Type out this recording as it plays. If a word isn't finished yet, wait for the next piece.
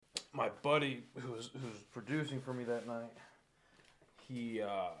my buddy who's producing for me that night, he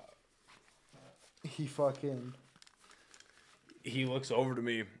looks over to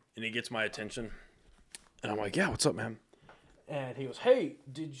me and he gets my attention, and I'm like, yeah, what's up, man? And he goes, hey,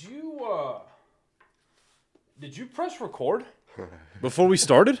 did you press record before we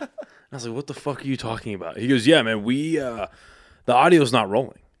started? And I was like, what the fuck are you talking about? He goes, yeah, man, the audio's not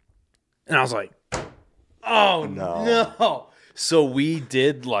rolling. And I was like, oh no. So we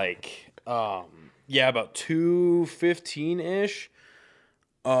did like about 2:15-ish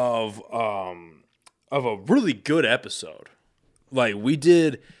of a really good episode. Like we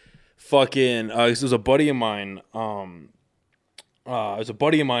did fucking this was a buddy of mine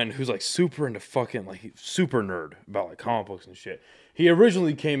who's like super into fucking like super nerd about like comic books and shit. He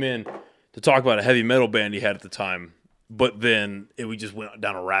originally came in to talk about a heavy metal band he had at the time, but then we just went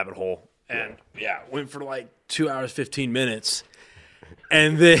down a rabbit hole and went for like 2 hours 15 minutes,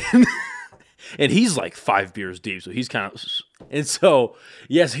 and then and he's like 5 beers deep, so he's kind of, and so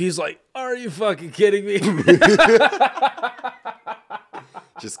yes, he's like, are you fucking kidding me?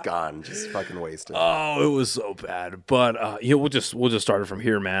 Just gone, just fucking wasted. Oh, it was so bad. But we'll just start it from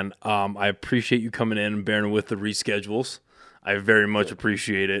here, man. I appreciate you coming in and bearing with the reschedules. I very much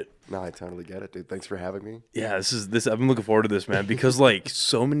appreciate it. No, I totally get it, dude. Thanks for having me. Yeah, this. I've been looking forward to this, man, because like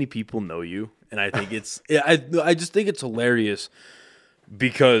so many people know you, and I think I just think it's hilarious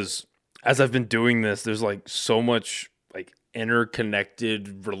because as I've been doing this, there's like so much like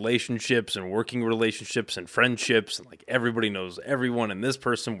interconnected relationships and working relationships and friendships, and like everybody knows everyone, and this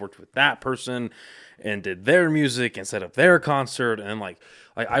person worked with that person and did their music and set up their concert, and like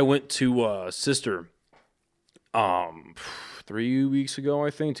I went to Sister 3 weeks ago,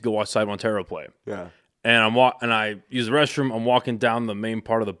 I think, to go watch Side Montero play. Yeah. And I use the restroom. I'm walking down the main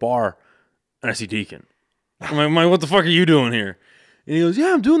part of the bar, and I see Deacon. I'm like, what the fuck are you doing here? And he goes,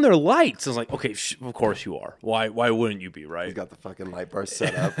 yeah, I'm doing their lights. I was like, okay, of course you are. Why wouldn't you be, right? He's got the fucking light bar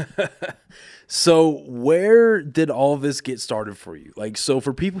set up. So where did all of this get started for you? Like, so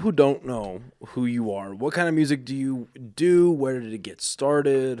for people who don't know who you are, what kind of music do you do? Where did it get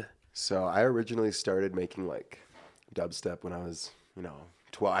started? So I originally started making like dubstep when I was,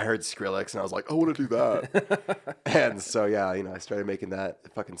 12. I heard Skrillex and I was like, I want to do that. And so, I started making that.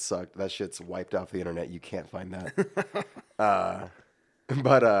 It fucking sucked. That shit's wiped off the internet. You can't find that.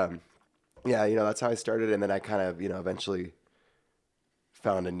 That's how I started. And then I kind of, eventually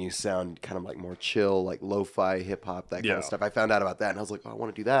found a new sound, kind of like more chill, like lo-fi, hip-hop, that kind of stuff. I found out about that and I was like, oh, I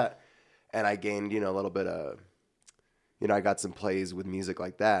want to do that. And I gained, a little bit of, I got some plays with music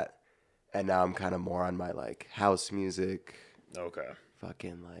like that. And now I'm kind of more on my like house music. Okay.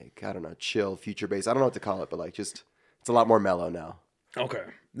 Fucking like, I don't know, chill, future bass. I don't know what to call it, but like just, it's a lot more mellow now. Okay.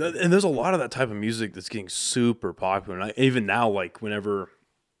 And there's a lot of that type of music that's getting super popular. And even now, like whenever,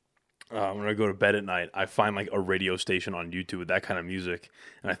 when I go to bed at night, I find like a radio station on YouTube with that kind of music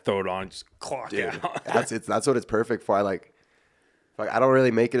and I throw it on and just clock it out. That's what it's perfect for. I don't really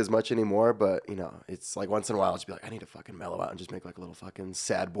make it as much anymore, but it's like once in a while I'll just be like, I need to fucking mellow out and just make like a little fucking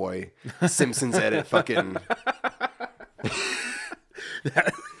sad boy Simpsons edit fucking.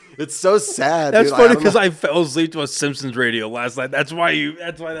 It's so sad. That's dude. funny because I fell asleep to a Simpsons radio last night. That's why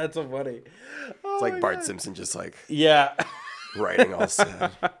that's so funny. It's like Bart Simpson just like writing all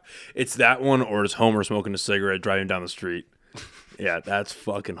sad. It's that one, or it's Homer smoking a cigarette driving down the street. Yeah, that's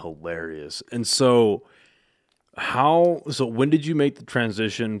fucking hilarious. And so when did you make the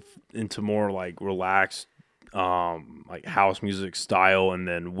transition into more like relaxed like house music style, and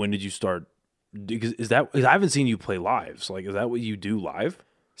then when did you start? Because I haven't seen you play live. So like, is that what you do live?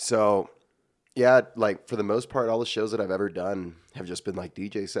 So, yeah, like for the most part, all the shows that I've ever done have just been like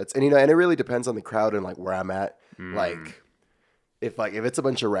DJ sets, and and it really depends on the crowd and like where I'm at. Like, if it's a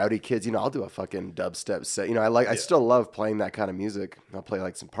bunch of rowdy kids, I'll do a fucking dubstep set. I still love playing that kind of music. I'll play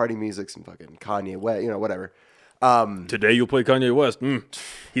like some party music, some fucking Kanye West, whatever. Today you'll play Kanye West.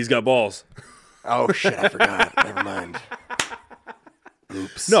 He's got balls. Oh shit, I forgot. Never mind.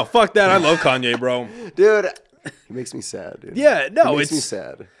 Oops. No, fuck that. I love Kanye, bro. Dude, he makes me sad, dude. Yeah, no, it makes me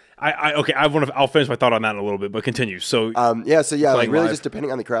sad. I'll finish my thought on that in a little bit, but continue. So, like really live. just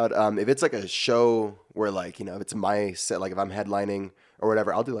depending on the crowd. If it's like a show where like, if it's my set, like if I'm headlining or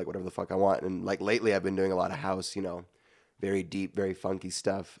whatever, I'll do like whatever the fuck I want. And like lately I've been doing a lot of house, very deep, very funky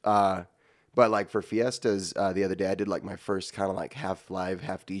stuff. But like for Fiestas, the other day I did like my first kind of like half live,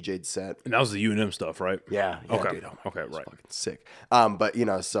 half DJ'd set. And that was the UNM stuff, right? Yeah. Okay. Dude, Okay. Right. Fucking sick. But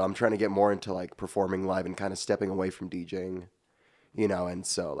so I'm trying to get more into like performing live and kind of stepping away from DJing, and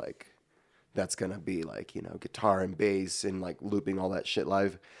so like that's gonna be like, you know, guitar and bass and like looping all that shit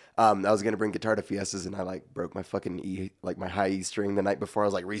live. I was gonna bring guitar to Fiestas, and I like broke my fucking E, like my high E string the night before. I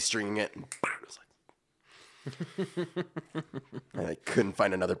was like restringing it, and it was like, and I couldn't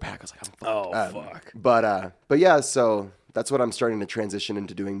find another pack. I was like, I'm fucked. But yeah, so that's what I'm starting to transition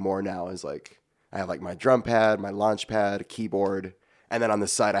into doing more now. Is like I have like my drum pad, my launch pad, keyboard, and then on the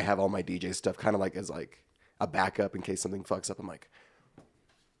side I have all my DJ stuff, kind of like as like a backup in case something fucks up. I'm like,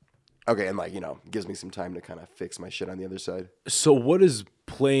 okay, and like, you know, gives me some time to kind of fix my shit on the other side. So what is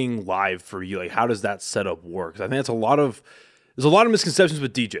playing live for you? Like, how does that setup work? 'Cause I think there's a lot of misconceptions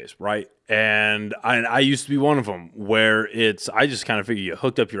with DJs, right? And I used to be one of them, where I just kind of figure you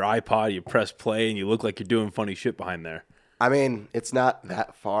hooked up your iPod, you press play, and you look like you're doing funny shit behind there. I mean, it's not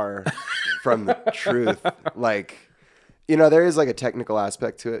that far from the truth. Like, you know, there is like a technical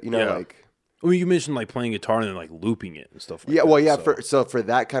aspect to it, you know, like. Well, you mentioned like playing guitar and then like looping it and stuff like that. Well, yeah. So for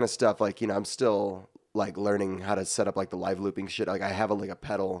that kind of stuff, like, you know, I'm still like learning how to set up like the live looping shit. Like I have a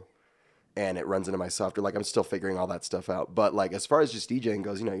pedal and it runs into my software. Like I'm still figuring all that stuff out. But like, as far as just DJing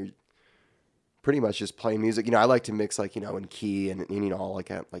goes, you know, you're pretty much just playing music. You know, I like to mix like, you know, in key and you know, all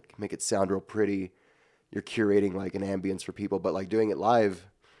like make it sound real pretty. You're curating like an ambience for people, but like doing it live,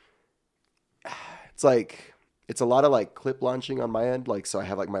 it's like, it's a lot of like clip launching on my end. Like, so I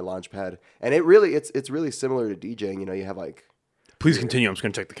have like my launch pad, and it's really similar to DJing. You know, you have like. Please continue. I'm just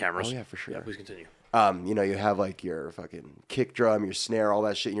gonna check the cameras. Oh yeah, for sure. Yeah, please continue. You know, you have like your fucking kick drum, your snare, all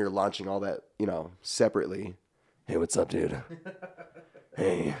that shit, and you're launching all that, you know, separately. Hey, what's up, dude?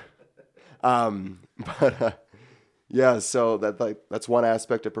 Hey. Yeah. So that's one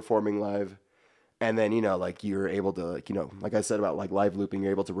aspect of performing live. And then, you know, like you're able to, like, you know, like I said about like live looping,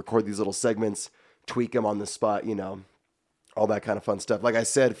 you're able to record these little segments, tweak them on the spot, you know, all that kind of fun stuff. Like I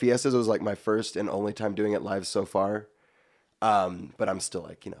said, Fiestas was like my first and only time doing it live so far. But I'm still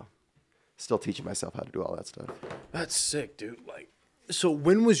like, you know, still teaching myself how to do all that stuff. That's sick, dude. Like, so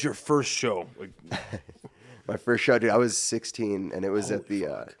when was your first show? Like, my first show, dude, I was 16 and it was at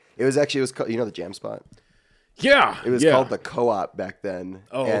the, it was called, you know, the Jam Spot. Yeah. It was called the Co-op back then.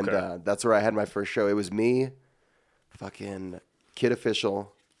 Oh, and okay. That's where I had my first show. It was me, fucking Kid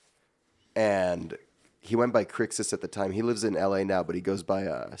Official, and he went by Crixus at the time. He lives in LA now, but he goes by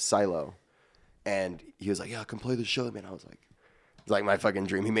Silo. And he was like, yeah, come play the show, man. I was like, it's like my fucking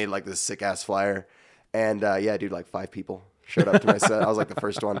dream. He made like this sick ass flyer. And yeah, dude, like 5 people showed up to my set. I was like the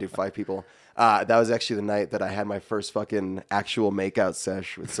first one to do 5 people. That was actually the night that I had my first fucking actual makeout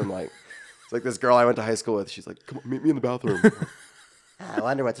sesh with some like, it's like this girl I went to high school with. She's like, come on, meet me in the bathroom. I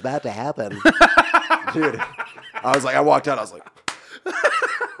wonder what's about to happen. Dude, I walked out, I was like,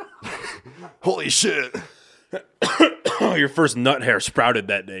 holy shit. Your first nut hair sprouted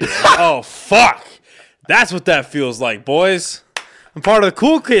that day. Like, oh, fuck. That's what that feels like, boys. I'm part of the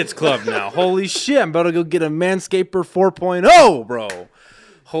cool kids club now. Holy shit. I'm about to go get a Manscaper 4.0, bro.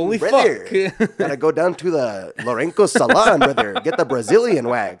 Holy brother, fuck. Gotta go down to the Lorenco salon, brother. Get the Brazilian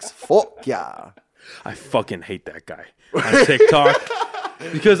wax. Fuck yeah. I fucking hate that guy on TikTok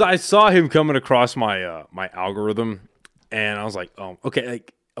because I saw him coming across my my algorithm and I was like, oh, okay,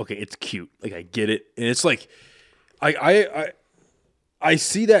 it's cute. Like, I get it. And it's like, I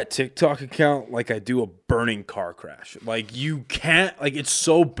see that TikTok account like I do a burning car crash. Like, you can't, like, it's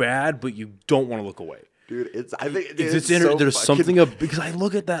so bad, but you don't want to look away. Dude, I think there's so something because I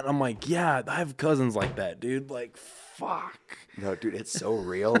look at that and I'm like, yeah, I have cousins like that, dude. Like, fuck. No, dude, it's so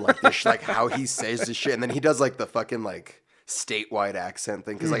real. Like this, like how he says this shit, and then he does like the fucking like statewide accent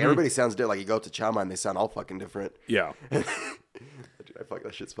thing because like everybody sounds different. Like you go up to Chama and they sound all fucking different. Yeah. Dude, I fuck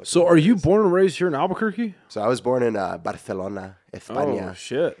that shit's fucking. So, are you born and raised here in Albuquerque? So I was born in Barcelona, España. Oh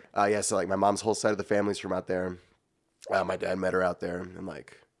shit. Yeah. So like my mom's whole side of the family's from out there. My dad met her out there, and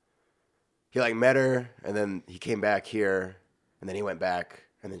like. He like met her, and then he came back here, and then he went back,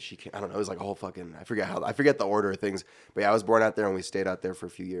 and then she came. I don't know. It was like a whole fucking. I forget the order of things. But yeah, I was born out there, and we stayed out there for a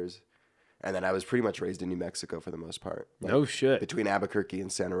few years, and then I was pretty much raised in New Mexico for the most part. Like, no shit. Between Albuquerque and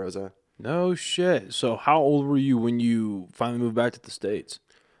Santa Rosa. No shit. So how old were you when you finally moved back to the States?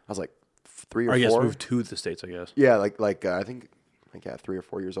 I was like 3 or 4. I guess moved to the States. I guess. Yeah, like I think. Like, yeah, 3 or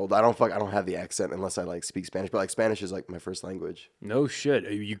 4 years old. I don't have the accent unless I like speak Spanish, but like Spanish is like my first language. No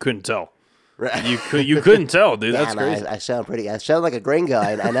shit. You couldn't tell. Right. You couldn't tell, dude. Yeah, that's crazy. I sound like a gringo.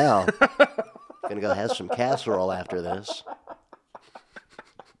 I know. Gonna go have some casserole after this.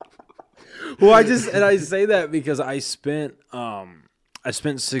 Well, I say that because I spent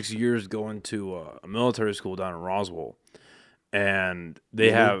 6 years going to a military school down in Roswell, and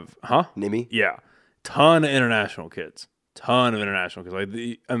they have Nimi? Yeah, ton of international kids.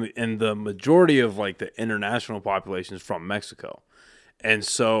 Like and the majority of like the international population is from Mexico. And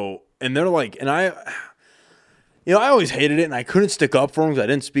so, and they're like, and I always hated it, and I couldn't stick up for them because I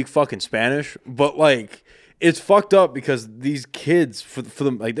didn't speak fucking Spanish. But like, it's fucked up because these kids, for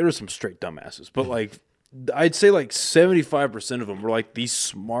them, like, there were some straight dumbasses, but like, I'd say like 75% of them were like the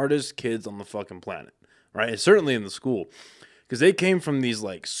smartest kids on the fucking planet, right? And certainly in the school, because they came from these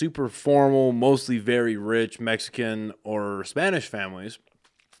like super formal, mostly very rich Mexican or Spanish families,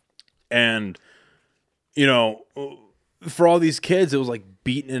 and for all these kids, it was like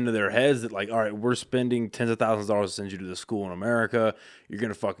beaten into their heads that like, all right, we're spending tens of thousands of dollars to send you to this school in America. You're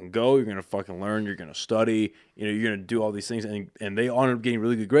going to fucking go. You're going to fucking learn. You're going to study. You're going to do all these things. And they end up getting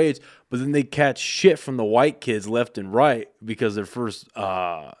really good grades. But then they catch shit from the white kids left and right because their first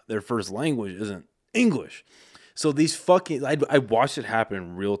language isn't English. So these fucking, I watched it happen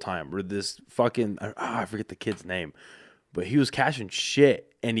in real time where this fucking, I forget the kid's name, but he was catching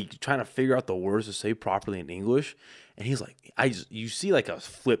shit and he trying to figure out the words to say properly in English. And he's like, you see like a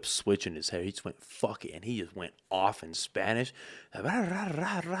flip switch in his head. He just went, fuck it. And he just went off in Spanish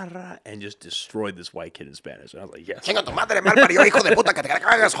and just destroyed this white kid in Spanish. And I was like, yes. Chinga tu madre, mal parido, hijo de puta, que te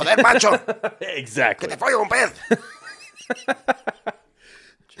cagas, joder, macho. Exactly. Que te follo un pez.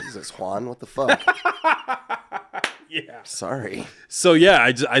 Jesus, Juan, what the fuck? Yeah. Sorry. So yeah,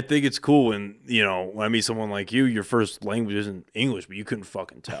 I think it's cool when when I meet someone like you, your first language isn't English, but you couldn't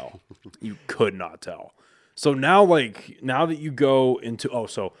fucking tell. You could not tell. So now that you go into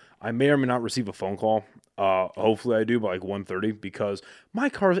so I may or may not receive a phone call. Hopefully I do by like 1:30 because my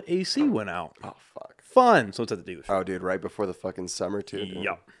car's AC went out. Oh fuck. Fun. So it's at the dealership. Oh dude, right before the fucking summer too. Dude.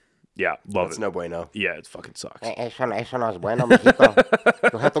 Yeah. Yeah, love That's it. no bueno. Yeah, it fucking sucks. Eso no es bueno,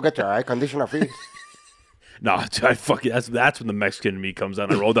 mijito. You have to get your air conditioner fixed. No, I fucking that's when the Mexican in me comes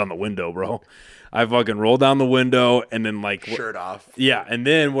out. I roll down the window, bro. I fucking roll down the window and then like Shirt off. Yeah, and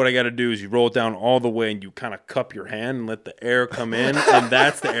then what I got to do is you roll it down all the way and you kind of cup your hand and let the air come in, and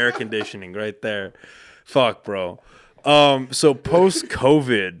that's the air conditioning right there. Fuck, bro. So post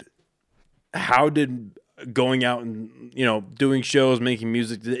COVID, how did going out and doing shows, making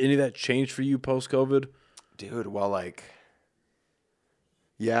music, did any of that change for you post COVID? Dude, well, like,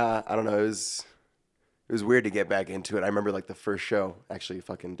 yeah, I don't know. It was weird to get back into it. I remember like the first show, actually,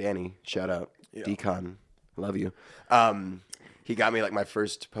 fucking Danny, shout out, Decon, love you. He got me like my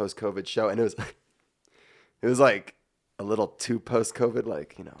first post-COVID show, and it was like a little too post-COVID,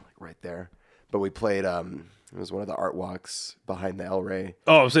 like like right there. But we played. It was one of the art walks behind the El Rey.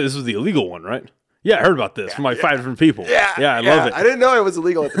 Oh, so this was the illegal one, right? Yeah, I heard about this from like 5 different people. Yeah, I love it. I didn't know it was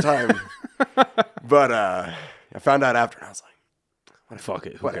illegal at the time, but I found out after, and I was like, fuck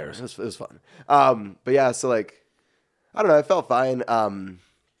it, who cares? It was fun. But yeah, so like, I don't know, I felt fine.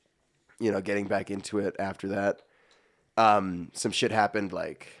 Getting back into it after that. Some shit happened,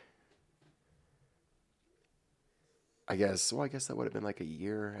 like, I guess that would have been like a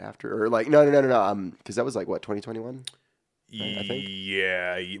year after, or like, no, because that was like, what, 2021? I think.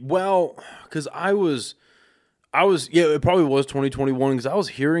 Yeah, well, because I was, it probably was 2021, because I was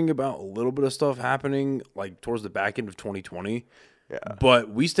hearing about a little bit of stuff happening, like, towards the back end of 2020. Yeah. But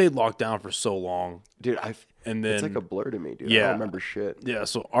we stayed locked down for so long. Dude, and then it's like a blur to me, dude. Yeah. I don't remember shit. Yeah,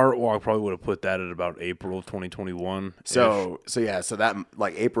 so Art Walk probably would have put that at about April of 2021. So that,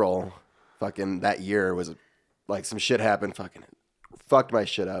 like, April, fucking, that year was, like, some shit happened, fucking fucked my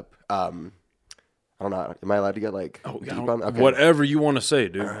shit up. I don't know. Am I allowed to get like deep on? Okay. Whatever you want to say,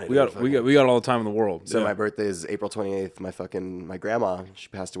 dude. Right, we got all the time in the world. So my birthday is April 28th. My grandma, she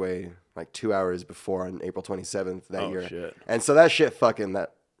passed away like 2 hours before on April 27th that year. Shit. And so that shit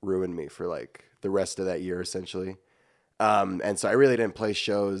that ruined me for like the rest of that year essentially. And so I really didn't play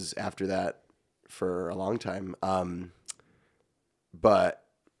shows after that for a long time. But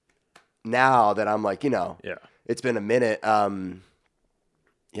now that I'm like, it's been a minute.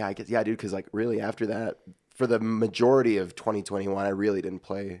 Yeah, I guess, dude, because like really after that, for the majority of 2021, I really didn't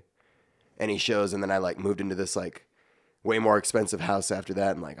play any shows, and then I like moved into this like way more expensive house after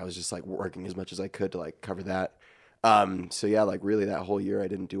that, and like I was just like working as much as I could to like cover that. So yeah, like really that whole year I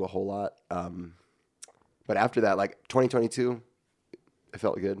didn't do a whole lot. But after that, like 2022, it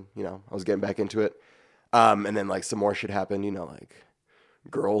felt good. I was getting back into it, and then like some more shit happened. Like.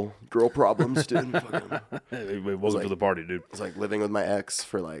 Girl problems, dude. Welcome to the party, dude. I was like living with my ex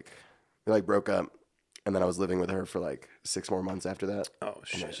for like, we like broke up, and then I was living with her for like 6 more months after that. Oh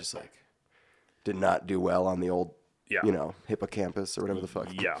shit! And I was just like, did not do well on the old, hippocampus or whatever the fuck.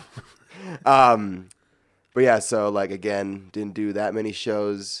 Yeah. But yeah, so like again, didn't do that many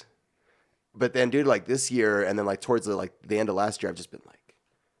shows, but then dude, like this year, and then like towards the end of last year, I've just been like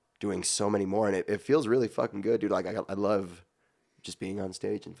doing so many more, and it feels really fucking good, dude. Like I love just being on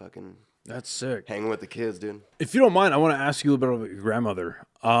stage and fucking That's sick. hanging with the kids, dude. If you don't mind, I want to ask you a little bit about your grandmother.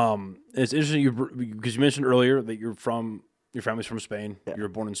 It's interesting because you mentioned earlier that your family's from Spain. Yeah. You were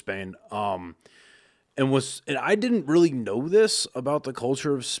born in Spain. And I didn't really know this about the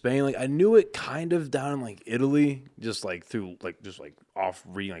culture of Spain. Like I knew it kind of down in like Italy, just like through like just like off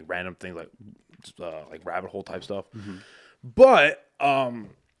reading like random things like rabbit hole type stuff. Mm-hmm. But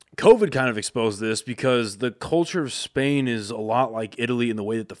COVID kind of exposed this because the culture of Spain is a lot like Italy in the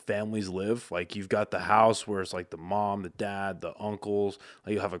way that the families live. Like you've got the house where it's like the mom, the dad, the uncles.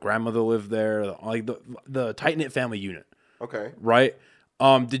 Like you have a grandmother live there. Like the tight knit family unit. Okay. Right.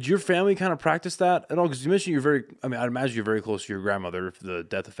 Did your family kind of practice that at all? Because you mentioned I'd imagine you're very close to your grandmother if the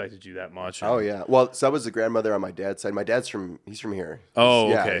death affected you that much. Oh yeah. Well, so that was the grandmother on my dad's side. My dad's he's from here. Oh,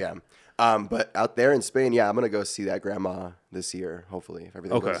 yeah, okay. Yeah. But out there in Spain, yeah, I'm gonna go see that grandma this year, hopefully, if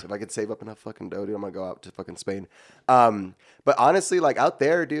everything goes. If I could save up enough fucking dough, dude, I'm gonna go out to fucking Spain. But honestly, like out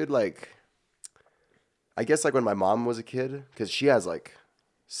there, dude, like I guess like when my mom was a kid, because she has like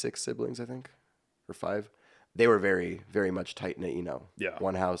 6 siblings, I think, or 5. They were very, very much tight knit, you know. Yeah.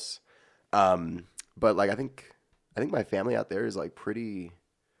 One house. But like I think my family out there is like pretty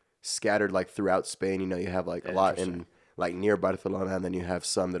scattered like throughout Spain. You know, you have like a lot in like near Barcelona, and then you have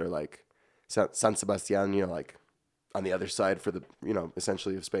some that are like San Sebastian, you know, like on the other side for the, you know,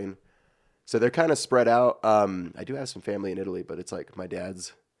 essentially of Spain. So they're kind of spread out. I do have some family in Italy, but it's like my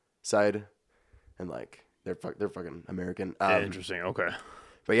dad's side, and like they're fucking American. Interesting. Okay.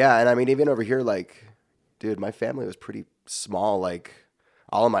 But yeah, and I mean even over here, like, dude, my family was pretty small. Like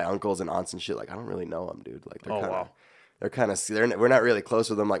all of my uncles and aunts and shit, like I don't really know them, dude. Like we're not really close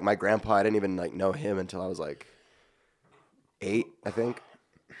with them. Like my grandpa, I didn't even like know him until I was like 8, I think.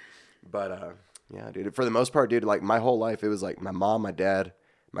 But yeah, dude, for the most part, dude, like my whole life, it was like my mom, my dad,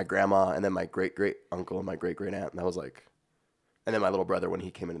 my grandma, and then my great great uncle and my great great aunt. And that was like, and then my little brother when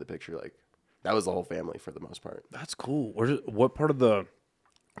he came into the picture. Like that was the whole family for the most part. That's cool. What part of the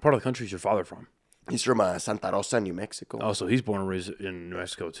country is your father from? He's from Santa Rosa, New Mexico. Oh, so he's born and raised in New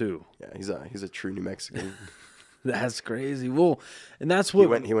Mexico too. Yeah, he's a true New Mexican. That's crazy. Well, and that's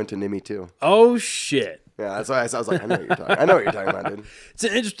what he went to NIMI too. Oh shit. Yeah, that's why I was like, I know what you're talking about, dude. It's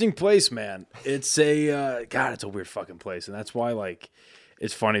an interesting place, man. It's a God, it's a weird fucking place, and that's why like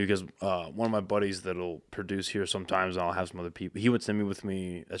it's funny because one of my buddies that'll produce here sometimes, and I'll have some other people. He went to NIMI with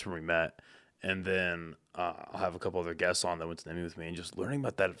me. That's where we met, and then I'll have a couple other guests on that went to NIMI with me, and just learning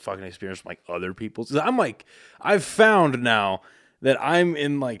about that fucking experience from like other people. I'm like, I've found now that I'm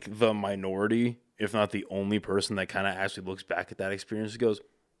in like the minority, if not the only person that kind of actually looks back at that experience and goes,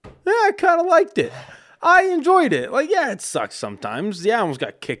 yeah, I kind of liked it. I enjoyed it. Like, yeah, it sucks sometimes. Yeah, I almost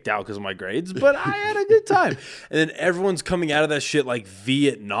got kicked out because of my grades, but I had a good time. And then everyone's coming out of that shit like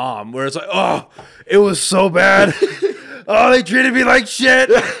Vietnam, where it's like, oh, it was so bad. Oh, they treated me like shit.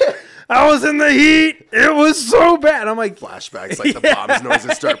 I was in the heat. It was so bad. I'm like, flashbacks, like the bombs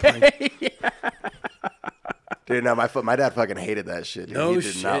noises start playing. Dude, no, my dad fucking hated that shit. Dude. No he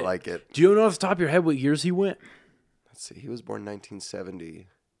shit. did not like it. Do you know off the top of your head what years he went? Let's see. He was born 1970.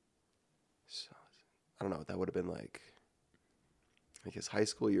 So, I don't know what that would have been like. Like his high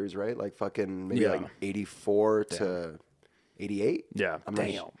school years, right? Like fucking maybe like 84 to 88. Yeah.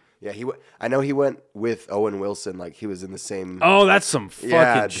 Damn. Yeah, I know he went with Owen Wilson. Like he was in the same. Oh, that's some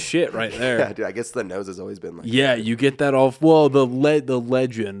fucking shit right there. Yeah, dude. I guess the nose has always been like. Yeah, you get that off. Well, the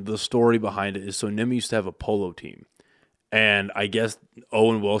legend, the story behind it is so NIMI used to have a polo team, and I guess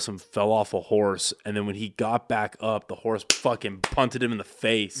Owen Wilson fell off a horse, and then when he got back up, the horse fucking punted him in the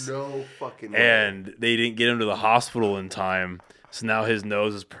face. No fucking way. And they didn't get him to the hospital in time, so now his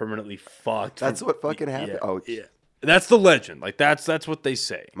nose is permanently fucked. That's what fucking happened. Yeah, oh, yeah. That's the legend. Like that's what they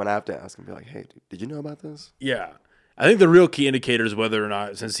say. I'm gonna have to ask him. Be like, hey, dude, did you know about this? Yeah, I think the real key indicator is whether or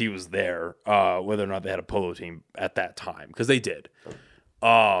not, since he was there, whether or not they had a polo team at that time, because they did.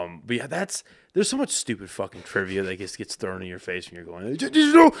 But yeah, there's so much stupid fucking trivia that gets thrown in your face when you're going, Did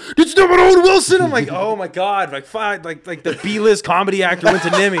you know about Owen Wilson? I'm like, oh my god, like the B-list comedy actor went to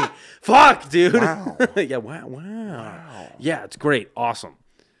NIMI. Fuck, dude. Wow. Yeah, wow. Yeah, it's great, awesome.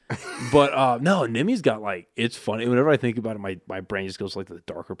 But no, NIMI's got like, it's funny. Whenever I think about it, my brain just goes to like the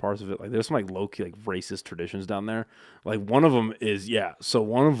darker parts of it. Like there's some like low key like racist traditions down there. Like one of them is there's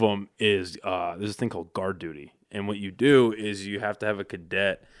this thing called guard duty, and what you do is you have to have a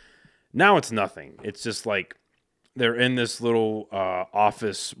cadet. Now it's nothing. It's just like they're in this little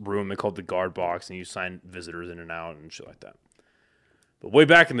office room they call the guard box, and you sign visitors in and out and shit like that. But way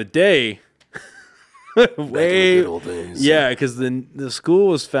back in the day. Good old days. Yeah, because the school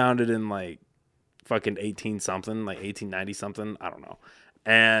was founded in like fucking 18 something, like 1890 something. I don't know.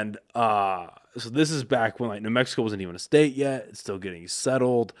 And so this is back when like New Mexico wasn't even a state yet. It's still getting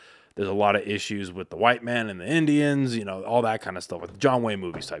settled. There's a lot of issues with the white man and the Indians, you know, all that kind of stuff, like the John Wayne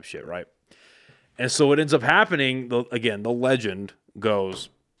movies type shit, right? And so what ends up happening, the legend goes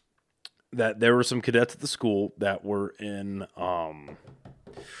that there were some cadets at the school that were in,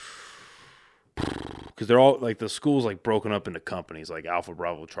 because they're all like the school's like broken up into companies, like Alpha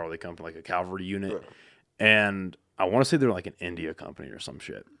Bravo Charlie company, like a cavalry unit, and I want to say they're like an India company or some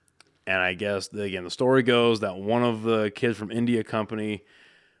shit. And I guess the story goes that one of the kids from India company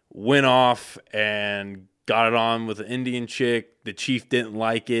went off and got it on with an Indian chick. The chief didn't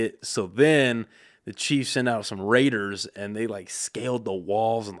like it, so then the chief sent out some raiders and they like scaled the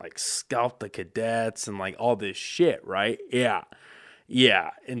walls and like scalped the cadets and like all this shit, right? Yeah.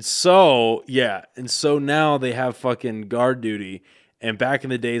 And so now they have fucking guard duty. And back in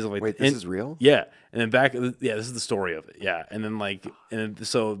the days of like, wait, this is real? Yeah. And then this is the story of it. Yeah. And then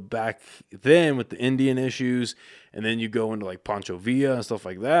so back then with the Indian issues, and then you go into like Pancho Villa and stuff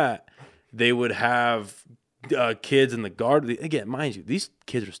like that, they would have kids in the guard. Again, mind you, these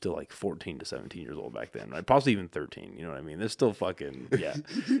kids are still like 14 to 17 years old back then, right? Possibly even 13. You know what I mean? They're still fucking, yeah.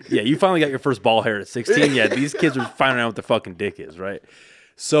 Yeah, you finally got your first ball hair at 16. Yeah, these kids are finding out what their fucking dick is, right?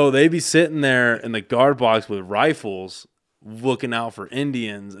 So they'd be sitting there in the guard box with rifles looking out for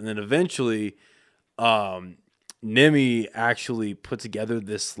Indians. And then eventually, Nimi actually put together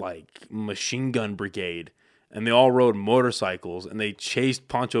this like machine gun brigade. And they all rode motorcycles, and they chased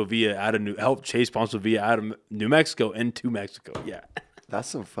Pancho Villa helped chase Pancho Villa out of New Mexico into Mexico. Yeah. That's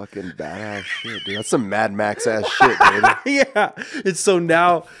some fucking badass shit, dude. That's some Mad Max ass shit, dude. Yeah. And so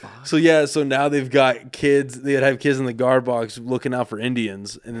now they've got kids. They'd have kids in the guard box looking out for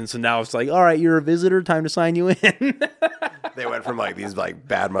Indians. And then so now it's like, all right, you're a visitor. Time to sign you in. They went from like these like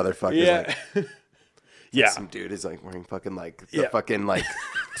bad motherfuckers. Yeah. Like, yeah. Some dude is like wearing fucking like the fucking like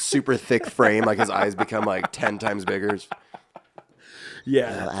super thick frame. Like his eyes become like 10 times bigger.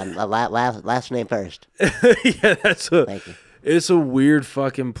 Yeah. Last name first. Yeah, Thank you. It's a weird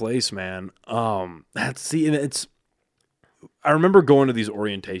fucking place, man. And I remember going to these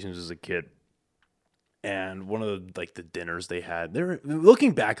orientations as a kid, and one of the dinners they had,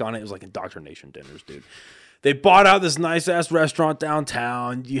 looking back on it, it was like indoctrination dinners, dude. They bought out this nice ass restaurant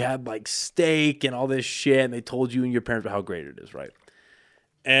downtown. You had like steak and all this shit, and they told you and your parents about how great it is, right?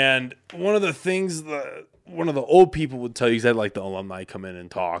 And one of the things one of the old people would tell you is that like the alumni come in and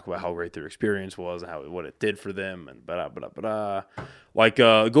talk about how great their experience was and what it did for them and like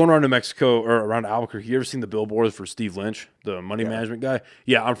going around New Mexico or around Albuquerque. You ever seen the billboards for Steve Lynch, the money management guy?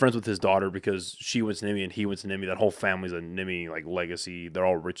 Yeah, I'm friends with his daughter because she went to NIMI and he went to NIMI. That whole family's a NIMI like legacy. They're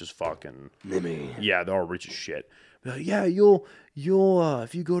all rich as fuck and NIMI. Yeah, they're all rich as shit. Like, yeah, you'll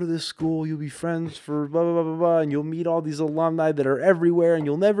if you go to this school, you'll be friends for blah blah blah blah blah, and you'll meet all these alumni that are everywhere, and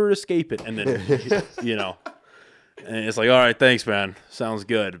you'll never escape it. And then and it's like, all right, thanks, man, sounds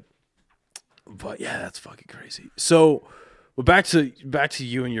good. But yeah, that's fucking crazy. So, but back to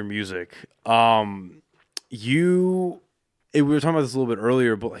you and your music. We were talking about this a little bit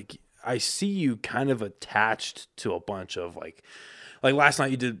earlier, but like I see you kind of attached to a bunch of like last night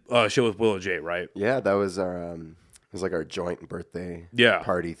you did a show with Willow J, right? Yeah, that was our it was like our joint birthday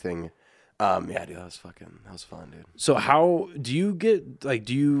party thing. Yeah, dude, that was fun, dude. So how do you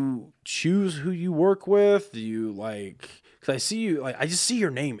do you choose who you work with? Do you because I see you, I just see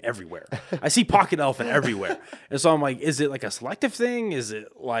your name everywhere. I see Pocket Elephant everywhere. And so I'm like, is it like a selective thing? Is it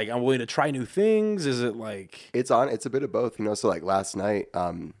like I'm willing to try new things? Is it like... It's a bit of both, So like last night,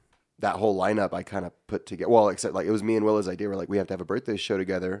 that whole lineup I kind of put together. Well, except like it was me and Willa's idea. We're like, we have to have a birthday show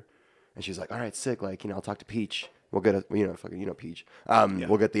together. And she's like, all right, sick. Like, I'll talk to Peach. We'll get Peach.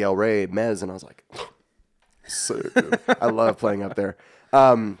 We'll get the El Rey, Mez. And I was like, sick, dude. I love playing up there.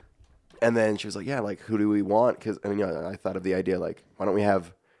 And then she was like, yeah, like, who do we want? Because, I thought of the idea, like, why don't we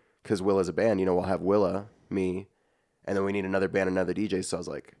have, because Willa's a band, we'll have Willa, me, and then we need another band, another DJ. So I was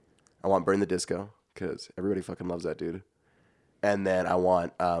like, I want Burn the Disco, because everybody fucking loves that dude. And then I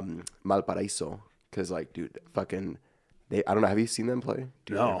want Malparaíso, because, like, dude, fucking... I don't know. Have you seen them play?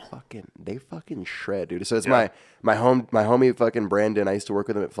 Dude, no. They fucking shred, dude. So it's my homie fucking Brandon. I used to work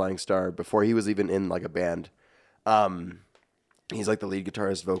with him at Flying Star before he was even in like a band. He's like the lead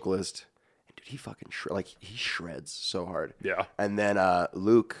guitarist, vocalist. And dude, he fucking he shreds so hard. Yeah. And then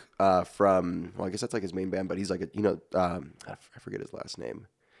Luke from I guess that's like his main band, but he's like I forget his last name,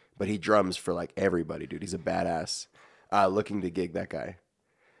 but he drums for like everybody, dude. He's a badass. Looking to gig, that guy.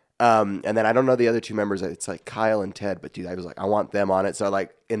 And then I don't know the other two members. It's like Kyle and Ted, but dude, I was like, I want them on it. So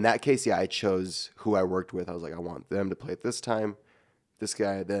like in that case, yeah, I chose who I worked with. I was like, I want them to play at this time, this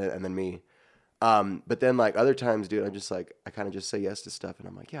guy, and then me. But then like other times, dude, I'm just like, I kind of just say yes to stuff, and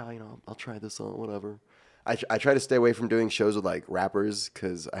I'm like, yeah, I'll try this on, whatever. I try to stay away from doing shows with like rappers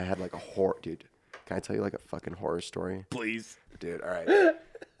because I had like a horror, dude. Can I tell you like a fucking horror story? Please. Dude, all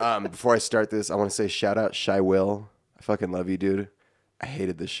right. Before I start this, I want to say shout out Shy Will. I fucking love you, dude. I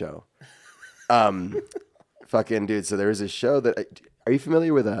hated this show. Fucking dude. So there was a show that. Are you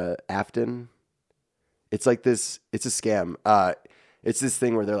familiar with Afton? It's like this. It's a scam. It's this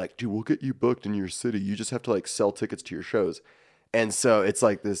thing where they're like, dude, we'll get you booked in your city. You just have to like sell tickets to your shows. And so it's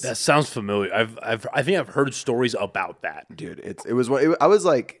like this. That sounds familiar. I think I've heard stories about that, dude. I was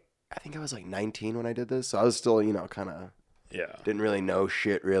like 19 when I did this, so I was still kind of didn't really know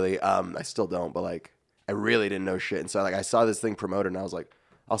shit really. I still don't, but like I really didn't know shit. And so like I saw this thing promoted, and I was like,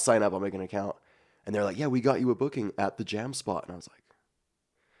 I'll sign up. I'll make an account. And they're like, yeah, we got you a booking at the Jam Spot, and I was like,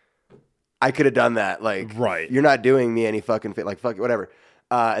 I could have done that. Like, right? You're not doing me any fucking like fuck it, whatever.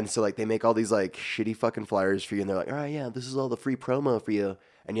 And so like they make all these like shitty fucking flyers for you, and they're like, all right, yeah, this is all the free promo for you,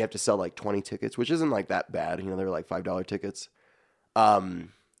 and you have to sell like 20 tickets, which isn't like that bad, they're like $5 tickets, and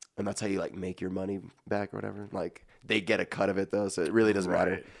that's how you like make your money back or whatever. Like they get a cut of it though, so it really doesn't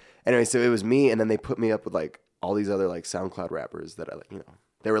matter. Anyway, so it was me, and then they put me up with like all these other like SoundCloud rappers that I like,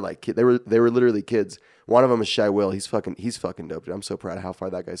 they were like they were literally kids. One of them is Shy Will. He's fucking dope, dude. I'm so proud of how far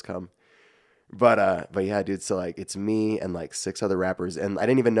that guy's come. But yeah, dude, so like it's me and like 6 other rappers, and I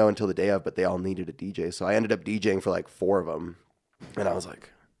didn't even know until the day of, but they all needed a DJ, so I ended up DJing for like 4 of them, and I was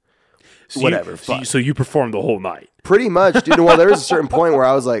like, whatever. So you performed the whole night, pretty much, dude. Well, there was a certain point where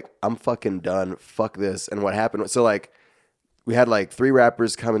I was like, I'm fucking done. Fuck this. And what happened? So like, we had like 3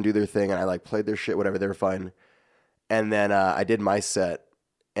 rappers come and do their thing, and I like played their shit, whatever. They were fine, and then I did my set,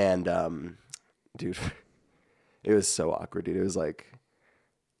 and dude, it was so awkward, dude. It was like.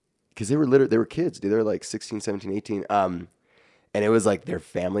 Because they were kids, dude. They were like 16, 17, 18. And it was like their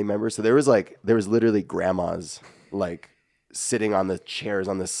family members. So there was literally grandmas like sitting on the chairs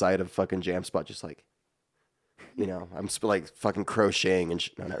on the side of fucking Jam Spot, just like, I'm like fucking crocheting and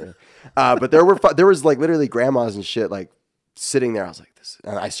shit. No, not really. But there was like literally grandmas and shit like sitting there. I was like, this.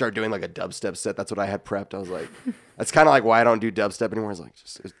 And I started doing like a dubstep set. That's what I had prepped. I was like, that's kind of like why I don't do dubstep anymore. I was like,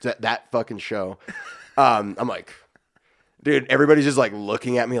 just that fucking show. I'm like. Dude, everybody's just like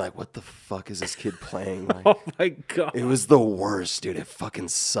looking at me like, what the fuck is this kid playing? Like, oh my God. It was the worst, dude. It fucking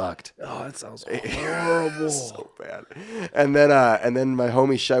sucked. Oh, that sounds horrible. So bad. And then my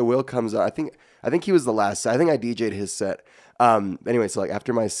homie Shy Will comes out. I think he was the last set. I think I DJ'd his set. Anyway, so like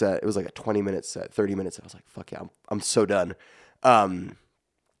after my set, it was like a 20-minute set, 30 minutes. I was like, fuck yeah, I'm so done.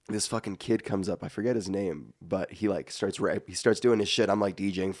 This fucking kid comes up. I forget his name, but he like starts doing his shit. I'm like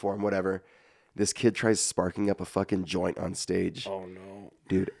DJing for him, whatever. This kid tries sparking up a fucking joint on stage. Oh, no.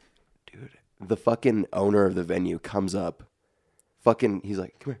 Dude. The fucking owner of the venue comes up. He's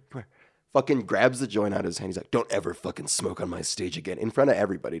like, come here. Fucking grabs the joint out of his hand. He's like, don't ever fucking smoke on my stage again. In front of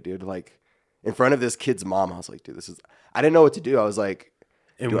everybody, dude. Like, in front of this kid's mom. I was like, dude, I didn't know what to do. I was like.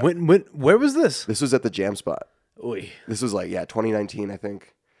 And where was this? This was at the Jam Spot. Oy. This was like, 2019, I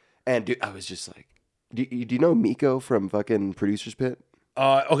think. And dude, I was just like, do you know Miko from fucking Producer's Pit?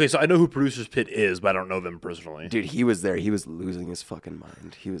 Okay, so I know who Producer's Pit is, but I don't know them personally. Dude, he was there. He was losing his fucking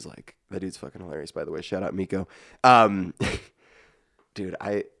mind. He was like, that dude's fucking hilarious, by the way. Shout out Miko. Dude,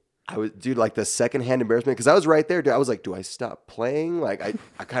 I was, like the secondhand embarrassment, because I was right there, dude. I was like, do I stop playing? Like,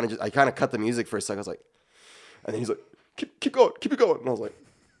 I kind of cut the music for a second. I was like, and then he's like, keep going, keep it going. And I was like,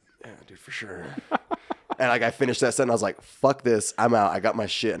 yeah, dude, for sure. And like, I finished that set, and I was like, fuck this. I'm out. I got my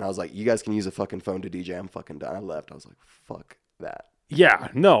shit. And I was like, you guys can use a fucking phone to DJ. I'm fucking done. I left. I was like, fuck that. Yeah,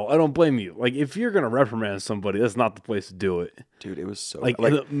 no, I don't blame you. Like, if you're gonna reprimand somebody, that's not the place to do it. Dude, it was so like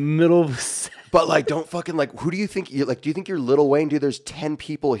in the middle of. But like, don't fucking like. Who do you think you like? Do you think you're Lil Wayne, dude? There's 10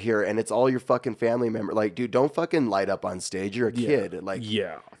 people here, and it's all your fucking family member. Like, dude, don't fucking light up on stage. You're a kid. Like,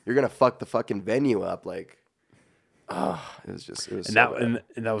 yeah, you're gonna fuck the fucking venue up. Like, it was. And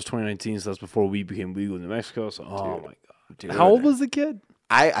that was 2019, so that's before we became legal in New Mexico. So, oh my God, dude, how old was the kid?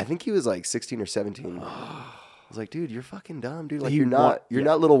 I think he was like 16 or 17. I was like, dude, you're fucking dumb, dude. Like, you're not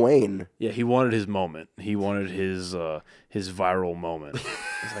Lil Wayne. Yeah, he wanted his moment. He wanted his viral moment.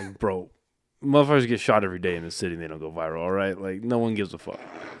 It's like, bro, motherfuckers get shot every day in the city and they don't go viral, all right? Like, no one gives a fuck.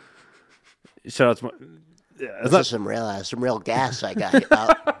 Shout out to my... Yeah, this is some real gas I got.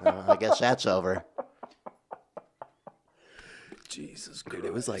 I guess that's over. Jesus Christ. Dude,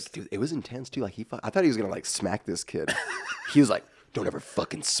 it was like, dude, it was intense, too. Like, I thought he was going to, like, smack this kid. He was like, don't ever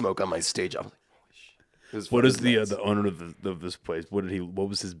fucking smoke on my stage. I was like, what is the owner of this place? What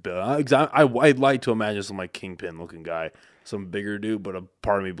was his bill? I'd like to imagine some like Kingpin looking guy, some bigger dude, but a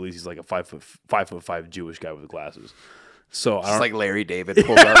part of me believes he's like a 5'5" Jewish guy with glasses. So I don't like Larry David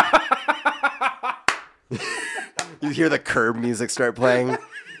pulled up. You hear the Curb music start playing.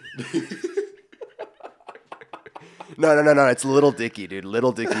 No. It's Little Dicky, dude.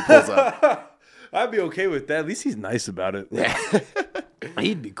 Little Dicky pulls up. I'd be okay with that. At least he's nice about it. Yeah.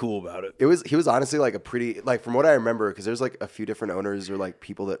 He'd be cool about it. He was honestly like a pretty, like from what I remember, because there's like a few different owners or like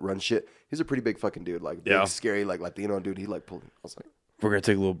people that run shit. He's a pretty big fucking dude, like big, scary, like Latino dude. He like pulled. I was like, we're gonna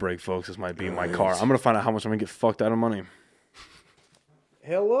take a little break, folks. This might be in my car. I'm gonna find out how much I'm gonna get fucked out of money.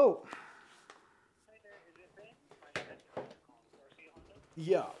 Hello.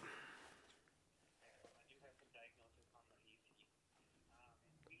 Yeah.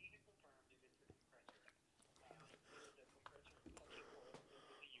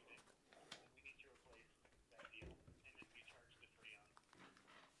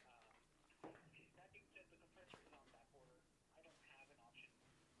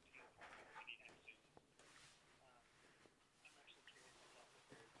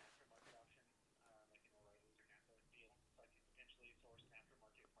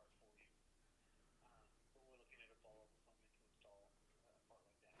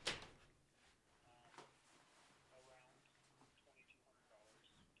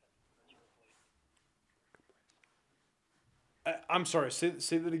 I'm sorry. Say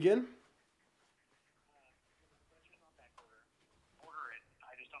that again. Order it.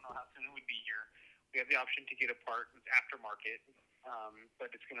 I just don't know how soon it would be here. We have the option to get a part that's aftermarket, but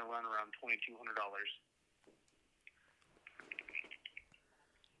it's going to run around $2,200.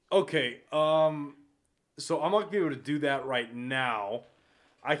 Okay. So I'm not gonna be able to do that right now.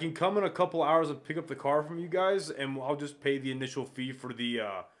 I can come in a couple hours and pick up the car from you guys, and I'll just pay the initial fee for the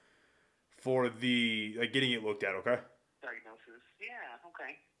like getting it looked at. Okay. Diagnosis. Yeah.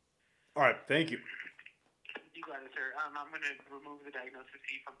 Okay. All right. Thank you. You got it, sir. I'm going to remove the diagnosis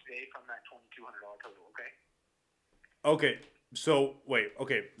fee from today from that $2,200 total. Okay. Okay. So wait.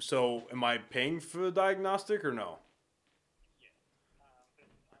 Okay. So am I paying for the diagnostic or no?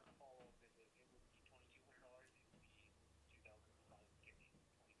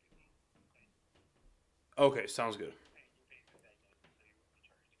 Okay, sounds good.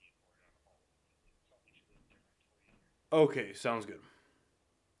 Okay, sounds good.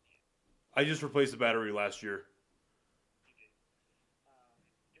 I just replaced the battery last year.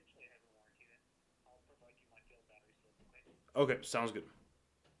 Okay, sounds good.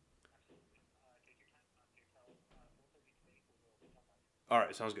 All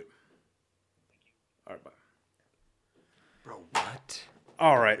right, sounds good. All right, bye. bro, what?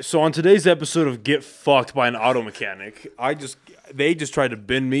 All right, so on today's episode of Get Fucked by an Auto Mechanic, they just tried to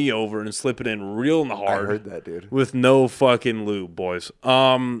bend me over and slip it in real and hard. I heard that, dude. With no fucking lube, boys.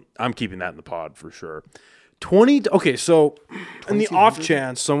 I'm keeping that in the pod for sure. Okay, so in the off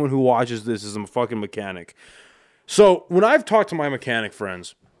chance someone who watches this is a fucking mechanic. So when I've talked to my mechanic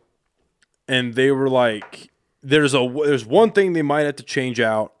friends, and they were like, there's one thing they might have to change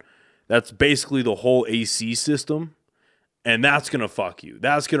out. That's basically the whole AC system. And that's going to fuck you.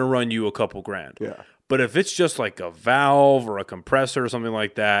 That's going to run you a couple grand. Yeah. But if it's just like a valve or a compressor or something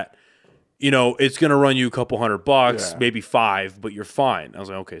like that, it's going to run you a couple $100, maybe $5, but you're fine. I was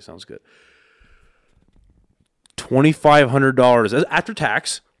like, okay, sounds good. $2,500 after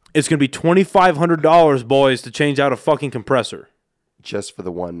tax. It's going to be $2,500, boys, to change out a fucking compressor. Just for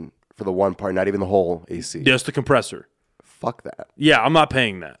the one part, not even the whole AC. Just the compressor. Fuck that. Yeah, I'm not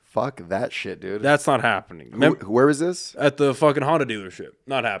paying that. Fuck that shit, dude. That's not happening. Where was this? At the fucking Honda dealership.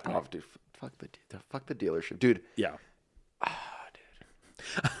 Not happening. Oh, dude, fuck the dealership, dude. Yeah.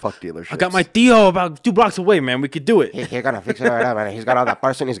 Dude. Fuck dealerships. I got my Theo about 2 blocks away, man. We could do it. He's gonna fix it right up, man. He's got all the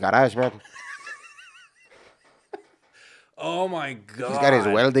parts in his garage, man. Oh my god. He's got his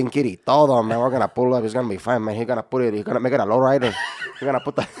welding kit y todo, man. We're gonna pull up. He's gonna be fine, man. He's gonna make it a lowrider. He's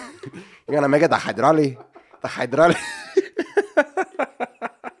gonna make it the hydraulic. The hydraulic.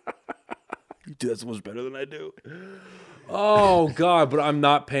 You do that so much better than I do. Oh god, but I'm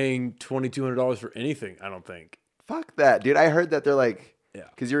not paying $2,200 for anything, I don't think. Fuck that, dude. I heard that they're like, yeah,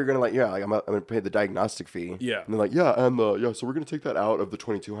 because you were gonna I'm gonna pay the diagnostic fee. Yeah, and they're like, so we're gonna take that out of the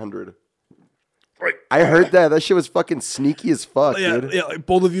 $2,200. Right. I heard that. That shit was fucking sneaky as fuck, dude. Yeah, like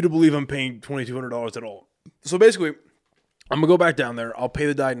bold of you to believe I'm paying $2,200 at all. So basically, I'm gonna go back down there. I'll pay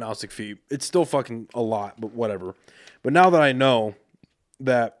the diagnostic fee. It's still fucking a lot, but whatever. But now that I know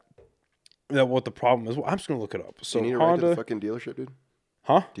that what the problem is, I'm just gonna look it up. So do you need a ride to the fucking dealership, dude?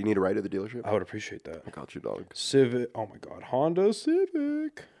 Huh? Do you need a ride to the dealership? I would appreciate that. I got you, dog. Civic. Oh my god, Honda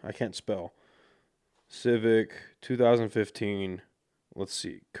Civic. I can't spell. Civic 2015. Let's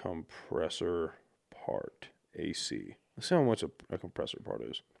see, compressor part AC. Let's see how much a compressor part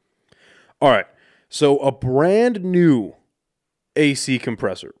is. All right, so a brand new AC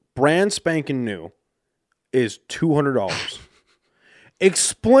compressor, brand spanking new, is $200.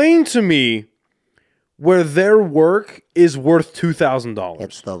 Explain to me where their work is worth $2,000.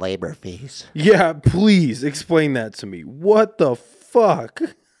 It's the labor fees. Yeah, please explain that to me. What the fuck?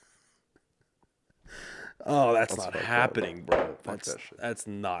 Oh, that's not happening, bro. That's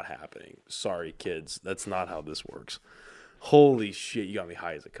not happening. Sorry, kids. That's not how this works. Holy shit, you got me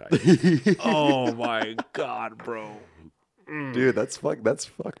high as a kite. Oh my god, bro. Dude, that's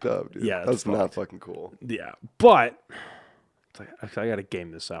fucked up, dude. Yeah, that's not fucking cool. Yeah, but it's like, I got to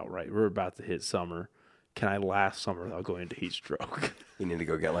game this out, right? We're about to hit summer. Can I last summer without going into heat stroke? You need to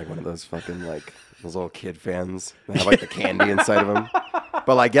go get like one of those fucking like those little kid fans that have like the candy inside of them.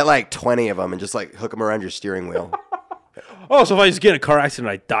 But like get like 20 of them and just like hook them around your steering wheel. Oh, so if I just get in a car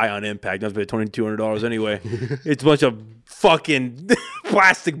accident, I die on impact. That's pay $2,200 anyway. It's a bunch of fucking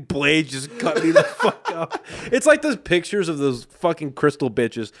plastic blades just cut me the fuck up. It's like those pictures of those fucking crystal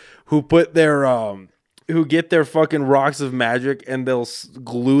bitches who put their who get their fucking rocks of magic and they'll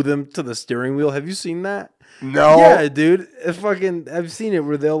glue them to the steering wheel. Have you seen that? No. Yeah, dude. I've seen it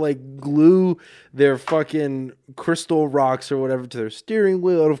where they'll like glue their fucking crystal rocks or whatever to their steering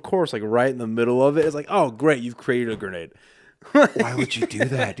wheel. And of course, like right in the middle of it, it's like, oh, great, you've created a grenade. Why would you do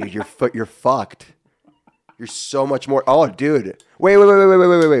that, dude? You're fucked. You're so much more. Oh, dude. Wait.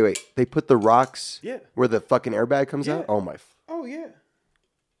 They put the rocks where the fucking airbag comes out? Oh, my. Oh, yeah.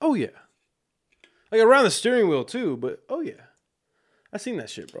 Oh, yeah. Like around the steering wheel, too, but oh, yeah. I seen that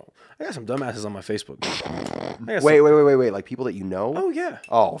shit, bro. I got some dumbasses on my Facebook. Wait. Like people that you know? Oh, yeah.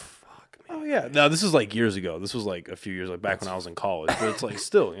 Oh, fuck, man. Oh, yeah. No, this is like years ago. This was like a few years, like back when I was in college. But it's like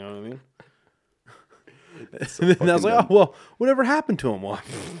still, you know what I mean? And I was like, oh, well, whatever happened to him? Well,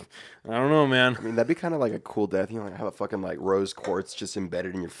 I don't know, man. I mean, that'd be kind of like a cool death. You know, like have a fucking like rose quartz just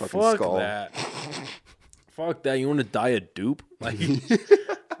embedded in your fucking Fuck skull. that. Fuck that. You want to die a dupe? Like,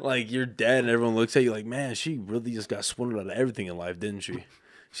 like you're dead and everyone looks at you like, man, she really just got swindled out of everything in life, didn't she?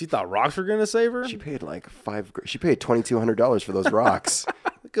 She thought rocks were going to save her? She paid like she paid $2,200 for those rocks.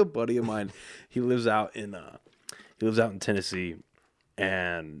 Like a buddy of mine, he lives out in Tennessee,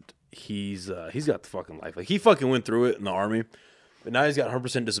 and he's got the fucking life. Like he fucking went through it in the army, but now he's got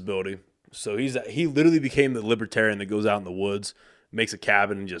 100% disability. So he literally became the libertarian that goes out in the woods, makes a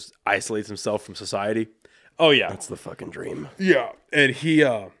cabin, and just isolates himself from society. Oh yeah, that's the fucking dream. Yeah, and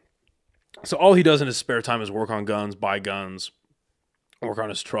so all he does in his spare time is work on guns, buy guns, work on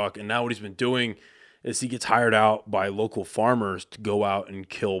his truck, and now what he's been doing is he gets hired out by local farmers to go out and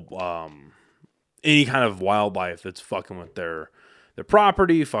kill any kind of wildlife that's fucking with their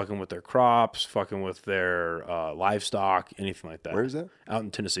property, fucking with their crops, fucking with their livestock, anything like that. Where is that? Out in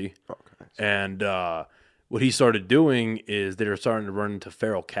Tennessee. Oh, okay. And what he started doing is they're starting to run into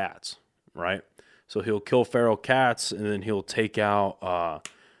feral cats, right? So he'll kill feral cats, and then he'll take out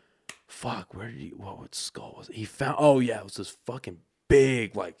what skull was it? He found, oh yeah, it was this fucking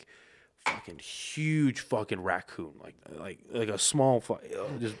big, like fucking huge fucking raccoon, like a small,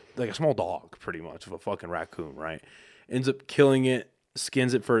 just like a small dog, pretty much, of a fucking raccoon, right? Ends up killing it,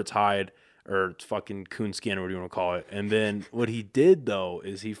 skins it for its hide, or its fucking coon skin, or whatever you want to call it. And then what he did, though,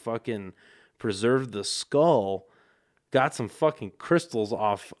 is he fucking preserved the skull, got some fucking crystals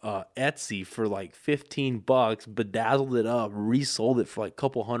off Etsy for like $15, bedazzled it up, resold it for like a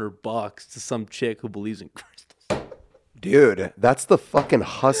couple $100 to some chick who believes in crystals. Dude, that's the fucking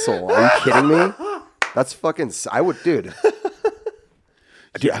hustle. Are you kidding me? That's fucking, dude,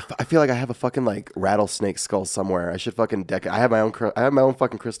 I feel like I have a fucking like rattlesnake skull somewhere. I should fucking deck it. I have my own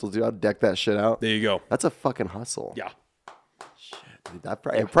fucking crystals, dude. I'll deck that shit out. There you go. That's a fucking hustle. Yeah. Shit, dude,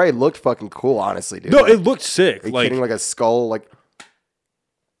 it probably looked fucking cool, honestly, dude. No, like, it looked sick. Are you kidding? Like a skull, like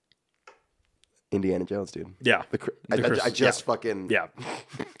Indiana Jones, dude. Yeah. I just fucking. Yeah.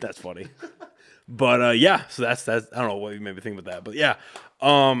 That's funny. But yeah, so that's I don't know what you made me think about that, but yeah.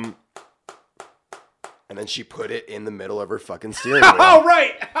 And then she put it in the middle of her fucking steering wheel. Oh,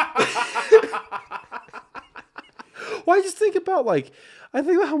 right. Well, I just think about I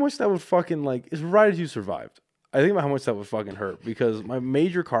think about how much that would fucking it's right as you survived. I think about how much that would fucking hurt because my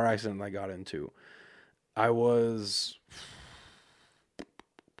major car accident I got into, I was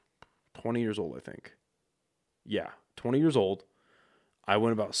 20 years old, I think. Yeah, 20 years old. I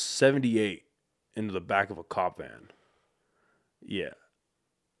went about 78 into the back of a cop van. Yeah.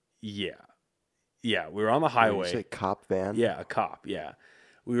 Yeah, we were on the highway. Did you say cop van? Yeah, a cop, yeah.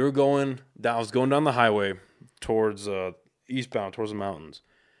 We were going down, I was going down the highway towards eastbound, towards the mountains.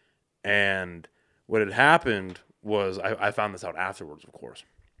 And what had happened was, I found this out afterwards, of course.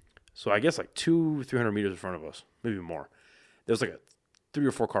 So I guess 300 meters in front of us, maybe more. There was a 3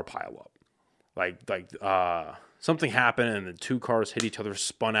 or 4 car pileup. Something happened, and the two cars hit each other,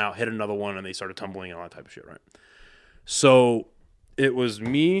 spun out, hit another one, and they started tumbling and all that type of shit, right? So it was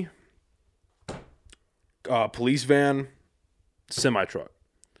me, police van, semi-truck.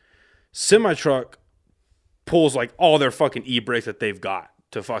 Semi-truck pulls like all their fucking e-brakes that they've got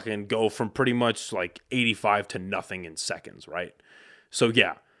to fucking go from pretty much like 85 to nothing in seconds, right? So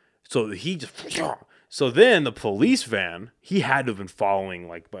yeah. So he just... So then the police van, he had to have been following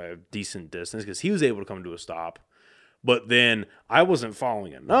like by a decent distance because he was able to come to a stop. But then I wasn't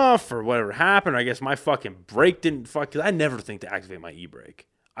following enough or whatever happened. I guess my fucking brake didn't fuck... Because I never think to activate my e-brake.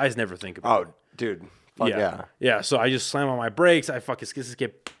 I just never think about it. Oh, dude. Fuck yeah. Yeah, so I just slam on my brakes. I fucking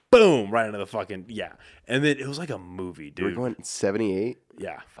skip, boom, right into the fucking... Yeah. And then it was like a movie, dude. We're going 78?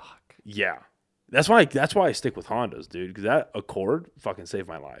 Yeah. Fuck. Yeah. That's why I stick with Hondas, dude. Because that Accord fucking saved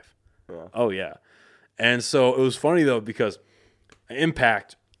my life. Yeah. Oh, yeah. And so it was funny, though, because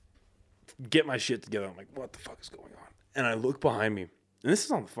impact, get my shit together. I'm like, what the fuck is going on? And I look behind me, and this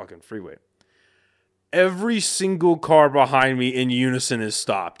is on the fucking freeway. Every single car behind me in unison is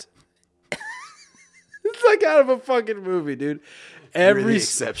stopped. It's like out of a fucking movie, dude. You're the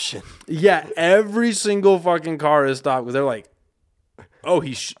exception. Yeah, every single fucking car is stopped because they're like, oh,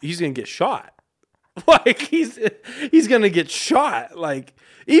 he's gonna get shot. Like he's gonna get shot. Like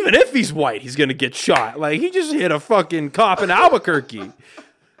even if he's white, he's gonna get shot. Like he just hit a fucking cop in Albuquerque.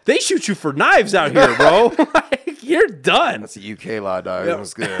 They shoot you for knives out here, bro. Like you're done. That's a UK law, dog. That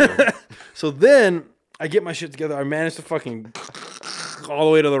was good. So then I get my shit together. I managed to fucking all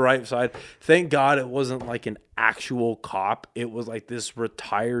the way to the right side. Thank God it wasn't like an actual cop. It was like this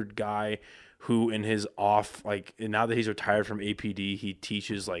retired guy who in his off, like, and now that he's retired from APD, he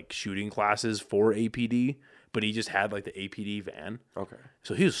teaches like shooting classes for APD, but he just had like the APD van. Okay.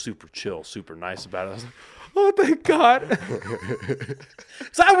 So he was super chill, super nice about it. I was like, oh, thank God.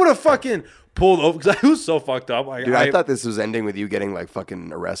 So I would have fucking pulled over because I was so fucked up. Like, Dude, I thought this was ending with you getting like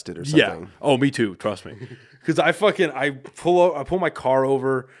fucking arrested or something. yeah. Oh, me too. Trust me. Because I pull my car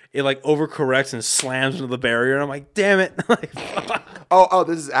over. It like overcorrects and slams into the barrier, and I'm like, damn it. Like, fuck. Oh,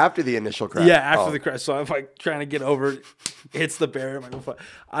 this is after the initial crash. Yeah, after the crash. So I'm like trying to get over, hits the barrier. I'm like, oh, fuck.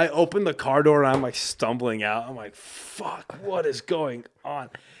 I open the car door and I'm like stumbling out. I'm like, fuck, what is going on?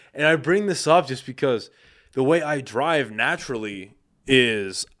 And I bring this up just because the way I drive naturally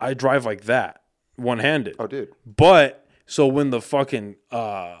is I drive like that, one-handed. Oh, dude. But so when the fucking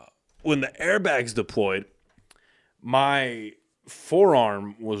when the airbags deployed, my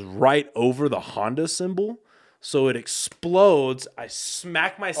forearm was right over the Honda symbol. So it explodes. I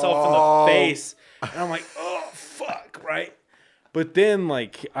smack myself in the face. And I'm like, oh, fuck, right? But then,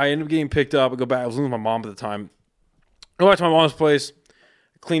 like, I ended up getting picked up. I go back. I was living with my mom at the time. I go back to my mom's place.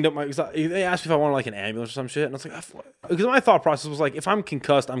 Cleaned up they asked me if I wanted, like, an ambulance or some shit. And I was like, because my thought process was like, if I'm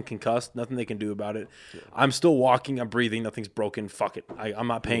concussed, I'm concussed. Nothing they can do about it. Yeah. I'm still walking. I'm breathing. Nothing's broken. Fuck it. I'm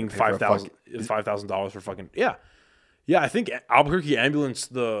not paying $5,000 for fucking, yeah. Yeah, I think Albuquerque ambulance,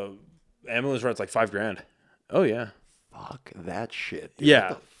 the ambulance rate's like $5,000. Oh, yeah. Fuck that shit. Dude.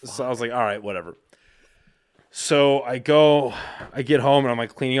 Yeah. So I was like, all right, whatever. So I get home and I'm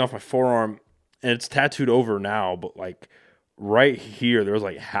like cleaning off my forearm and it's tattooed over now, but like right here, there was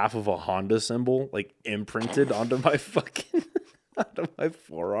like half of a Honda symbol like imprinted onto my fucking, onto my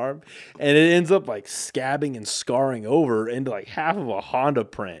forearm. And it ends up like scabbing and scarring over into like half of a Honda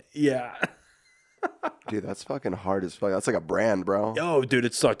print. Yeah. Dude, that's fucking hard as fuck. That's like a brand, bro. Oh, dude,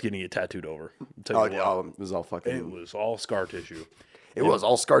 it sucked getting it tattooed over. Oh, it was all fucking... It was all scar tissue. It was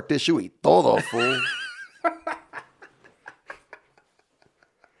all scar tissue y todo, fool.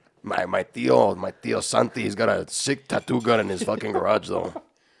 My tío Santi's got a sick tattoo gun in his fucking garage, though.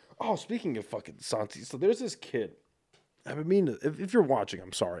 Oh, speaking of fucking Santi, so there's this kid. I mean, if you're watching,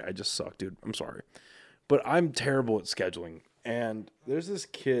 I'm sorry. I just suck, dude. I'm sorry. But I'm terrible at scheduling. And there's this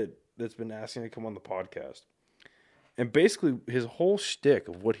kid that's been asking to come on the podcast. And basically his whole shtick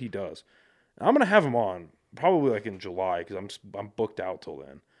of what he does. I'm going to have him on probably like in July because I'm booked out till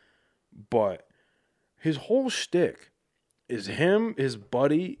then. But his whole shtick is him, his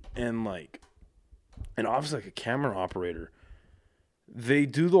buddy, and obviously like a camera operator. They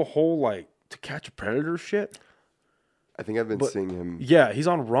do the whole like To Catch a Predator shit. I think I've been seeing him. Yeah, he's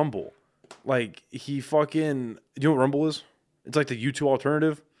on Rumble. Like he fucking, you know what Rumble is? It's like the YouTube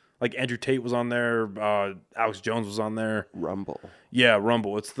alternative. Like Andrew Tate was on there, Alex Jones was on there. Rumble. Yeah,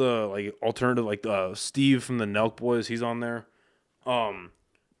 Rumble. It's the like alternative, like Steve from the Nelk Boys. He's on there.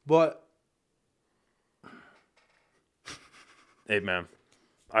 But hey, man,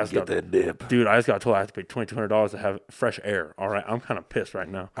 I just Get that dip, dude. I just got told I have to pay $2,200 to have fresh air. All right, I'm kind of pissed right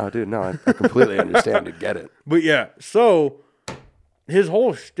now. Oh, dude, no, I completely understand. Dude, get it. But yeah, so his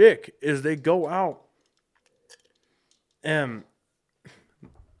whole shtick is they go out I'm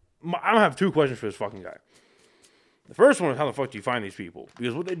gonna have two questions for this fucking guy. The first one is, how the fuck do you find these people?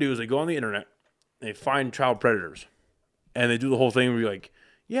 Because what they do is they go on the internet, they find child predators, and they do the whole thing where you're like,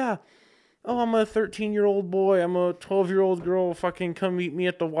 yeah, oh, I'm a 13-year-old boy, I'm a 12-year-old girl, fucking come meet me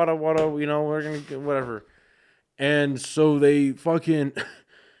at the Wada Wada, you know, we're gonna get whatever. And so they fucking,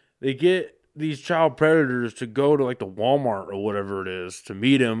 they get these child predators to go to like the Walmart or whatever it is to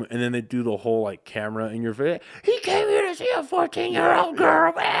meet him, and then they do the whole like camera in your face. He came here to see a 14-year-old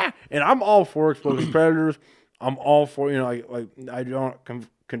girl, man. And I'm all for exposing predators. I'm all for, you know, like I don't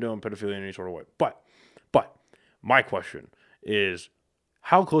condone pedophilia in any sort of way. But my question is,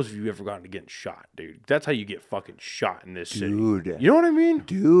 how close have you ever gotten to getting shot, dude? That's how you get fucking shot in this city. Dude. You know what I mean?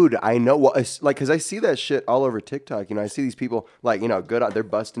 Dude, I know. Well, it's like, because I see that shit all over TikTok. You know, I see these people, like, you know, good. They're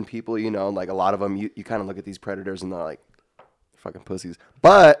busting people, you know, like a lot of them, you kind of look at these predators and they're like, fucking pussies.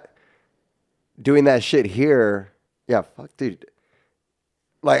 But doing that shit here, yeah, fuck, dude.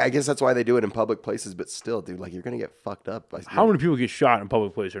 Like, I guess that's why they do it in public places, but still, dude, like, you're going to get fucked up. How many people get shot in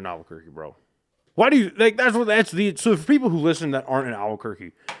public places in Albuquerque, bro? Why do you, like, so for people who listen that aren't in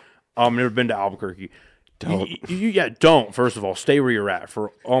Albuquerque, never been to Albuquerque, don't, first of all, stay where you're at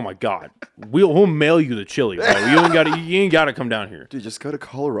oh my God. We'll mail you the chili, bro. You ain't gotta come down here. Dude, just go to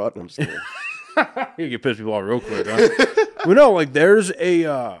Colorado. I'm just kidding. You get pissed people off real quick, huh? Well, no, like, there's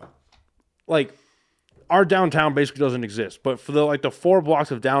like, our downtown basically doesn't exist, but for the 4 blocks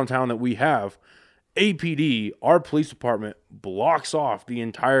of downtown that we have, APD, our police department, blocks off the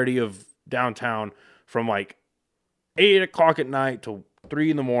entirety of downtown from like 8 o'clock at night till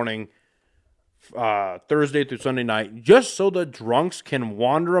 3 in the morning, Thursday through Sunday night, just so the drunks can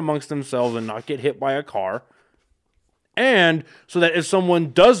wander amongst themselves and not get hit by a car. And so that if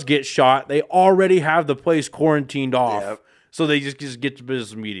someone does get shot, they already have the place quarantined off. Yep. So they just get to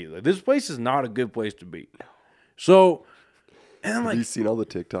business immediately. This place is not a good place to be. So, and I'm like, have you seen all the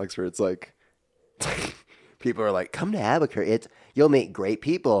TikToks where it's like, people are like, come to Albuquerque. You'll meet great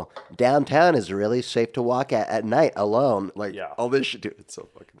people. Downtown is really safe to walk at night alone. Like, all this shit, dude. It's so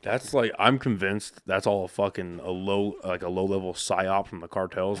fucking. That's like, I'm convinced that's all a low level psyop from the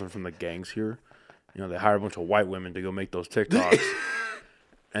cartels and from the gangs here. You know, they hire a bunch of white women to go make those TikToks,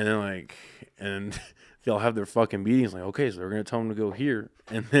 and then they'll have their fucking meetings. Like, okay, so they're gonna tell them to go here,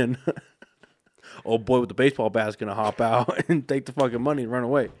 and then old boy with the baseball bat's gonna hop out and take the fucking money and run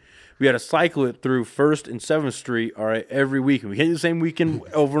away. We got to cycle it through 1st and 7th Street, all right, every weekend. We hit the same weekend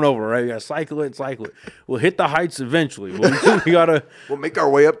over and over, right? We got to cycle it. We'll hit the heights eventually. We'll make our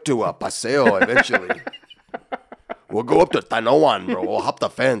way up to Paseo eventually. We'll go up to Tanoan, bro. We'll hop the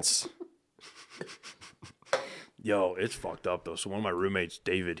fence. Yo, it's fucked up, though. So one of my roommates,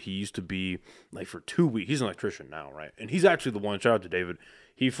 David, he used to be, like, for 2 weeks. He's an electrician now, right? And he's actually the one, shout out to David,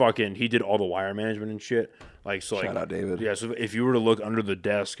 he did all the wire management and shit. Like, so, shout out David. Yeah, so if you were to look under the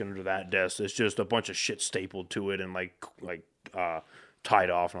desk, under that desk, it's just a bunch of shit stapled to it and, like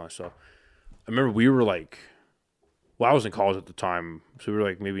tied off and all that stuff. I remember we were, like, I was in college at the time, so we were,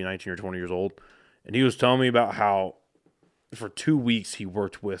 like, maybe 19 or 20 years old. And he was telling me about how for 2 weeks he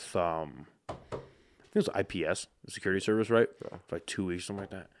worked with, I think it was IPS, the security service, right? Yeah. For like 2 weeks, something like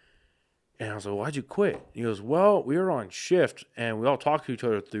that. And I was like, why'd you quit? He goes, well, we were on shift, and we all talked to each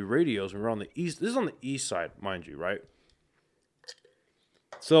other through radios, and we were on the east. This is on the east side, mind you, right?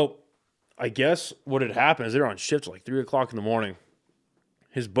 So I guess what had happened is they were on shift at like 3 o'clock in the morning.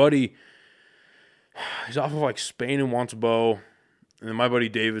 His buddy, he's off of like Spain and Montebo, and then my buddy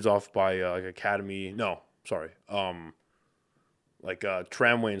David's off by like Academy. No, sorry.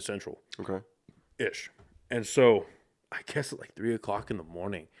 Tramway and Central. Okay. Ish. And so I guess at like 3 o'clock in the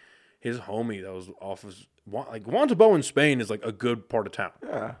morning, his homie that was off of like Montebo in Spain is like a good part of town.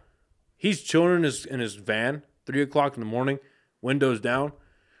 Yeah. He's chilling in his van, 3 o'clock in the morning, windows down.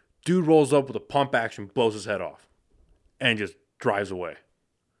 Dude rolls up with a pump action, blows his head off, and just drives away.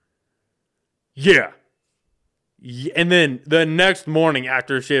 Yeah. And then the next morning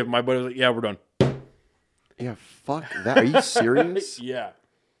after shift, my buddy was like, yeah, we're done. Yeah, fuck that. Are you serious? Yeah.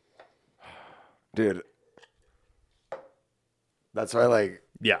 Dude. That's why, like...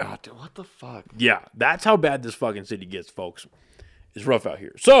 Yeah. Oh, dude, what the fuck? Yeah, that's how bad this fucking city gets, folks. It's rough out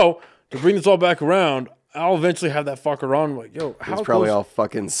here. So, to bring this all back around, I'll eventually have that fucker on. Like, yo, how he's probably all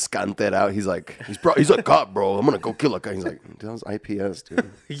fucking skunted out. He's like, he's a cop, bro. I'm gonna go kill a guy. He's like, that was IPS, dude.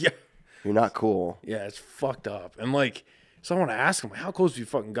 Yeah. You're not cool. Yeah, it's fucked up. And like, so I want to ask him, how close have you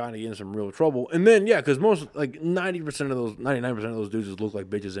fucking gotten to get in some real trouble? And then, yeah, because most, like 99% of those dudes just look like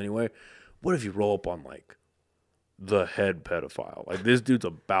bitches anyway. What if you roll up on like the head pedophile? Like, this dude's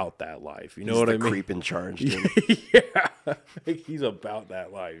about that life. You know what I mean? Creep in charge, dude. Yeah. He's about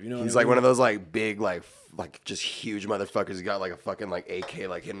that life. You know, He's like one of those like big like just huge motherfuckers. He got like a fucking like AK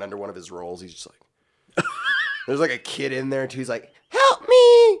like hidden under one of his rolls. He's just like, there's like a kid in there too. He's like, help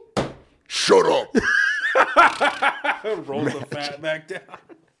me! Shut up! rolls the fat back down.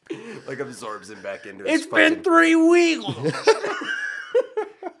 Like absorbs him back into his. It's been 3 weeks.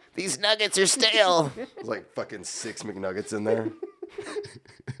 These nuggets are stale. There's like fucking 6 McNuggets in there.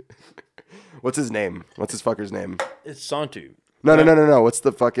 What's his name? What's his fucker's name? It's Santu. No. What's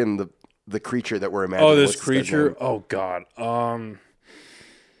the fucking the creature that we're imagining? Oh, this What's guy's creature. name? Oh God.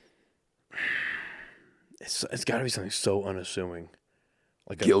 It's got to be something so unassuming.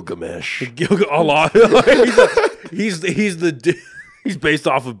 Like Gilgamesh. a lot. he's based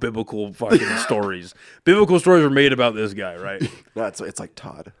off of biblical fucking stories. Biblical stories were made about this guy, right? No, it's like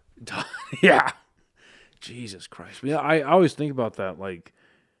Todd. Yeah. Jesus Christ. Yeah, I always think about that. Like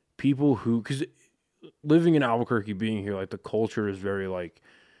people who, because living in Albuquerque, being here, like the culture is very like,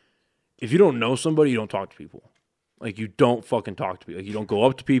 if you don't know somebody, you don't talk to people. Like you don't fucking talk to people. Like you don't go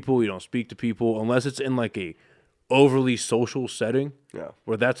up to people. You don't speak to people unless it's in like a overly social setting. Yeah.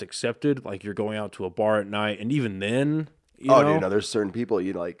 Where that's accepted. Like you're going out to a bar at night, and even then, you know? Dude, no, there's certain people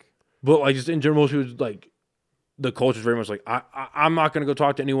you like. But like just in general, most people like the culture is very much like I'm not gonna go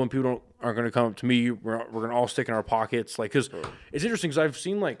talk to anyone. People aren't gonna come up to me. We're gonna all stick in our pockets. Like because it's interesting because I've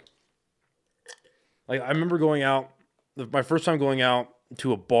seen like I remember going out. My first time going out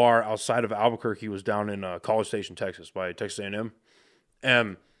to a bar outside of Albuquerque was down in College Station, Texas, by Texas A&M,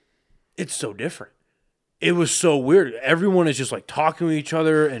 and it's so different. It was so weird. Everyone is just like talking to each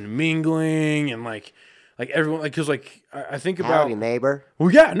other and mingling and like everyone like because like I think about Howdy, neighbor.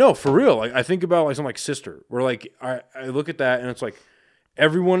 well yeah no for real like I think about like something like Sister where like I look at that and it's like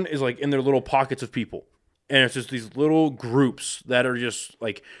everyone is like in their little pockets of people and it's just these little groups that are just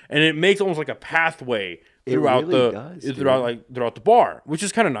like and it makes almost like a pathway throughout throughout the bar, which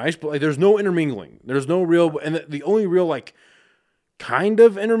is kind of nice, but like there's no intermingling. There's no real and the only real like kind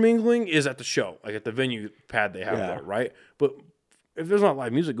of intermingling is at the show, like at the venue pad they have there, right? But if there's not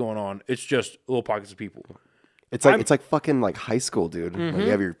live music going on, it's just little pockets of people. It's like fucking like high school, dude. Like you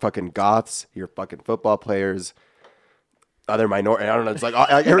have your fucking goths, your fucking football players, other minority. I don't know. It's like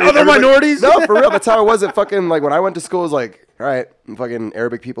Other minorities. No, for real. That's how it was. At fucking like when I went to school, it was like, all right, fucking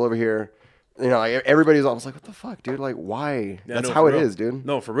Arabic people over here. You know, like everybody's almost like, what the fuck, dude? Like, why? Yeah, That's no, how for it real. is, dude.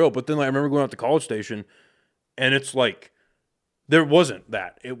 No, for real. But then like, I remember going out to College Station, and it's like there wasn't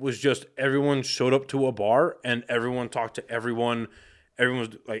that. It was just everyone showed up to a bar and everyone talked to everyone. Everyone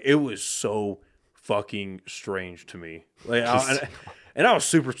was like, it was so fucking strange to me. Like, and I was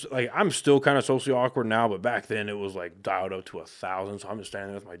super like, I'm still kind of socially awkward now, but back then it was like dialed up to 1,000. So I'm just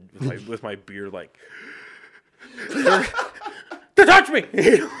standing there with my beard like. To touch me.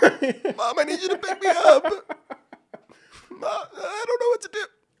 Mom, I need you to pick me up. Mom, I don't know what to do.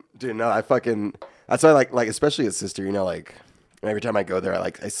 Dude, no, I fucking. That's why, like, especially as Sister, you know, like, every time I go there,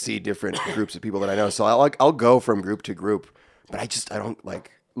 I see different groups of people that I know. So I'll go from group to group, but I don't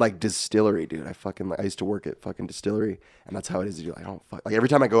like distillery, dude. I used to work at fucking distillery, and that's how it is, dude. I don't like every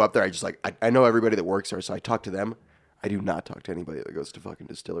time I go up there, I just I know everybody that works there, so I talk to them. I do not talk to anybody that goes to fucking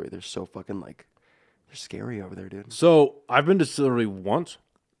distillery. They're so fucking like. They're scary over there, dude. So I've been to distillery once.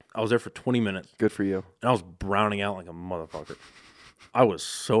 I was there for 20 minutes. Good for you. And I was browning out like a motherfucker. I was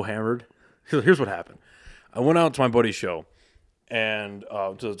so hammered. Here's what happened. I went out to my buddy's show and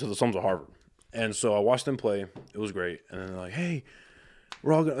to the Sons of Harvard. And so I watched them play. It was great. And then they're like, hey,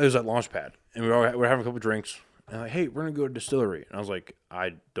 we're all going to, it was at Launchpad. And we're having a couple drinks. And they're like, hey, we're going to go to distillery. And I was like,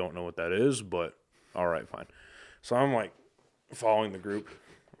 I don't know what that is, but all right, fine. So I'm like following the group,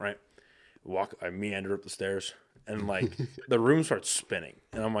 right? I meander up the stairs and like the room starts spinning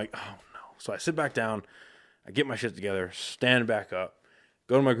and I'm like, oh no. So I sit back down, I get my shit together, stand back up,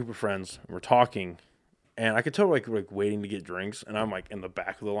 go to my group of friends, and we're talking, and I could tell like we're waiting to get drinks, and I'm like in the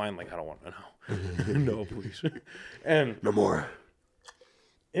back of the line, like I don't want to know. No, please. And no more.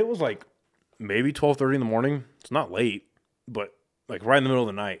 It was like maybe 12:30 in the morning. It's not late, but like right in the middle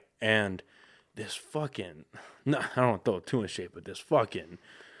of the night, and this fucking I don't want to throw too much shade, but this fucking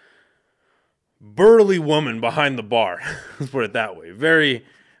burly woman behind the bar, let's put it that way, very,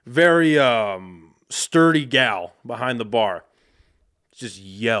 very sturdy gal behind the bar, just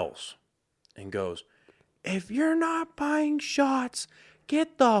yells and goes, if you're not buying shots,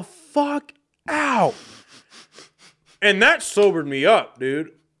 get the fuck out. And that sobered me up,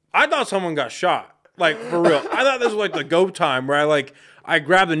 dude. I thought someone got shot, like for real. I thought this was like the go time where I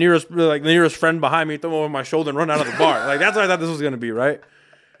grabbed the nearest friend behind me, throw him over my shoulder, and run out of the bar. Like that's what I thought this was gonna be, right?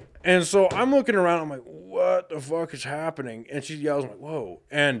 And so I'm looking around. I'm like, what the fuck is happening? And she yells, I'm like, whoa.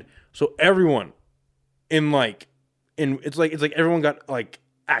 And so everyone in like and it's like everyone got like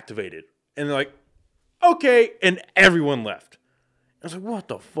activated, and they're like, okay, and everyone left. I was like, what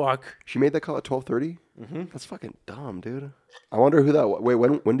the fuck? She made that call at 12:30. Mm-hmm. That's fucking dumb, dude. I wonder who that was. Wait,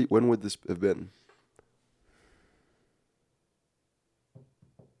 when would this have been?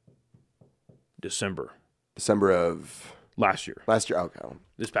 December of last year. Okay.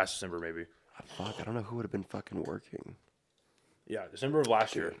 This past December, maybe. Fuck, I don't know who would have been fucking working. Yeah, December of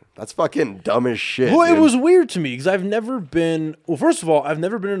last year. That's fucking dumb as shit. Well, dude. it was weird to me because I've never been. Well, first of all, I've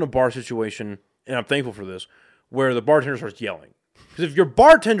never been in a bar situation, and I'm thankful for this, where the bartender starts yelling. Because if your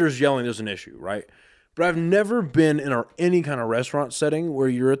bartender's yelling, there's an issue, right? But I've never been in any kind of restaurant setting where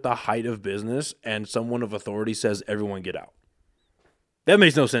you're at the height of business and someone of authority says, "Everyone get out." That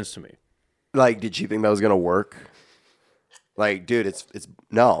makes no sense to me. Like, did she think that was gonna work? Like, dude, it's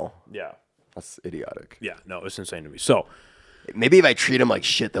no. Yeah. That's idiotic. Yeah, no, it's insane to me. So Maybe if I treat them like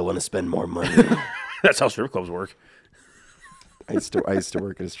shit, they'll want to spend more money. that's how strip clubs work. I used to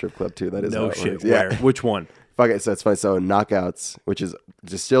work at a strip club too. That is how No it shit. works. Where? Yeah. Which one? Fuck it. So it's funny. So Knockouts, which is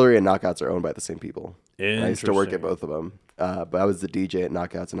distillery and Knockouts, are owned by the same people. And I used to work at Interesting. both of them. But I was the DJ at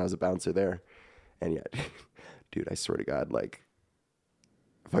Knockouts and I was a bouncer there. And yeah, dude, I swear to God, like,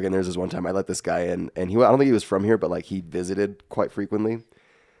 fucking, there's this one time I let this guy in, and I don't think he was from here, but like he visited quite frequently.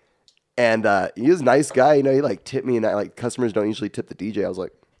 And he was a nice guy, you know. He like tipped me, and like customers don't usually tip the DJ. I was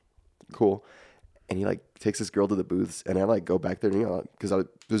like, cool. And he like takes this girl to the booths, and I like go back there, you know, because I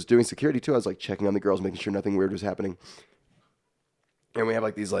was doing security too. I was like checking on the girls, making sure nothing weird was happening. And we have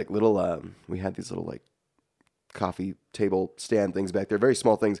like these like little, we had these little like coffee table stand things back there, very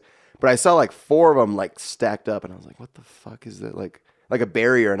small things. But I saw like 4 of them like stacked up, and I was like, what the fuck is that? Like a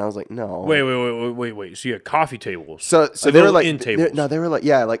barrier. And I was like, no. Wait. So you had coffee tables. So Like they were little like end tables. No, they were like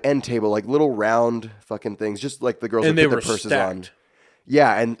like end table, like little round fucking things, just like the girls And would they put their were purses stacked. on.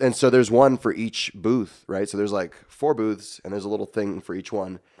 Yeah, and so there's one for each booth, right? So there's like 4 booths, and there's a little thing for each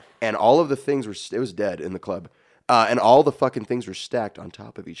one, and all of the things it was dead in the club, and all the fucking things were stacked on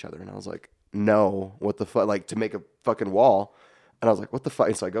top of each other, and I was like, no, what the fuck? Like to make a fucking wall, and I was like, what the fuck?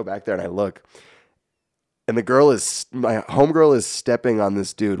 And so I go back there and I look. And my homegirl is stepping on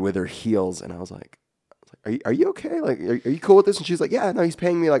this dude with her heels, and I was like, "Are you okay? Like, are you cool with this?" And she's like, "Yeah, no, he's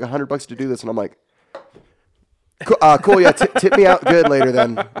paying me like $100 to do this." And I'm like, "Cool, yeah, tip me out good later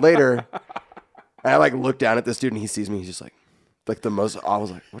then, later." And I like look down at this dude, and he sees me. He's just like the most. I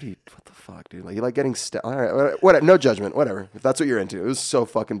was like, "What the fuck, dude? Like, you like getting all right, whatever, no judgment, whatever. If that's what you're into." It was so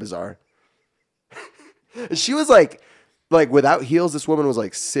fucking bizarre. And she was like without heels, this woman was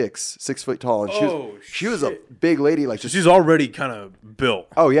like 6 foot tall, and she was a big lady. Like, She's already kind of built.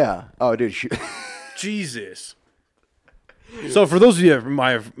 oh yeah, oh dude, Jesus. So for those of you that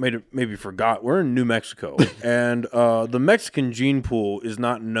might have maybe forgot, we're in New Mexico, and the Mexican gene pool is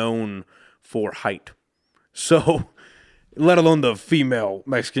not known for height. So, let alone the female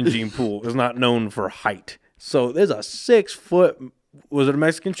Mexican gene pool is not known for height. So there's a 6 foot. Was it a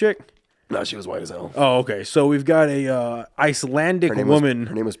Mexican chick? no, she was white as hell. Oh, okay. So we've got a Icelandic woman,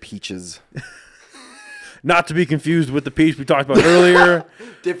 Her name was Peaches. not to be confused with the peach we talked about earlier.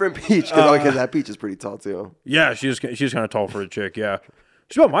 Different peach, because that peach is pretty tall too. Yeah, she's kind of tall for a chick. Yeah,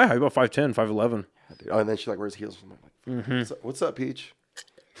 she's about my height, about 5'10", 5'11". Oh, and then she like wears heels. I'm like, what's up, Peach?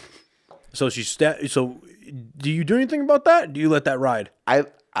 So So, do you do anything about that? Do you let that ride?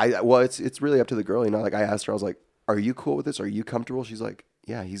 Well, it's really up to the girl, you know. Like I asked her, I was like, "Are you cool with this? Are you comfortable?" She's like,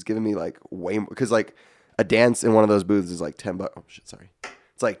 "Yeah." He's giving me like way more, because like a dance in one of those booths is like $10. Oh shit, sorry.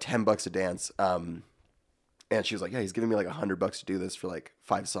 It's like $10 a dance. And she was like, "Yeah, he's giving me like $100 to do this for like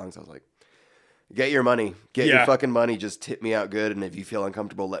 5 songs." I was like, "Get your money, get your fucking money. Just tip me out good, and if you feel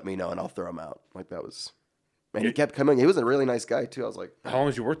uncomfortable, let me know, and I'll throw him out." Like that was, man. He kept coming. He was a really nice guy too. I was like, How long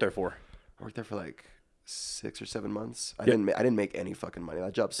did you work there for? I worked there for like 6 or 7 months. I didn't make any fucking money.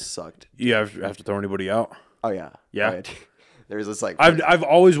 That job sucked. You have to throw anybody out? Oh yeah, Yeah. Oh, yeah. There's this like I've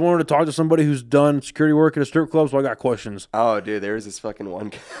always wanted to talk to somebody who's done security work at a strip club, so I got questions. oh dude, there was this fucking one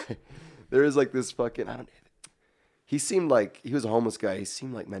guy. There was like this fucking he seemed like he was a homeless guy. He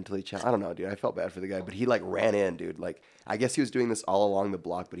seemed like mentally challenged. I don't know, dude. I felt bad for the guy, but he like ran in, dude. Like I guess he was doing this all along the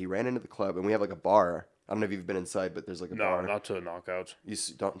block, but he ran into the club, and we have like a bar. I don't know if you've been inside, but there's like a bar. No, not to knockouts.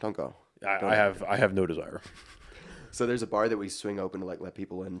 Don't go. I have no desire. So there's a bar that we swing open to like let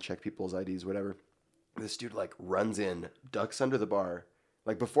people in, check people's IDs, whatever. This dude like runs in, ducks under the bar.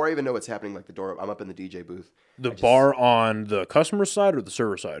 Like before I even know what's happening, like the door, I'm up in the DJ booth. The bar on the customer side or the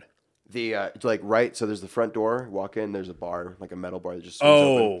server side? The like right, so there's the front door. Walk in, there's a bar, like a metal bar that just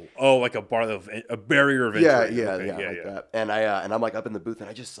swings open. Like a bar of a barrier of Yeah, entry. yeah, Okay, yeah, like that. And I'm like up in the booth, and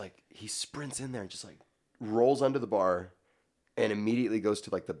I just like he sprints in there and just like rolls under the bar, and immediately goes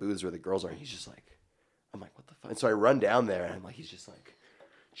to like the booths where the girls are. And he's just like, I'm like, what the fuck? And so I run down there, and I'm like, he's just like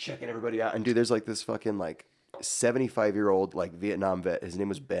checking everybody out. And dude, there's like this fucking like 75-year-old like Vietnam vet. His name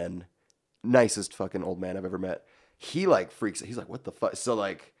was Ben. Nicest fucking old man I've ever met. He like freaks. He's like, what the fuck? So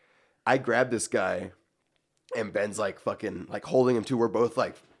like, I grab this guy, and Ben's like fucking like holding him too. We're both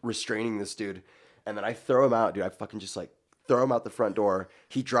like restraining this dude, and then I throw him out, dude. I fucking just like throw him out the front door.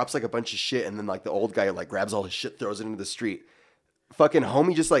 He drops like a bunch of shit, and then like the old guy like grabs all his shit, throws it into the street. Fucking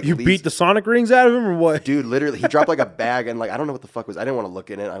homie just like You leaves. beat the Sonic rings out of him or what? Dude, literally, he dropped like a bag, and like I don't know what the fuck was. I didn't want to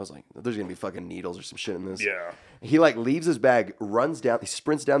look in it. I was like, there's gonna be fucking needles or some shit in this. Yeah. He like leaves his bag, runs down, he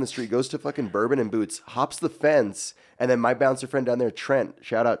sprints down the street, goes to fucking Bourbon and Boots, hops the fence, and then my bouncer friend down there, Trent,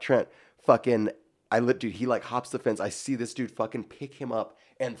 shout out Trent, fucking, dude, he like hops the fence. I see this dude fucking pick him up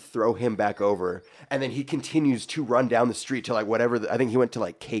and throw him back over, and then he continues to run down the street to like whatever. I think he went to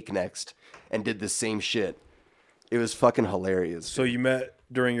like Cake next and did the same shit. It was fucking hilarious. So you met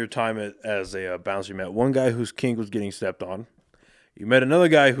during your time as a bouncer. You met one guy whose kink was getting stepped on. You met another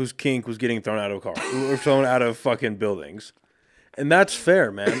guy whose kink was getting thrown out of a car or thrown out of fucking buildings, and that's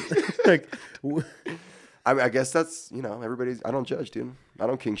fair, man. Like, I guess that's everybody's. I don't judge, dude. I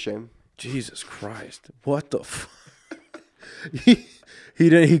don't kink shame. Jesus Christ, what the?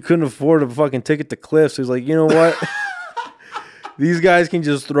 He couldn't afford a fucking ticket to Cliffs. He's like, you know what? These guys can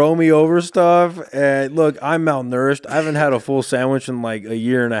just throw me over stuff. And look, I'm malnourished. I haven't had a full sandwich in like a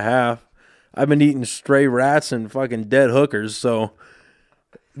year and a half. I've been eating stray rats and fucking dead hookers. So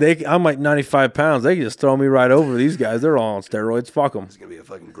I'm like 95 pounds. They can just throw me right over. These guys, they're all on steroids. Fuck them. It's gonna be a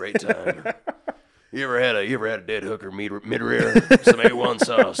fucking great time. You ever had a dead hooker mid rear? Some A1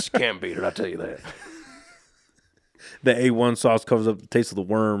 sauce, can't beat it. I'll tell you that. The A1 sauce covers up the taste of the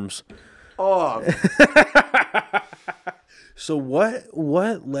worms. Oh. So what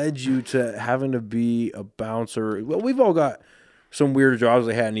led you to having to be a bouncer? Well, we've all got some weird jobs.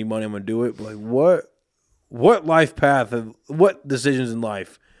 They had need money, I'm gonna do it. But like, what life path, what decisions in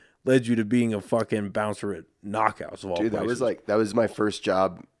life led you to being a fucking bouncer at Knockouts of all Dude, places? that was my first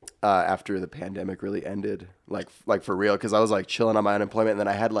job after the pandemic really ended. Like for real, because I was like chilling on my unemployment, and then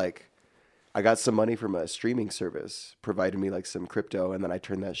I got some money from a streaming service, provided me like some crypto, and then I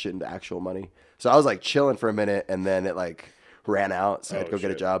turned that shit into actual money. So I was like chilling for a minute, and then it like ran out, so I had to go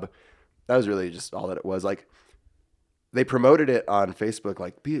get a job. That was really just all that it was. Like, they promoted it on Facebook,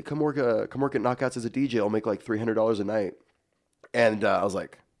 like, come work at Knockouts as a DJ. I'll make like $300 a night. And I was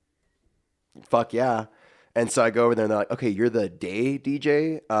like, fuck yeah. And so I go over there, and they're like, okay, you're the day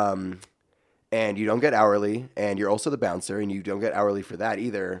DJ, and you don't get hourly, and you're also the bouncer, and you don't get hourly for that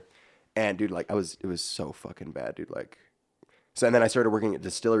either. And dude, like, it was so fucking bad, dude. Like, so, and then I started working at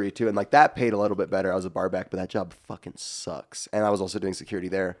Distillery too, and like that paid a little bit better. I was a bar back, but that job fucking sucks. And I was also doing security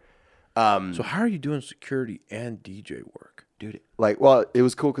there. So how are you doing security and DJ work? Dude, like, well, it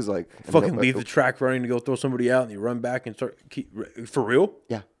was cool because like, Leave the track running to go throw somebody out, and you run back and for real?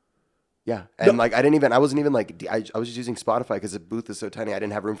 Yeah. And like, I wasn't even like, I was just using Spotify because the booth is so tiny. I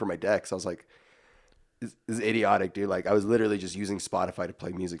didn't have room for my deck. So I was like, this is idiotic, dude. Like, I was literally just using Spotify to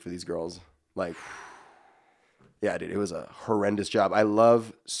play music for these girls. Like, yeah, dude, it was a horrendous job. I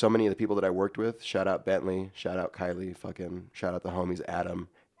love so many of the people that I worked with. Shout out Bentley. Shout out Kylie. Fucking shout out the homies Adam,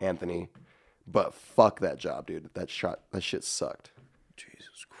 Anthony. But fuck that job, dude. That shit sucked.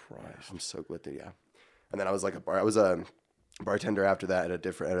 Jesus Christ. I'm so glad that, yeah. And then I was like I was a bartender after that at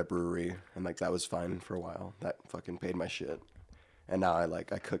a brewery, and like that was fine for a while. That fucking paid my shit. And now I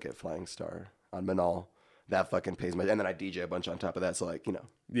cook at Flying Star on Manal. That fucking pays my, and then I DJ a bunch on top of that. So like,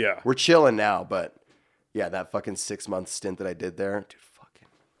 Yeah. we're chilling now, but yeah, that fucking 6-month stint that I did there, dude, fucking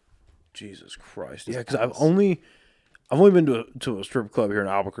Jesus Christ. Yeah, because I've only been to a strip club here in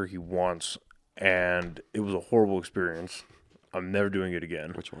Albuquerque once, and it was a horrible experience. I'm never doing it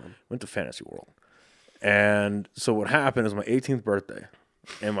again. Which one? Went to Fantasy World. And so what happened is my 18th birthday,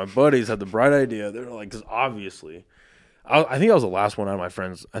 and my buddies had the bright idea. They're like, because obviously, I think I was the last one out of my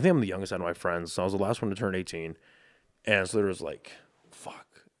friends. I think I'm the youngest out of my friends, so I was the last one to turn 18. And so there was like, fuck.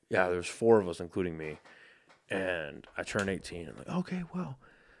 Yeah, there's 4 of us, including me. And I turned 18. I'm like, okay, well.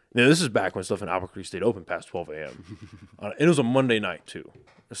 Now, this is back when stuff in Albuquerque stayed open past 12 a.m. And it was a Monday night, too.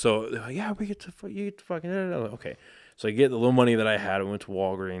 So, they're like, yeah, you get to fucking... I'm like, okay. So I get the little money that I had. I went to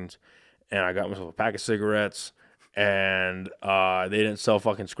Walgreens, and I got myself a pack of cigarettes. And they didn't sell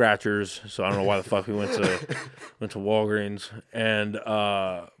fucking scratchers, so I don't know why the fuck we went to Walgreens. And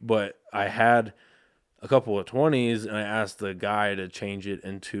but I had a couple of 20s, and I asked the guy to change it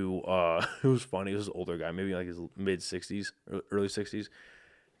into it was funny. It was an older guy, maybe like his mid 60s, early 60s,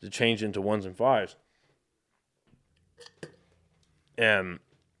 to change into 1s and 5s. And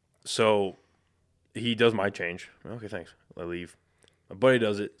so he does my change. Okay, thanks. I leave. My buddy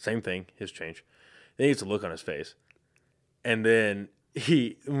does it. Same thing. His change. Then he gets a look on his face. And then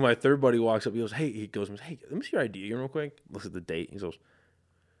my third buddy walks up. He goes, hey, let me see your ID again real quick. Looks at the date. He goes,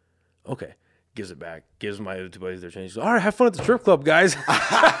 okay. Gives it back. Gives my other two buddies their change. He goes, all right, have fun at the strip club, guys.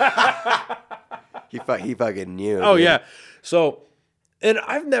 He fucking knew. Oh, dude. yeah. So, and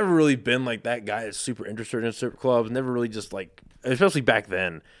I've never really been like that guy that's super interested in strip clubs. Never really just like, especially back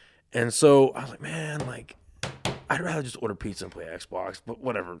then. And so I was like, man, like, I'd rather just order pizza and play Xbox. But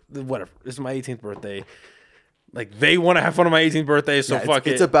whatever. This is my 18th birthday. Like, they want to have fun on my 18th birthday, so fuck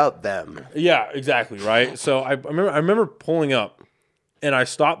it. It's about them. Yeah, exactly, right? So I remember pulling up, and I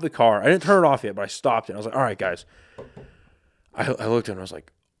stopped the car. I didn't turn it off yet, but I stopped it. I was like, all right, guys. I looked at him, and I was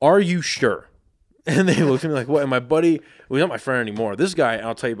like, are you sure? And they looked at me like, what? And my buddy, well, he's not my friend anymore. This guy, and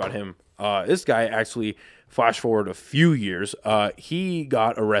I'll tell you about him. This guy actually, flash forward a few years, he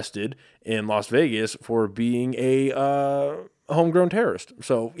got arrested in Las Vegas for being a homegrown terrorist.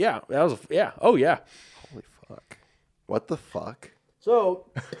 So, yeah, that was, oh, yeah. Holy fuck. What the fuck? So,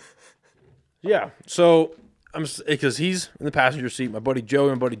 yeah. So, because he's in the passenger seat. My buddy Joe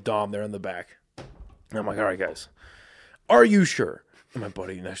and my buddy Dom, they're in the back. And I'm like, all right, guys, are you sure? And my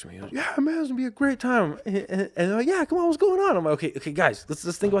buddy next to me goes, yeah, man, it's going to be a great time. And they're like, yeah, come on, what's going on? I'm like, okay, guys,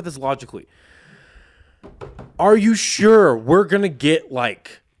 let's think about this logically. Are you sure we're going to get,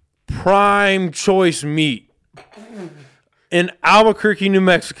 like, prime choice meat in Albuquerque, New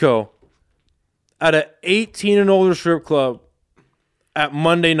Mexico at an 18 and older strip club at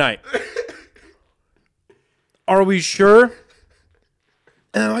Monday night? Are we sure?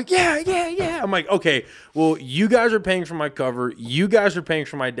 And I'm like, yeah. I'm like, okay, well, you guys are paying for my cover. You guys are paying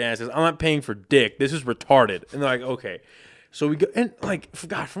for my dances. I'm not paying for dick. This is retarded. And they're like, okay. So we go, and like,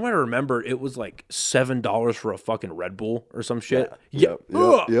 God, from what I remember, it was like $7 for a fucking Red Bull or some shit. Yeah.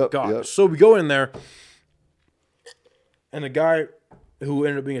 Yep. God. So we go in there, and the guy who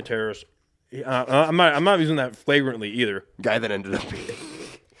ended up being a terrorist, I'm not using that flagrantly either. Guy that ended up being.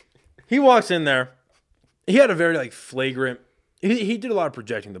 He walks in there. He had a very like flagrant. He did a lot of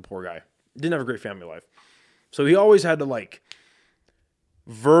projecting. The poor guy didn't have a great family life, so he always had to like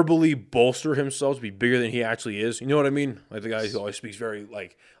verbally bolster himself to be bigger than he actually is. You know what I mean? Like the guy who always speaks very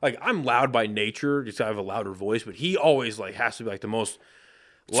like I'm loud by nature, just I have a louder voice, but he always like has to be like the most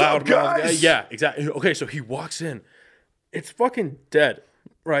loud guy. Yeah, exactly. Okay, so he walks in. It's fucking dead,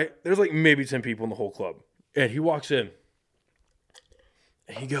 right? There's like maybe 10 people in the whole club, and he walks in,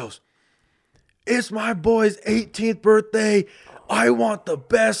 and he goes, "It's my boy's 18th birthday. I want the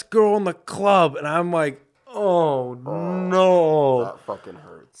best girl in the club." And I'm like, oh no. That fucking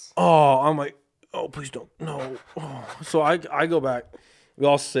hurts. Oh, I'm like, oh, please don't. No. Oh. So I go back. We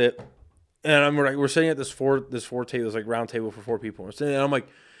all sit. And we're sitting at this four table, this like round table for 4 people. We're sitting, and I'm like,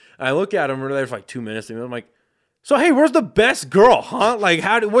 I look at him, we're there for like 2 minutes, and I'm like, so hey, where's the best girl, huh? Like,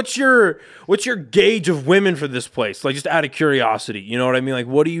 what's your gauge of women for this place? Like, just out of curiosity, you know what I mean? Like,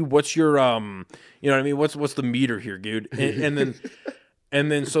 what's your you know what I mean? What's the meter here, dude? And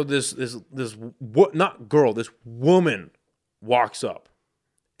then so this woman walks up,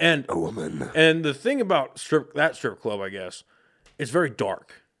 and A woman. And the thing about that strip club, I guess, it's very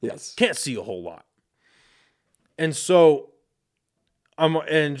dark. Yes. Can't see a whole lot. And so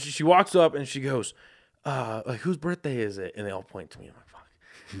and she walks up and she goes, like, whose birthday is it? And they all point to me. I'm like,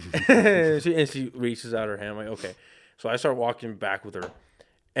 fuck. and she reaches out her hand. I'm like, okay. So I start walking back with her.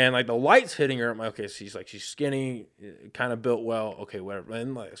 And like the light's hitting her. I'm like, okay, she's skinny, kind of built well. Okay, whatever.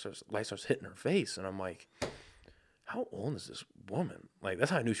 And like light starts hitting her face. And I'm like, how old is this woman? Like,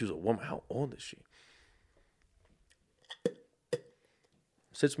 that's how I knew she was a woman. How old is she?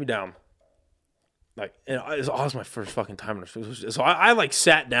 Sits me down. Like, and it was my first fucking time in a. So I like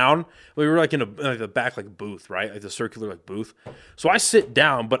sat down. We were like in the back like booth, right? Like the circular like booth. So I sit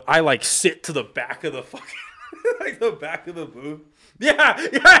down, but I like sit to the back of the fucking like the back of the booth.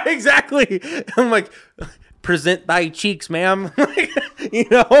 Yeah, exactly. I'm like, present thy cheeks, ma'am. You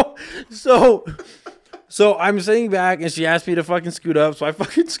know? So I'm sitting back and she asked me to fucking scoot up. So I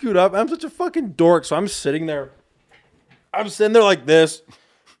fucking scoot up. I'm such a fucking dork. So I'm sitting there. I'm sitting there like this.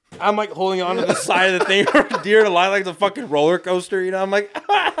 I'm like holding on to the side of the thing for dear life, like the fucking roller coaster, you know. I'm like,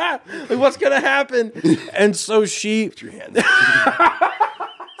 like, what's gonna happen? And so she, Put your hand.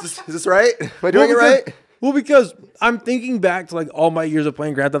 Is this right? Am I doing it right? Well, because I'm thinking back to like all my years of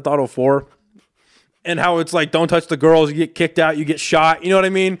playing Grand Theft Auto 4, and how it's like, don't touch the girls, you get kicked out, you get shot. You know what I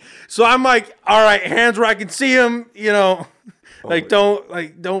mean? So I'm like, all right, hands where I can see them. You know.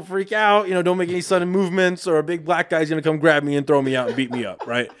 Don't freak out, you know, don't make any sudden movements, or a big black guy's gonna come grab me and throw me out and beat me up,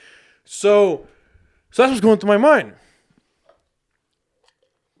 right? So that's what's going through my mind.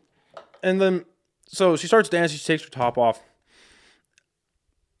 And then so she starts dancing, she takes her top off.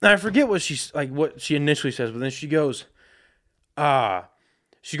 And I forget what she initially says, but then she goes,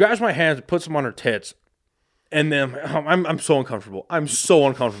 she grabs my hands and puts them on her tits. And then I'm so uncomfortable. I'm so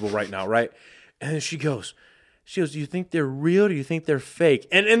uncomfortable right now, right? And then she goes, do you think they're real? Do you think they're fake?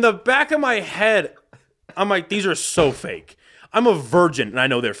 And in the back of my head, I'm like, these are so fake. I'm a virgin and I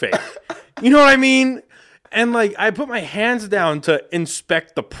know they're fake. You know what I mean? And like, I put my hands down to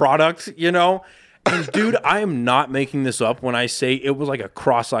inspect the product, you know? And dude, I am not making this up when I say it was like a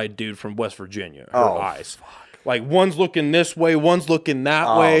cross-eyed dude from West Virginia. Her eyes. Fuck. Like, one's looking this way, one's looking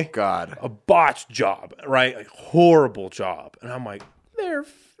that way. Oh, God. A botched job, right? A horrible job. And I'm like,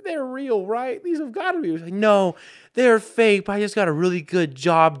 they're real, right? These have got to be. Like, no, they're fake, but I just got a really good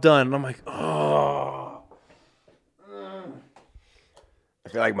job done. And I'm like, oh. I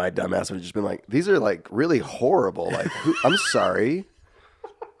feel like my dumbass would have just been like, these are like really horrible. Like, I'm sorry.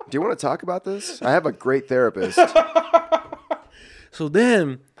 Do you want to talk about this? I have a great therapist. So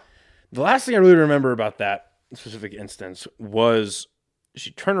then, the last thing I really remember about that specific instance was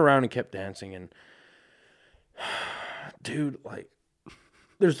she turned around and kept dancing. And dude, like,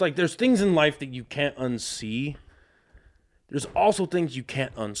 there's things in life that you can't unsee. There's also things you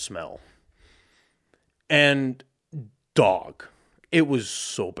can't unsmell. And dog, it was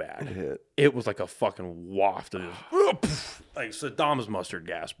so bad. It was like a fucking waft of like Saddam's mustard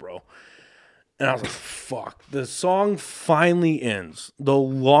gas, bro. And I was like, fuck. The song finally ends. The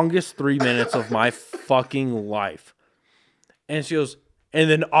longest 3 minutes of my fucking life. And she goes, and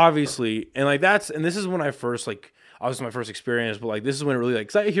then obviously, and like and this is when I first, like, obviously my first experience, but like this is when it really, like,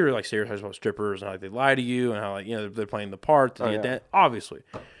 because I hear like stereotypes about strippers and how like, they lie to you and how, like, you know, they're playing the part. Obviously.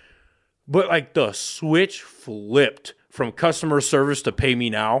 But like the switch flipped from customer service to pay me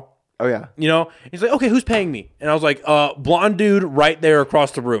now. Oh, yeah. You know? He's like, okay, who's paying me? And I was like, blonde dude right there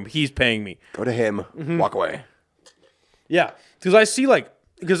across the room. He's paying me. Go to him. Walk away. Yeah. Because I see, like,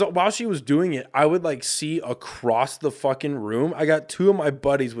 because while she was doing it, I would, like, see across the fucking room. I got two of my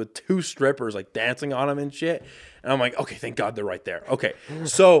buddies with two strippers, like, dancing on them and shit. And I'm like, okay, thank God they're right there. Okay.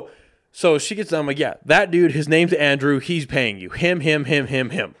 So she gets done. I'm like, yeah, that dude, his name's Andrew. He's paying you.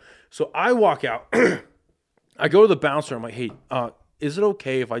 Him. So I walk out. I go to the bouncer. I'm like, hey, is it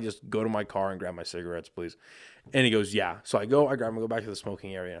okay if I just go to my car and grab my cigarettes, please? And he goes, yeah. So I go back to the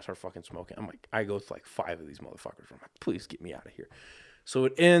smoking area, and I start fucking smoking. I'm like, I go to like 5 of these motherfuckers. I'm like, please get me out of here. So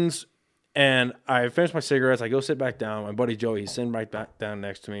it ends, and I finish my cigarettes. I go sit back down. My buddy Joey, he's sitting right back down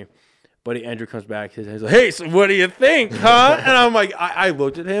next to me. Buddy Andrew comes back. He's like, hey, so what do you think, huh? And I'm like, I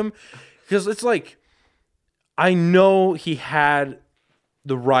looked at him, because it's like, I know he had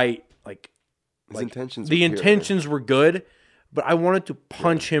the right, like, His intentions the were pure. intentions were good, but I wanted to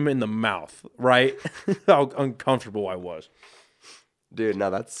punch him in the mouth, right? How uncomfortable I was. Dude, no,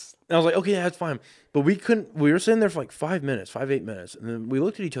 that's... And I was like, okay, yeah, that's fine. But we were sitting there for like 8 minutes. And then we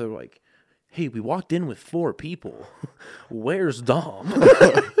looked at each other like, hey, we walked in with 4 people. Where's Dom?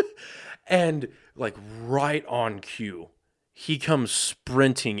 And like right on cue, he comes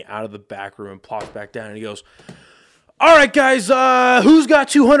sprinting out of the back room and plops back down and he goes, all right, guys, who's got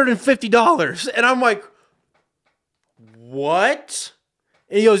 $250? And I'm like, what?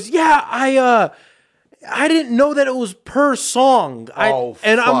 And he goes, yeah, I didn't know that it was per song.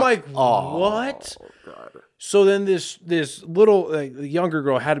 And I'm like, what? Oh, God. So then this little younger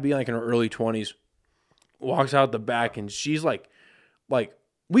girl, had to be like in her early 20s, walks out the back, and she's like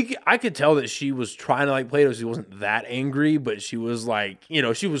I could tell that she was trying to like play it. She wasn't that angry, but she was like, you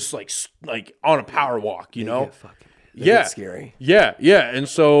know, she was like on a power walk, you know. Yeah, scary. Yeah. And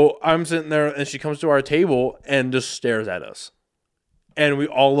so I'm sitting there, and she comes to our table and just stares at us, and we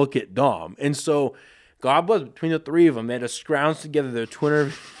all look at Dom. And so, God bless, between the 3 of them, they had to scrounge together their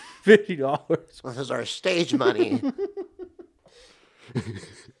 $250. This is our stage money.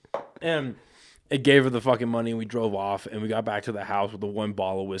 And it gave her the fucking money, and we drove off, and we got back to the house with the 1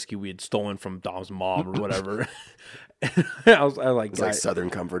 bottle of whiskey we had stolen from Dom's mom or whatever. And I was like, It's like Southern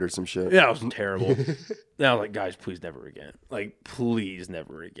Comfort or some shit. yeah, it was terrible. And I was like, guys, please never again. Like, please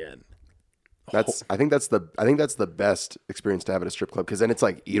never again. I think that's the best experience to have at a strip club, because then it's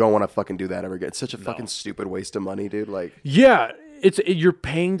like you don't want to fucking do that ever again. It's such a fucking stupid waste of money, dude. Like, yeah, you're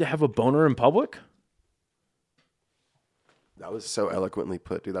paying to have a boner in public. that was so eloquently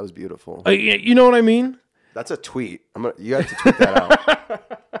put, dude. That was beautiful. You know what I mean? That's a tweet. You have to tweet that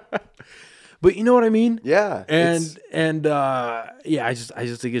out. But you know what I mean? Yeah. Yeah, I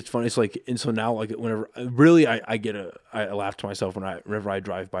just think it's funny. It's like, and so now, like, whenever really I laugh to myself whenever I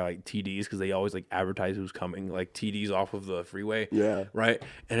drive by like TDs, because they always like advertise who's coming, like TDs off of the freeway. Yeah. Right.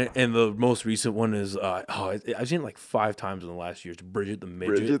 And the most recent one is I've seen it like 5 times in the last year. It's Bridget the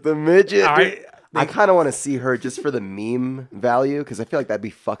Midget. Bridget the Midget. I- I kind of want to see her just for the meme value, because I feel like that'd be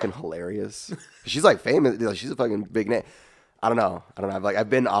fucking hilarious. She's like famous. Like, she's a fucking big name. I don't know. I've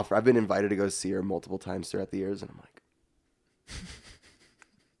been invited to go see her multiple times throughout the years, and I'm like,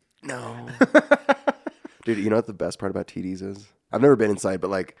 no. Dude, you know what the best part about TDs is? I've never been inside, but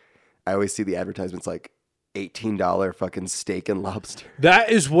like, I always see the advertisements like $18 fucking steak and lobster. That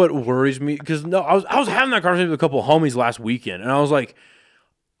is what worries me, because I was having that conversation with a couple of homies last weekend, and I was like,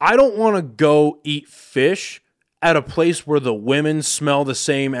 I don't want to go eat fish at a place where the women smell the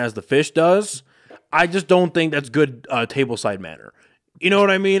same as the fish does. I just don't think that's good tableside manner. You know what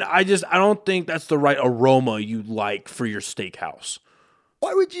I mean? I don't think that's the right aroma you like for your steakhouse.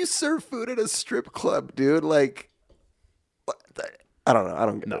 Why would you serve food at a strip club, dude? Like, I don't know. I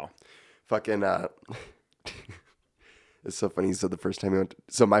don't get it. Fucking, it's so funny. You said the first time we went.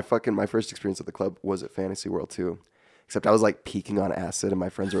 So my first experience at the club was at Fantasy World too. Except I was like peaking on acid, and my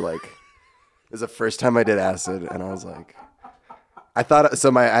friends were like, "It was the first time I did acid," and I was like, "I thought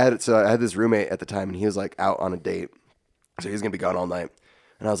so." I had this roommate at the time, and he was like out on a date, so he was gonna be gone all night.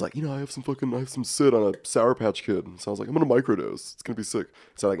 And I was like, I have some sit on a Sour Patch Kid, so I was like, I'm gonna microdose. It's gonna be sick.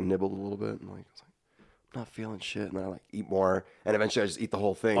 So I like nibbled a little bit, and like, I was like, I'm not feeling shit, and then I like eat more, and eventually I just eat the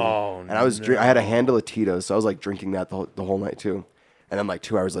whole thing. Oh, and I had a handle of Tito's, so I was like drinking that the whole night too. And then like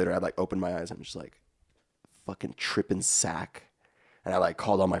 2 hours later, I like opened my eyes and I'm just like, fucking tripping sack. And I like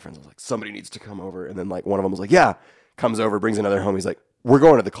called all my friends. I was like, somebody needs to come over. And then like one of them was like, yeah, comes over, brings another home. He's like, we're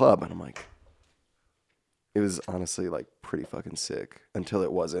going to the club. And I'm like, it was honestly like pretty fucking sick until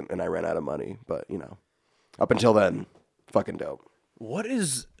it wasn't. And I ran out of money. But you know, up until then, fucking dope. What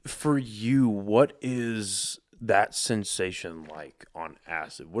is that sensation like on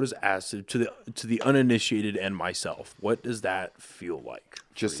acid? What is acid to the uninitiated and myself? What does that feel like?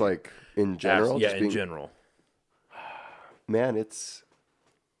 Just like in general? Yeah, in general. Man, it's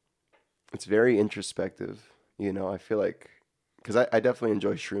very introspective. You know, I feel like, because I definitely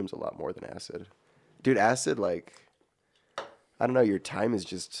enjoy shrooms a lot more than acid. Dude, acid, like, I don't know, your time is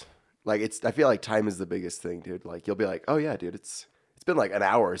just, like, I feel like time is the biggest thing, dude. Like, you'll be like, oh yeah, dude, it's been like an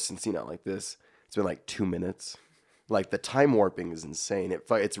hour since, you know, like this. It's been like 2 minutes. Like, the time warping is insane.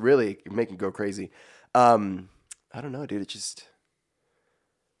 It's really making go crazy. I don't know, dude. It's just,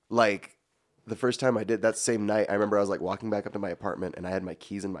 like, the first time I did that same night, I remember I was like walking back up to my apartment and I had my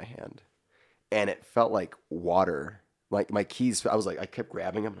keys in my hand, and it felt like water. Like my keys, I was like, I kept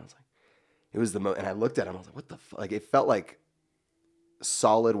grabbing them and I was like, it was and I looked at them, I was like, what the fuck? Like, it felt like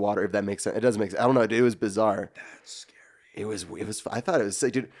solid water, if that makes sense. It doesn't make sense. I don't know, dude, it was bizarre. That's scary. It was, I thought it was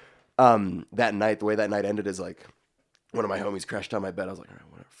sick, dude. That night, the way that night ended is like, one of my homies crashed on my bed. I was like, all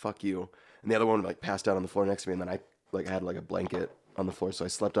right, whatever, fuck you. And the other one like passed out on the floor next to me, and then I had like a blanket on the floor, so I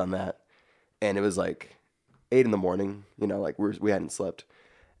slept on that. And it was like 8 a.m, you know, like we hadn't slept.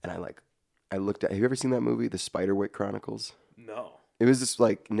 And I looked at, have you ever seen that movie, The Spiderwick Chronicles? No. It was this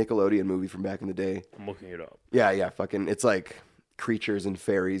like Nickelodeon movie from back in the day. I'm looking it up. Yeah, fucking, it's like creatures and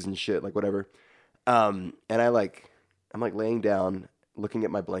fairies and shit, like whatever. And I'm like laying down, looking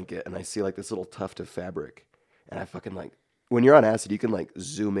at my blanket, and I see like this little tuft of fabric. And I fucking like, when you're on acid, you can like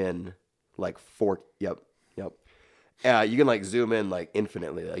zoom in like yep. You can like zoom in like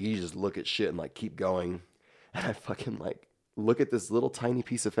infinitely. Like you just look at shit and like keep going. And I fucking like look at this little tiny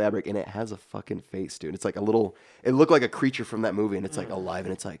piece of fabric, and it has a fucking face, dude. It's like it looked like a creature from that movie, and it's like alive,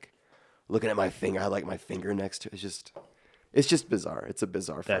 and it's like looking at my finger. I had like my finger next to it. It's just bizarre. It's a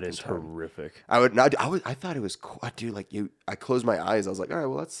bizarre fucking That is time. horrific. I thought it was cool. Dude, like I closed my eyes. I was like, all right,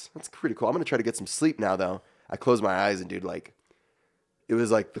 well that's pretty cool. I'm going to try to get some sleep now though. I closed my eyes, and dude, like, it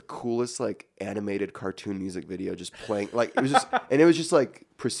was like the coolest like animated cartoon music video just playing. Like it was just, and it was just like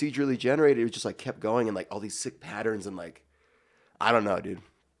procedurally generated. It was just like kept going, and like all these sick patterns, and like, I don't know, dude.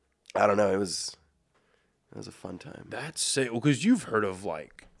 I don't know. It was a fun time. That's sick. Well, because you've heard of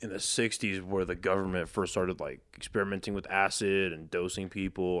like in the 60s where the government first started like experimenting with acid and dosing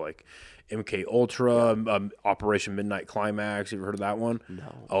people, like MK Ultra, Operation Midnight Climax. Have you heard of that one?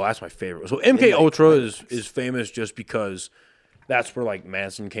 No. Oh, that's my favorite. So MK Ultra is famous just because that's where like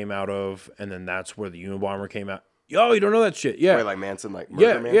Manson came out of, and then that's where the Unabomber came out. Yo, you don't know that shit? Yeah. Wait, like Manson, like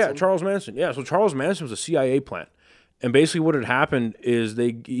murder Manson? Yeah, Charles Manson. Yeah, so Charles Manson was a CIA plant. And basically what had happened is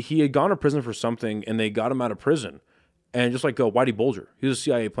he had gone to prison for something, and they got him out of prison. And just like Whitey Bulger, he was a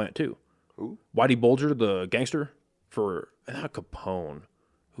CIA plant too. Who? Whitey Bulger, the gangster for, not Capone.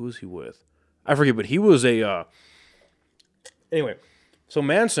 Who was he with? I forget, but he was a anyway. So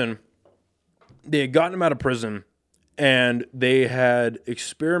Manson, they had gotten him out of prison, and they had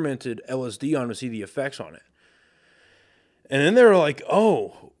experimented LSD on him to see the effects on it. And then they were like,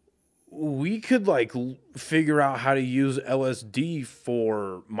 "Oh, we could like figure out how to use LSD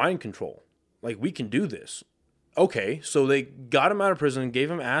for mind control. Like we can do this." Okay, so they got him out of prison, gave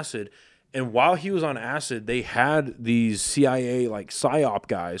him acid, and while he was on acid, they had these CIA like psyop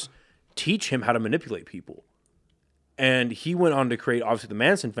guys teach him how to manipulate people. And he went on to create obviously the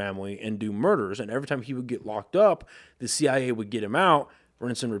Manson family and do murders. And every time he would get locked up, the CIA would get him out,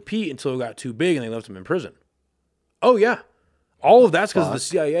 rinse and repeat until it got too big and they left him in prison. Oh yeah, all of that's because of the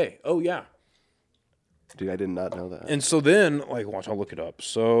CIA. Oh yeah. Dude, I did not know that. And so then, like, watch, I'll look it up.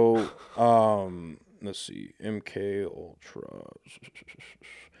 So, let's see, MK Ultra.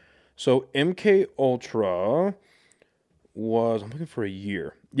 So MK Ultra was, I'm looking for a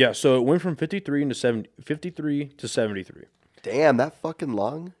year. Yeah, so it went from 53 to 73. Damn, that fucking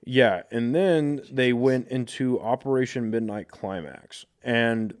long? Yeah, and then they went into Operation Midnight Climax,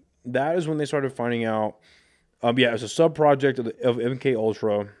 and that is when they started finding out. Yeah, it's a sub project of MK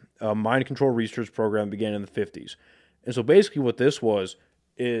Ultra. Mind control research program began in the 50s. And so basically what this was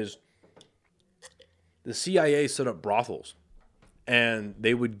is the CIA set up brothels, and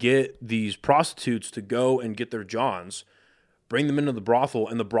they would get these prostitutes to go and get their johns, bring them into the brothel,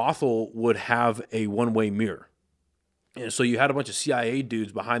 and the brothel would have a one-way mirror. And so you had a bunch of CIA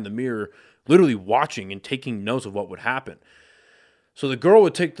dudes behind the mirror literally watching and taking notes of what would happen. So the girl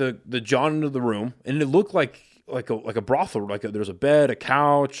would take the john into the room, and it looked like a brothel, there's a bed, a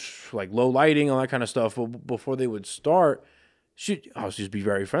couch, like low lighting, all that kind of stuff. But before they would start, she'd just be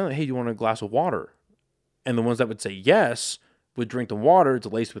very friendly. Hey, do you want a glass of water? And the ones that would say yes would drink the water. It's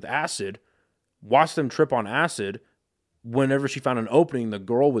laced with acid. Watch them trip on acid. Whenever she found an opening, the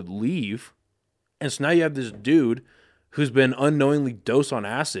girl would leave. And so now you have this dude who's been unknowingly dosed on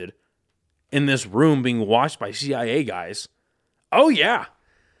acid in this room being watched by CIA guys. Oh, yeah.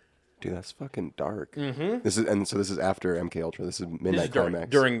 Dude, that's fucking dark. Mm-hmm. This is after MK Ultra. This is Midnight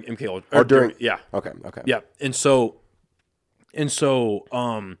Climax. During MK Ultra. Oh, during yeah. Okay. Yeah. And so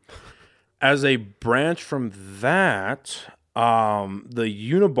as a branch from that, the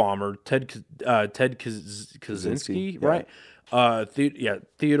Unabomber, Ted Kaczynski, right?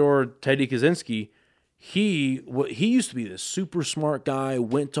 Theodore Teddy Kaczynski, he used to be this super smart guy,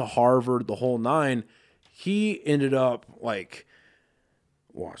 went to Harvard, the whole nine. He ended up like,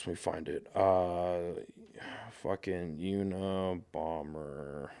 watch me find it. Fucking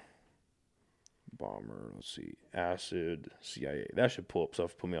Unabomber. Let's see. Acid, CIA. That should pull up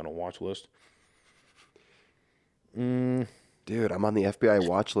stuff, put me on a watch list. Dude, I'm on the FBI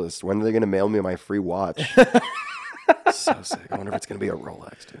watch list. When are they going to mail me my free watch? So sick. I wonder if it's going to be a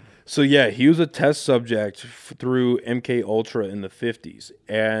Rolex, dude. So yeah, he was a test subject through MK Ultra in the 50s,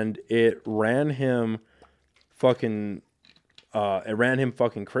 and it ran him fucking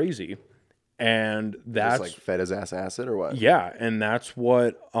crazy. And that's just like fed his ass acid or what? Yeah, and that's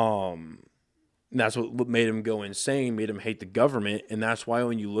what made him go insane, made him hate the government, and that's why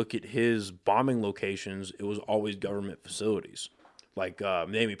when you look at his bombing locations, it was always government facilities, like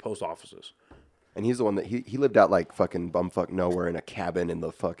Navy post offices. And he's the one that he lived out like fucking bumfuck nowhere in a cabin in the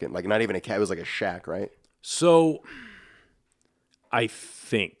fucking, like not even a cabin, it was like a shack, right? So I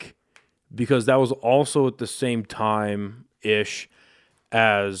think because that was also at the same time ish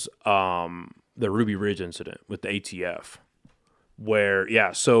as the Ruby Ridge incident with the ATF. Where,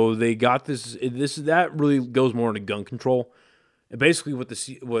 yeah, so they got that really goes more into gun control. And basically what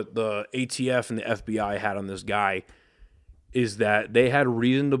the ATF and the FBI had on this guy is that they had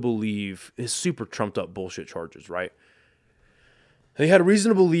reason to believe, his super trumped up bullshit charges, right? They had reason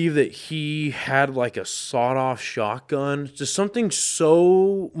to believe that he had like a sawed-off shotgun, just something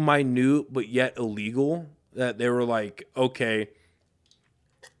so minute but yet illegal that they were like, okay,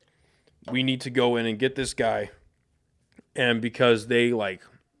 we need to go in and get this guy. And because they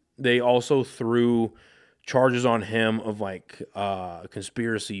also threw charges on him of like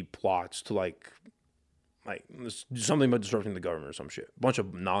conspiracy plots to like something about disrupting the government or some shit. A bunch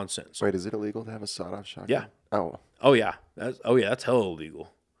of nonsense. Wait, is it illegal to have a sawed-off shotgun? Yeah. Oh yeah. That's hella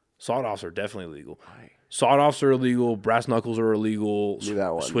illegal. Sawed-offs are definitely illegal. Right. Sawed-offs are illegal. Brass knuckles are illegal. Knew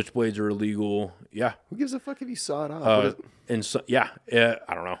that one. Switchblades are illegal. Yeah. Who gives a fuck if you saw it off? And so, I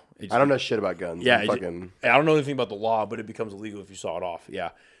don't know. I don't know shit about guns. Yeah, I don't know anything about the law, but it becomes illegal if you saw it off.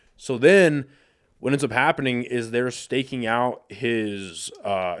 Yeah. So then, what ends up happening is they're staking out his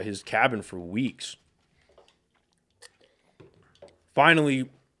cabin for weeks. Finally,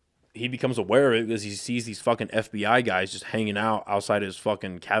 he becomes aware of it because he sees these fucking FBI guys just hanging out outside his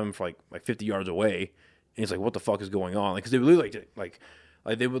fucking cabin for like 50 yards away, and he's like, "What the fuck is going on?" Like, because they would really like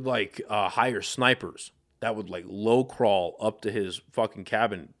they would hire snipers that would like low crawl up to his fucking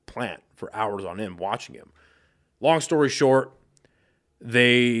cabin plant for hours on end watching him. Long story short,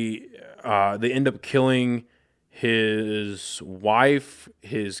 they end up killing his wife,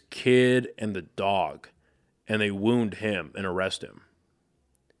 his kid, and the dog, and they wound him and arrest him.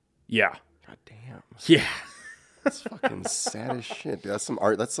 Yeah. God damn. Yeah. That's fucking sad as shit. Dude. That's some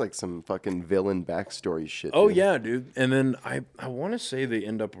art. That's like some fucking villain backstory shit. Oh, dude. yeah, dude. And then I want to say they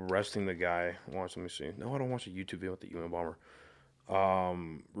end up arresting the guy. Let me see. No, I don't watch a YouTube video with the UN bomber.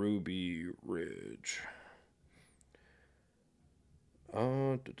 Ruby Ridge.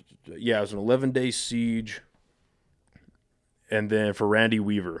 Yeah, it was an 11-day siege. And then for Randy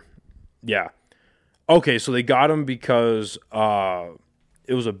Weaver. Yeah. Okay, so they got him because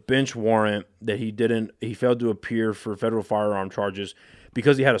it was a bench warrant that he failed to appear for federal firearm charges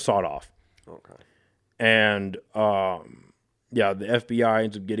because he had a sawed-off. Okay. And, yeah, the FBI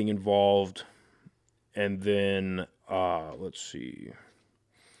ends up getting involved. And then, let's see.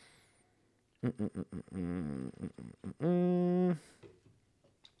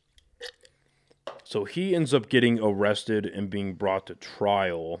 So he ends up getting arrested and being brought to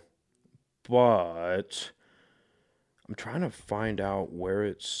trial. But I'm trying to find out where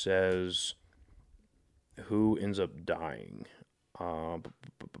it says who ends up dying. Okay.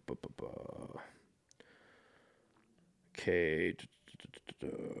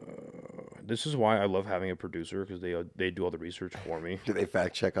 This is why I love having a producer, because they do all the research for me. Do they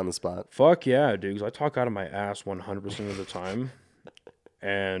fact check on the spot? Fuck yeah, dude. 'Cause I talk out of my ass 100% of the time.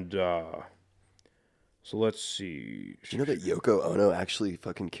 And so let's see. Do you know that Yoko Ono actually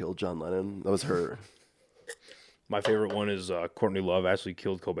fucking killed John Lennon? That was her. My favorite one is Courtney Love actually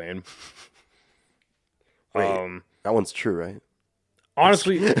killed Cobain. Wait, that one's true, right?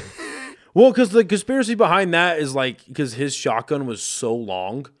 Honestly, well, because the conspiracy behind that is like, because his shotgun was so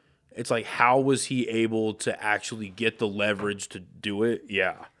long, it's like, how was he able to actually get the leverage to do it?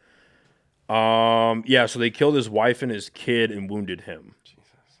 Yeah. Yeah, so they killed his wife and his kid and wounded him. Jesus.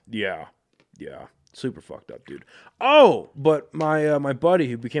 Yeah. Yeah. Super fucked up, dude. Oh, but my buddy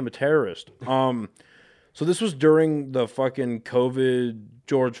who became a terrorist. So this was during the fucking COVID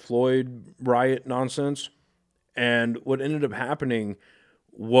George Floyd riot nonsense. And what ended up happening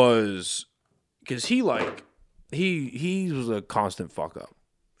was, because he was a constant fuck up.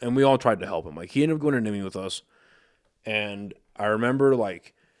 And we all tried to help him. Like, he ended up going to NIMI with us. And I remember,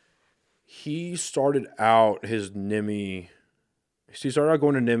 like, he started out going to NIMI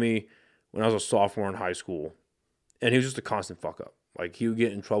when I was a sophomore in high school. And he was just a constant fuck up. Like, he would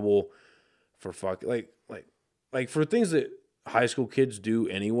get in trouble for like for things that high school kids do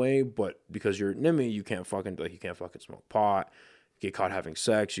anyway, but because you're at NIMI, you can't fucking smoke pot, get caught having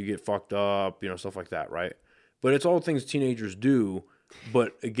sex, you get fucked up, stuff like that, right? But it's all things teenagers do.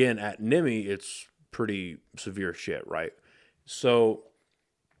 But again, at NIMI, it's pretty severe shit, right? So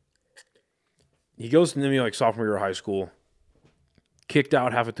he goes to NIMI like sophomore year of high school, kicked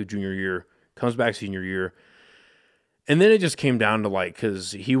out halfway through junior year, comes back senior year. And then it just came down to like,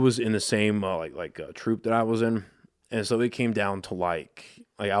 because he was in the same troop that I was in. And so it came down to like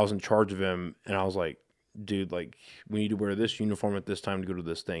I was in charge of him, and I was like, dude, like, we need to wear this uniform at this time to go to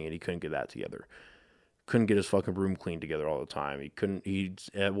this thing. And he couldn't get that together. Couldn't get his fucking room cleaned together all the time. He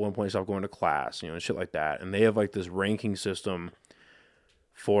at one point stopped going to class, and shit like that. And they have like this ranking system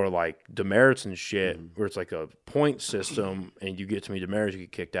for like demerits and shit, where it's like a point system, and you get too many demerits, you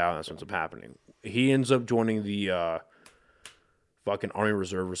get kicked out, and that's what's happening. He ends up joining the fucking Army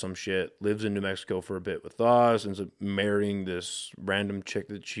Reserve or some shit, lives in New Mexico for a bit with us, ends up marrying this random chick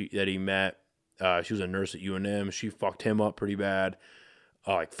that he met. She was a nurse at UNM. She fucked him up pretty bad.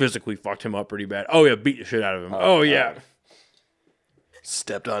 Like, physically fucked him up pretty bad. Oh, yeah, beat the shit out of him. Oh, yeah.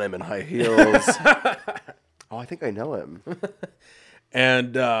 Stepped on him in high heels. Oh, I think I know him.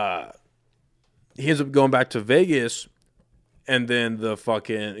 And he ends up going back to Vegas, and then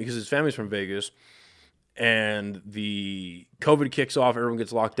because his family's from Vegas, and the COVID kicks off, everyone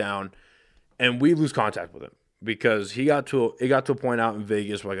gets locked down, and we lose contact with him because it got to a point out in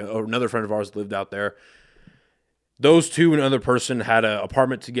Vegas where another friend of ours lived out there. Those two and another person had an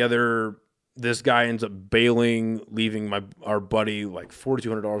apartment together. This guy ends up bailing, leaving our buddy like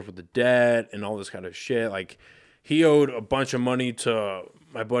 $4,200 worth of debt and all this kind of shit. Like, he owed a bunch of money to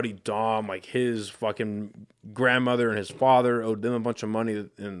my buddy Dom, like his fucking grandmother and his father owed them a bunch of money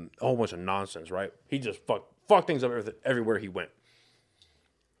and a whole bunch of nonsense, right? He just fucked things up everywhere he went.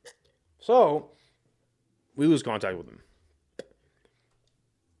 So we lose contact with him.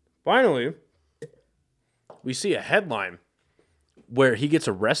 finally, we see a headline where he gets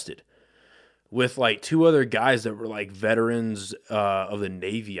arrested with like 2 other guys that were like veterans of the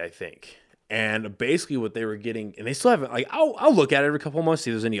Navy, I think. And basically what they were getting, and they still haven't, like, I'll look at it every couple of months,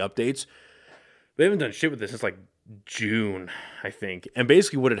 see if there's any updates. They haven't done shit with this since like June, I think. And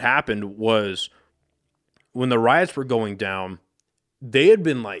basically what had happened was when the riots were going down, they had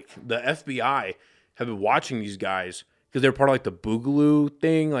been like, the FBI had been watching these guys because they're part of like the Boogaloo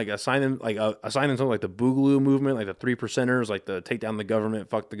thing, like assigning something like the Boogaloo movement, like the 3%ers, like the take down the government,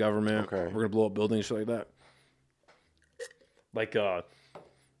 fuck the government, Okay. we're gonna blow up buildings, shit like that. Like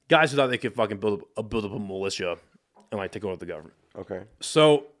guys who thought they could fucking build up a militia and like take over the government. Okay.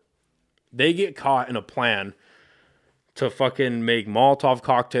 So they get caught in a plan to fucking make Molotov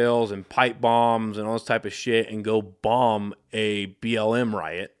cocktails and pipe bombs and all this type of shit and go bomb a BLM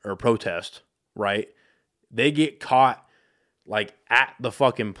riot or protest, right? They get caught like at the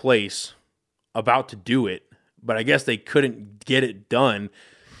fucking place about to do it, but I guess they couldn't get it done.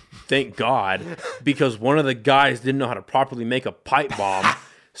 Thank God, because one of the guys didn't know how to properly make a pipe bomb,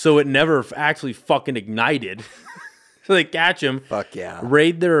 so it never actually fucking ignited. So they catch him, Fuck yeah.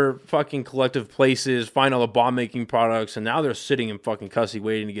 raid their fucking collective places, find all the bomb making products, and now they're sitting in fucking custody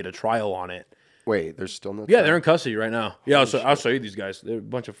waiting to get a trial on it. Wait, there's still no. Yeah, trial? they're in custody right now. Yeah, I'll show you these guys. They're a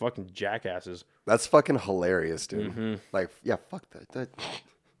bunch of fucking jackasses. That's fucking hilarious, dude. Like, yeah, fuck that.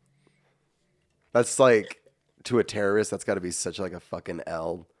 That's like, to a terrorist, that's got to be such like a fucking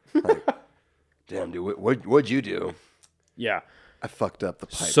L. Like, damn, dude, what'd you do? Yeah. I fucked up the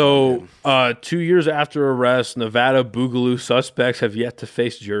pipe. So, 2 years after arrest, Nevada Boogaloo suspects have yet to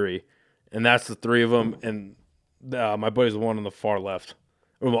face jury, and that's the 3 of them. And my buddy's the one on the far left,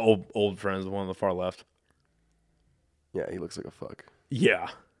 or my old friend's the one on the far left. Yeah, he looks like a fuck. Yeah,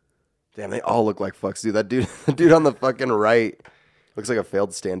 Damn, they all look like fucks, dude. The dude on the fucking right looks like a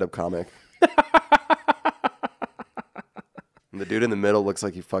failed stand-up comic. And the dude in the middle looks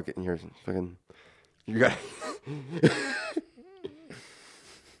like you got.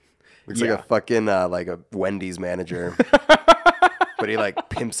 Looks like a fucking like a Wendy's manager, but he like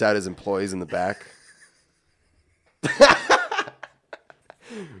pimps out his employees in the back.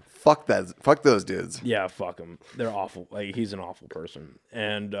 Fuck those dudes. yeah, fuck them. They're awful. Like he's an awful person,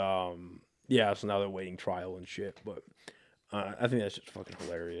 and yeah. So now they're waiting trial and shit. But I think that's just fucking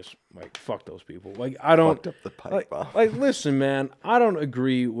hilarious. Like fuck those people. Like I don't Fucked up the pipe bomb. like listen, man. I don't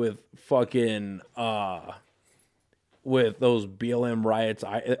agree with fucking with those BLM riots.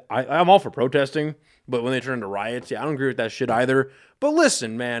 I'm all for protesting, but when they turn into riots, yeah, I don't agree with that shit either. But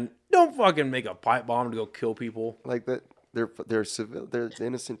listen, man, don't fucking make a pipe bomb to go kill people. Like that, they're civil, they're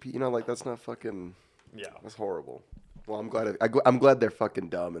innocent people. You know, like that's not fucking. Yeah. That's horrible. Well, I'm glad they're fucking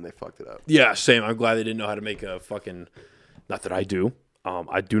dumb and they fucked it up. Yeah, same. I'm glad they didn't know how to make a fucking. Not that I do.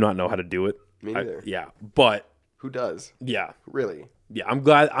 I do not know how to do it. Me neither. Yeah, but Who does? yeah, Really? yeah. I'm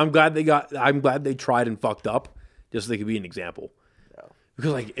glad they tried and fucked up, just so they could be an example. Yeah.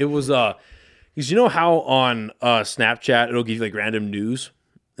 Because like it was because you know how on Snapchat it'll give you like random news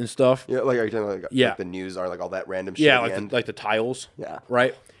and stuff. Yeah, like are you talking about Yeah. like the news are like all that random shit? Yeah, at the like end? like the tiles. Yeah.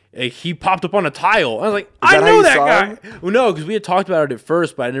 Right. He popped up on a tile. I was like, I that how know you that saw guy. him? Well, no, because we had talked about it at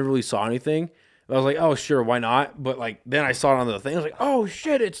first, but I never really saw anything. I was like, oh sure, why not? But like then I saw it on the thing. I was like, oh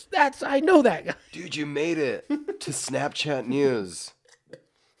shit, I know that guy. Dude, you made it to Snapchat News.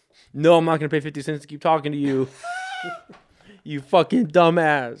 No, I'm not gonna pay 50 cents to keep talking to you. You fucking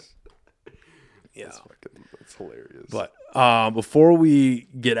dumbass. Yeah. That's hilarious. But before we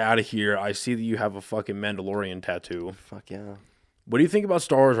get out of here, I see that you have a fucking Mandalorian tattoo. fuck yeah. What do you think about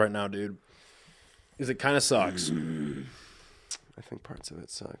Star Wars right now, dude? Because it kind of sucks. I think parts of it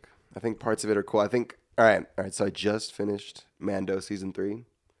suck. I think parts of it are cool. I think all right. So I just finished Mando season 3.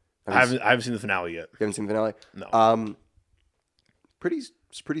 I haven't seen the finale yet. You haven't seen the finale? No.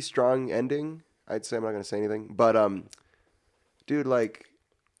 Pretty strong ending. I'd say I'm not gonna say anything, but dude, like,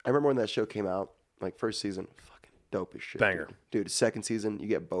 I remember when that show came out, like first season, fucking dope as shit. Banger. Dude, second season, you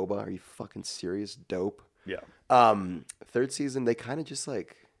get Boba. Are you fucking serious? Dope. Yeah. Third season, they kind of just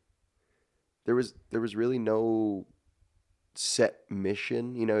like there was really no set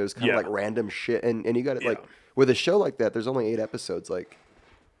mission. You know, it was kind of like random shit, and you got it like with a show like that. There's only 8 episodes. Like,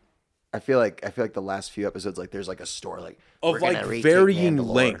 I feel like the last few episodes, like there's like a story like Of we're gonna like retake varying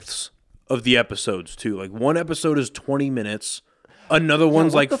Mandalore. lengths of the episodes too. Like one episode is 20 minutes. Another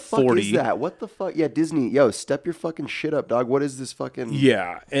one's like what the 40. Fuck is that? What the fuck? Yeah, Disney. Yo, step your fucking shit up, dog. What is this fucking?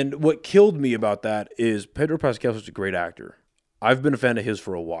 Yeah, and what killed me about that is Pedro Pascal is such a great actor. I've been a fan of his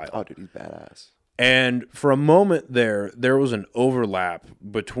for a while. Oh, dude, he's badass. And for a moment there was an overlap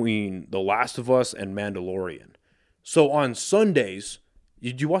between The Last of Us and Mandalorian. So on Sundays,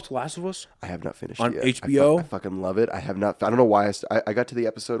 Did you watch The Last of Us? I have not finished On it yet. HBO? I fucking love it. I have not. I don't know why. I got to the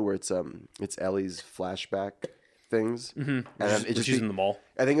episode where it's Ellie's flashback things, and it just She's in the mall.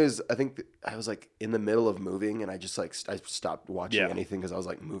 I think I was like in the middle of moving, and I just like I stopped watching Yeah. anything because I was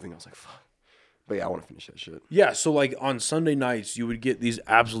like moving. I was like, fuck. But yeah, I want to finish that shit. Yeah, so like on Sunday nights, you would get these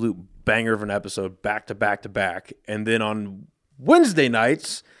absolute banger of an episode back to back to back, and then on Wednesday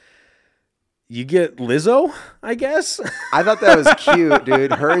nights, you get Lizzo, I guess. I thought that was cute,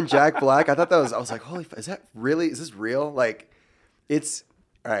 dude. Her and Jack Black. I thought that was. I was like, holy, is that really? Is this real? Like, it's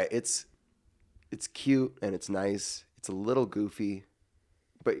all right. It's cute and it's nice. It's a little goofy,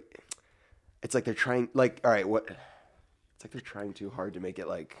 but it's like they're trying. Like, all right, what? It's like they're trying too hard to make it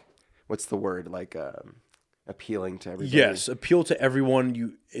like, what's the word? Like, appealing to everybody. Yes, appeal to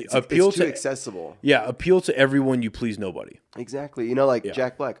everyone. It's appeal too to accessible. Yeah, appeal to everyone. You please nobody. Exactly. You know, like Yeah.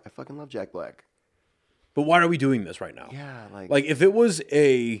 Jack Black. I fucking love Jack Black. But why are we doing this right now? Yeah, Like if it was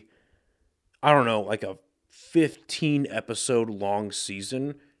I don't know, like a 15 episode long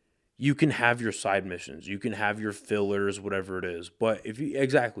season, you can have your side missions, you can have your fillers, whatever it is. But if you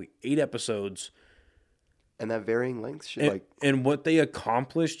 8 episodes, and that varying length should and what they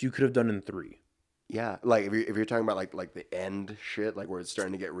accomplished, you could have done in 3. yeah, like if you're talking about like the end shit, like where it's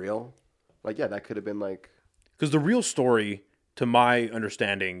starting to get real, like yeah, that could have been like Because the real story, to my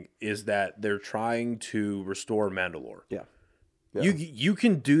understanding, is that they're trying to restore Mandalore. yeah. You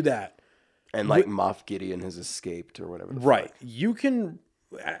can do that. And like Moff Gideon has escaped or whatever. Right. You can,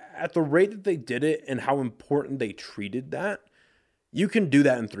 at the rate that they did it and how important they treated that, you can do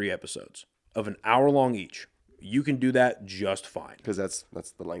that in 3 episodes of an hour long each. You can do that just fine. Because that's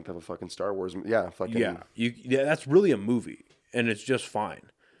the length of a fucking Star Wars. Yeah, fucking. Yeah, that's really a movie, and it's just fine.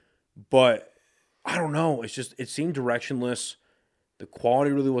 But I don't know. It seemed directionless. The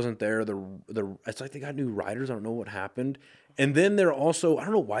quality really wasn't there. It's like they got new writers. I don't know what happened. And then they're also, I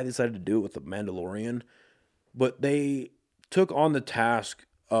don't know why they decided to do it with the Mandalorian, but they took on the task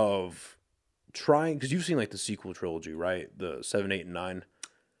of trying, because you've seen like the sequel trilogy, right? The 7, 8, and 9.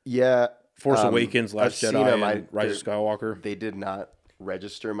 Yeah. Force Awakens, Last I've Jedi, seen 'em. and Rise of Skywalker. They did not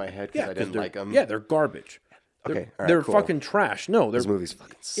register in my head because I didn't like them. Yeah, they're garbage. Okay, all right, they're cool. fucking trash. No, they're Those movies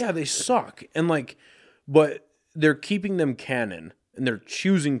fucking suck. yeah, they suck. And like, but they're keeping them canon, and they're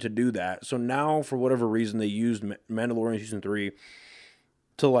choosing to do that. So now, for whatever reason, they used Mandalorian season 3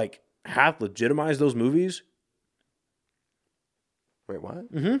 to like half legitimize those movies. Wait,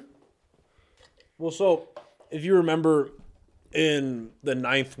 what? Mm-hmm. Well, so if you remember in the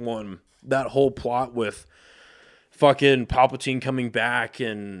 9th one, that whole plot with fucking Palpatine coming back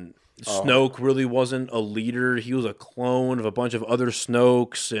and Snoke really wasn't a leader. He was a clone of a bunch of other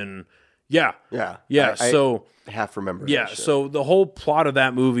Snokes, and yeah. So I half remember. yeah, that shit. so the whole plot of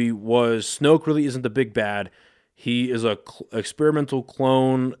that movie was Snoke really isn't the big bad. He is a experimental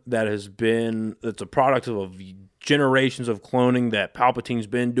clone that's a product of generations of cloning that Palpatine's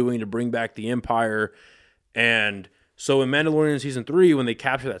been doing to bring back the Empire. And so in Mandalorian season 3, when they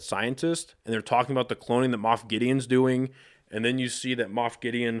capture that scientist and they're talking about the cloning that Moff Gideon's doing, and then you see that Moff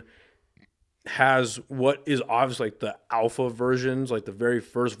Gideon has what is obviously like the alpha versions, like the very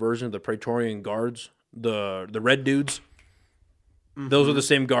first version of the Praetorian Guards, the red dudes. Mm-hmm. Those are the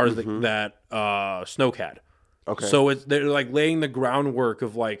same guards that Snoke had. Okay. So they're like laying the groundwork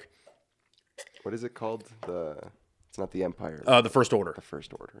of like What is it called? It's not the Empire. the First Order. The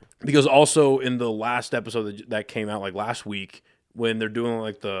First Order. Because also in the last episode that came out like last week, when they're doing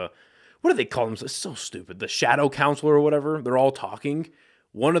like what do they call them? It's so stupid. The Shadow Council or whatever. They're all talking.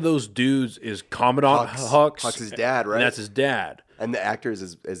 One of those dudes is Commandant Hux. Hux' dad, right? And that's his dad. And the actor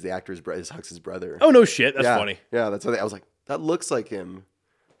is Hux's brother. Oh no shit. That's yeah. funny. Yeah, that's what I was like. That looks like him.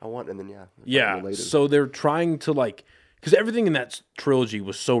 And then Yeah. related. So they're trying to like, because everything in that trilogy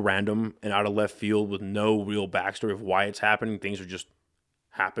was so random and out of left field with no real backstory of why it's happening. Things are just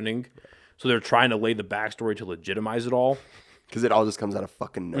happening. So they're trying to lay the backstory to legitimize it all. Because it all just comes out of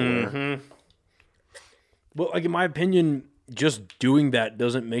fucking nowhere. Mm-hmm. But like in my opinion, just doing that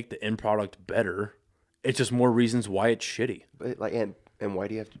doesn't make the end product better. It's just more reasons why it's shitty. But like, and why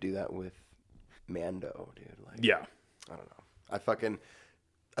do you have to do that with Mando, dude? Like, Yeah. I don't know. I thought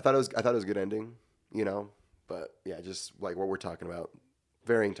it was a good ending, you know. But yeah, just like what we're talking about,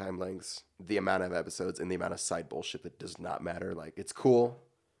 varying time lengths, the amount of episodes, and the amount of side bullshit that does not matter. Like it's cool,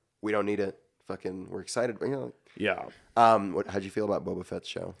 we don't need it. Fucking, we're excited, but, you know. Yeah. How'd you feel about Boba Fett's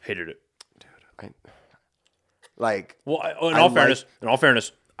show, Hated it. dude? Like, Well, in all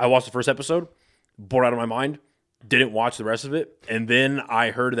fairness, I watched the first episode, bored out of my mind. didn't watch the rest of it. And then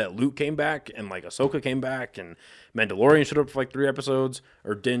I heard that Luke came back and like Ahsoka came back and Mandalorian showed up for like 3 episodes,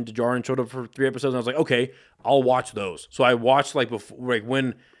 or Din Djarin showed up for 3 episodes. And I was like, okay, I'll watch those. So I watched like before, like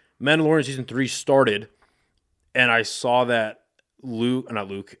when Mandalorian season 3 started, and I saw that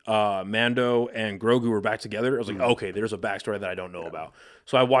Mando and Grogu were back together. I was like, okay, there's a backstory that I don't know about.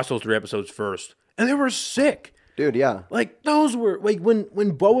 So I watched those 3 episodes first, and they were sick. Dude, yeah. Like, those were, like, when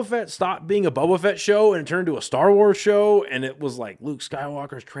Boba Fett stopped being a Boba Fett show and it turned into a Star Wars show, and it was like Luke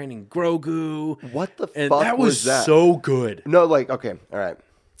Skywalker's training Grogu. What the and fuck that was that? so good. No, like, okay, all right.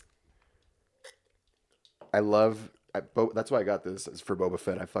 That's why I got this. It's for Boba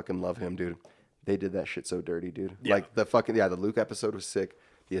Fett. I fucking love him, dude. They did that shit so dirty, dude. Yeah. Like, the Luke episode was sick.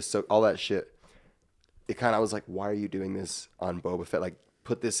 All that shit. It kind of was like, why are you doing this on Boba Fett? Like,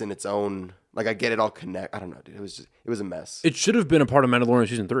 put this in its own, like, I get it all connect. I don't know, dude. It was a mess. It should have been a part of Mandalorian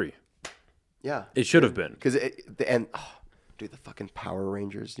season 3. Yeah. It should have been. Because the fucking Power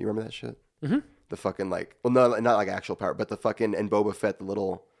Rangers. Do you remember that shit? Mm-hmm. The fucking, like, well, no, not like actual power, but the fucking, and Boba Fett,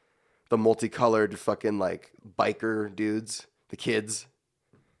 the multicolored fucking, like, biker dudes, the kids.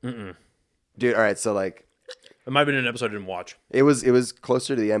 Mm-mm. Dude, all right, so, like, It might have been an episode I didn't watch. it was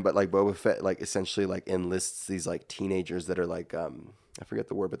closer to the end, but, like, Boba Fett, like, essentially, like, enlists these, like, teenagers that are, like, I forget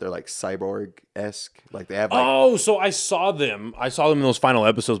the word, but they're, like, cyborg-esque. Like, they have, like... Oh, so I saw them. I saw them in those final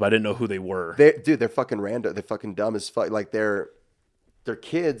episodes, but I didn't know who they were. They're fucking random. They're fucking dumb as fuck. Like, they're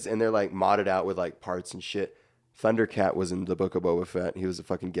kids, and they're, like, modded out with, like, parts and shit. Thundercat was in the Book of Boba Fett. He was a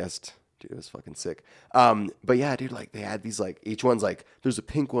fucking guest. Dude, it was fucking sick. But yeah, dude, like, they had these, like, each one's, like, there's a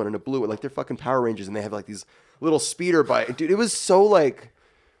pink one and a blue one. Like, they're fucking Power Rangers, and they have, like, these little speeder bike. Dude, it was so, like,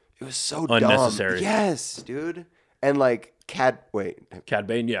 it was so unnecessary. Dumb. Yes, dude. And, like, Cad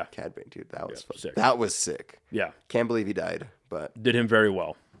Bane, yeah. Cad Bane, dude, that was sick. That was sick. Yeah. Can't believe he died, but Did him very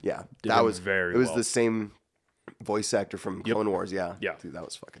well. yeah, Did that him was very It was well. the same voice actor from Clone Wars. Yeah, Yeah. dude, that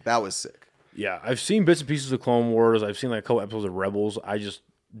was sick. Yeah, I've seen bits and pieces of Clone Wars. I've seen like a couple episodes of Rebels. I just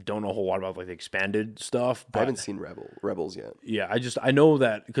don't know a whole lot about like the expanded stuff. But I haven't seen Rebels yet. yeah, I know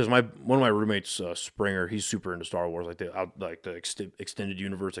that because one of my roommates, Springer, he's super into Star Wars, like the extended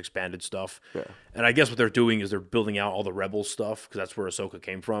universe, expanded stuff. Yeah. And I guess what they're doing is they're building out all the Rebels stuff because that's where Ahsoka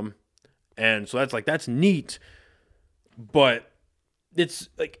came from, and so that's neat. But it's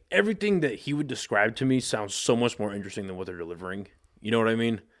like everything that he would describe to me sounds so much more interesting than what they're delivering. You know what I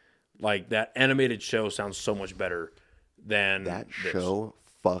mean? Like that animated show sounds so much better than That this. show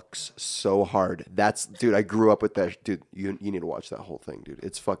fucks so hard. Dude, I grew up with that. Dude, you need to watch that whole thing, dude.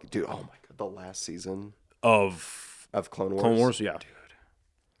 It's fucking, dude. Oh my god, the last season of Clone Wars. Clone Wars, yeah.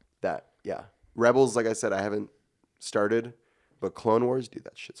 Yeah. Rebels, like I said, I haven't started, but Clone Wars, dude,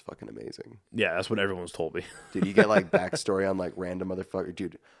 that shit's fucking amazing. Yeah, that's what everyone's told me. Dude, you get like backstory on like random motherfucker,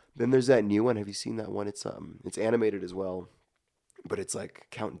 dude. Then there's that new one. Have you seen that one? It's animated as well, but it's like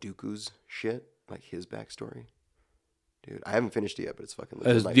Count Dooku's shit, like his backstory. Dude, I haven't finished it yet, but it's fucking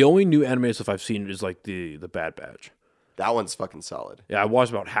legit. Like, The only new anime stuff I've seen is like the Bad Batch. that one's fucking solid. Yeah, I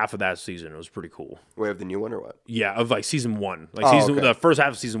watched about half of that season. It was pretty cool. Wait, have the new one or what? Yeah, of like season 1, like Oh, okay. the first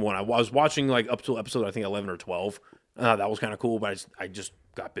half of season 1. I was watching like up to episode I think 11 or 12. That was kind of cool, but I just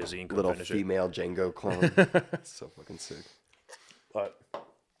got busy and couldn't Little finish female Django clone. It's so fucking sick. it. But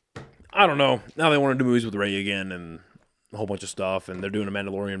I don't know. Now they want to do movies with Rey again and a whole bunch of stuff, and they're doing a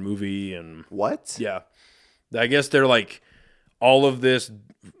Mandalorian movie, and What? yeah, I guess they're like all of this,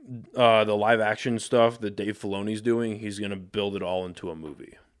 the live action stuff that Dave Filoni's doing. He's gonna build it all into a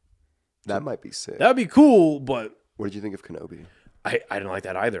movie. That might be sick. That'd be cool, but What did you think of Kenobi? I didn't like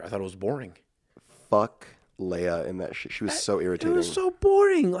that either. I thought it was boring. Fuck Leia in that shit. She was so irritating. It was so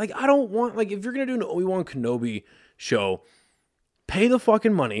boring. Like, I don't want, like, if you're going to do an Obi-Wan Kenobi show, pay the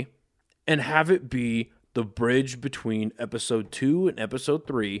fucking money and have it be the bridge between episode 2 and episode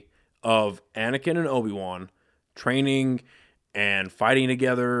 3 of Anakin and Obi-Wan training and fighting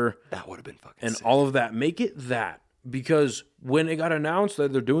together That would have been fucking and sick. all of that. Make it that. Because when it got announced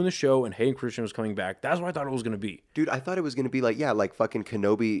that they're doing the show and Hayden Christensen was coming back, that's what I thought it was going to be. Dude, I thought it was gonna be like, yeah, like fucking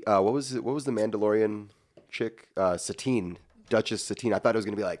Kenobi. What was the Mandalorian chick? Satine, Duchess Satine. I thought it was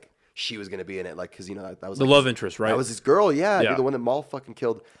gonna be like she was gonna be in it, like, because that was The like, love interest, right? That was his girl, yeah, Yeah. Dude, the one that Maul fucking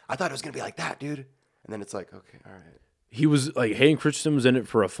killed. I thought it was gonna be like that, dude. And then it's like, okay, all right. He was like, Hayden Christensen was in it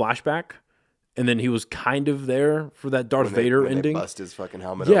for a flashback, and then he was kind of there for that Darth Vader when ending. They bust his fucking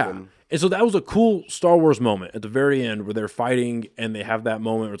helmet Yeah. open. And so that was a cool Star Wars moment at the very end where they're fighting and they have that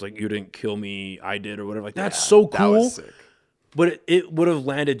moment where it's like, you didn't kill me, I did, or whatever. Like, that's so That cool. was sick. But it would have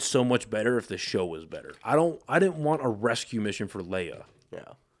landed so much better if the show was better. I didn't want a rescue mission for Leia.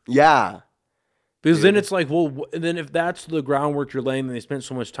 Yeah. Because then it's like, well, then if that's the groundwork you're laying, and they spent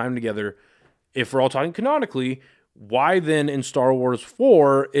so much time together, if we're all talking canonically, why then in Star Wars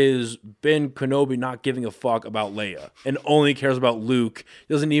 4 is Ben Kenobi not giving a fuck about Leia and only cares about Luke?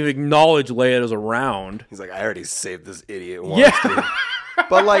 Doesn't even acknowledge Leia is around. He's like, I already saved this idiot once. Yeah. Dude.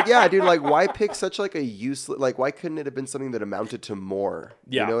 But like, yeah, dude, like, why pick such like a useless? Like, why couldn't it have been something that amounted to more?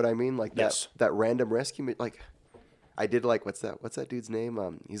 Yeah. You know what I mean? Like Yes. that random rescue. Like, I did like what's that dude's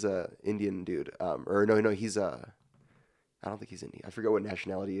name? He's a Indian dude. Or no, he's I don't think he's Indian. I forget what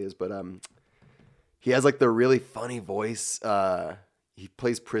nationality he is, but he has like the really funny voice. He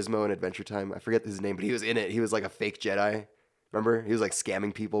plays Prismo in Adventure Time. I forget his name, but he was in it. He was like a fake Jedi. Remember? He was like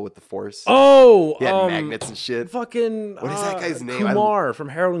scamming people with the Force. Oh, He had magnets and shit. fucking What is that guy's name? Kumar from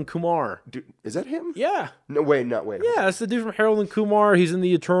Harold and Kumar. Dude, is that him? Yeah. No, wait, no, wait. Yeah, that's the dude from Harold and Kumar. He's in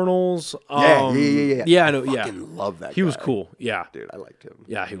the Eternals. Yeah. Yeah, I know. Yeah, Fucking love that. he was guy. cool. Yeah, Dude, I liked him.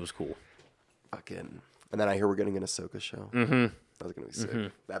 yeah, he was cool. Fucking. And then I hear we're getting an Ahsoka show. Mm-hmm. That was gonna be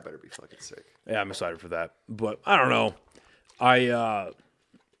sick. That better be fucking sick. Yeah, I'm excited for that. But I don't know.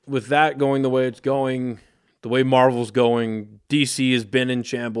 With that going the way it's going, the way Marvel's going, DC has been in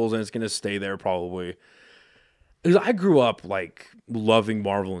shambles and it's gonna stay there probably. Because I grew up like loving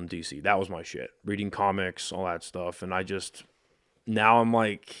Marvel and DC. That was my shit. Reading comics, all that stuff, and now I'm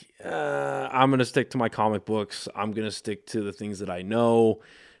like, I'm gonna stick to my comic books. I'm gonna stick to the things that I know.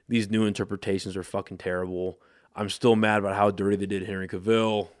 These new interpretations are fucking terrible. I'm still mad about how dirty they did Henry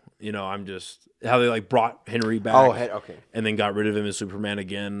Cavill. You know, I'm just how they like brought Henry back. Oh, okay. And then got rid of him as Superman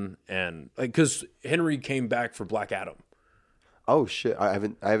again, and like because Henry came back for Black Adam. Oh shit! I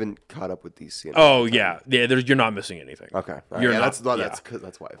haven't caught up with DC. in a Oh long time. yeah. You're not missing anything. Okay. All right. You're Yeah, not-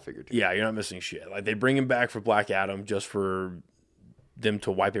 that's why I figured. Yeah, you're not missing shit. Like they bring him back for Black Adam just for them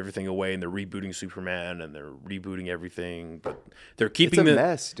to wipe everything away, and they're rebooting Superman and they're rebooting everything, but they're It's keeping a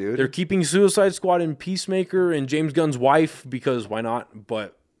mess, dude. They're keeping Suicide Squad and Peacemaker and James Gunn's wife because why not?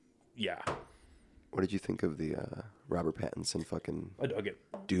 But yeah, What did you think of the Robert Pattinson fucking I dug it.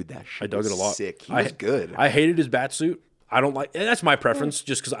 dude? That shit I dug was it a lot. Sick. He was good. I hated his bat suit. I don't like, and that's my preference,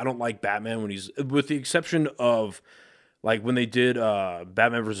 just because I don't like Batman when he's, with the exception of, like when they did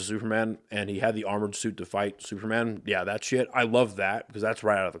Batman versus Superman, and he had the armored suit to fight Superman. Yeah, that shit. I love that because that's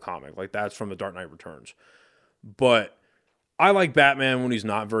right out of the comic. Like that's from The Dark Knight Returns. But I like Batman when he's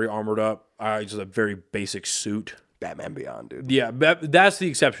not very armored up. Just a very basic suit. Batman Beyond, dude. Yeah, that's the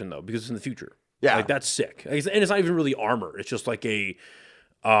exception though, because it's in the fuure. Yeah. like that's sick, and it's not even really armor. It's just like a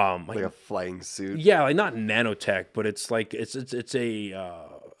Like a flying suit. yeah, like not nanotech, but it's like it's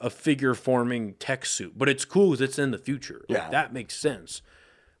a figure forming tech suit. But it's cool because it's in the future. Like, Yeah. that makes sense.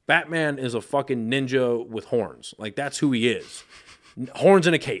 Batman is a fucking ninja with horns. Like that's who he is. Horns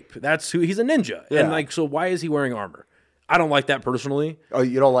and a cape. That's who he's a ninja. Yeah. And like, so why is he wearing armor? I don't like that personally. Oh,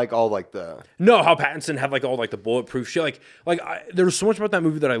 you don't like all like the No, how Pattinson had like all like the bulletproof shit. There's so much about that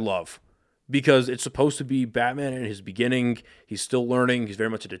movie that I love because it's supposed to be Batman in his beginning. He's still learning. He's very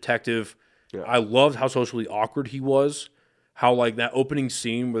much a detective. Yeah. I loved how socially awkward he was. How like that opening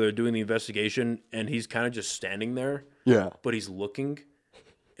scene where they're doing the investigation and he's kind of just standing there, but he's looking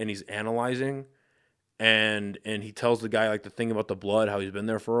and he's analyzing. And he tells the guy like the thing about the blood, how he's been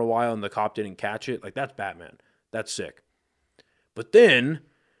there for a while and the cop didn't catch it. Like that's Batman. That's sick. But then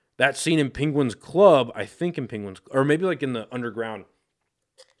that scene in Penguin's Club, I think in Penguin's, or maybe like in the Underground,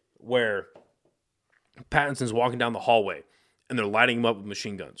 where Pattinson's walking down the hallway and they're lighting him up with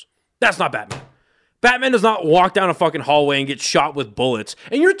machine guns. That's not Batman. Batman does not walk down a fucking hallway and get shot with bullets.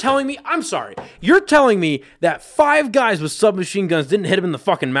 And you're telling me, I'm sorry, you're telling me that 5 guys with submachine guns didn't hit him in the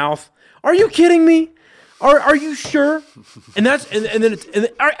fucking mouth? Are you kidding me? Are you sure? And that's and then it's and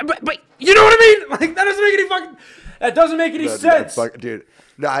then, all right, but you know what I mean? Like that doesn't make any sense. dude.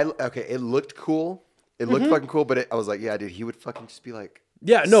 No, okay. It looked cool. It looked fucking cool, but I was like, yeah, dude, he would fucking just be like,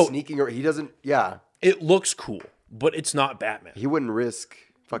 Yeah, no. sneaking or he doesn't. Yeah, It looks cool, but it's not Batman. he wouldn't risk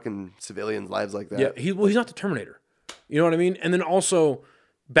fucking civilians' lives like that. Yeah, he's not the Terminator. You know what I mean? And then also,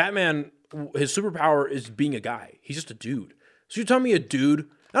 Batman, his superpower is being a guy. He's just a dude. So you're telling me a dude,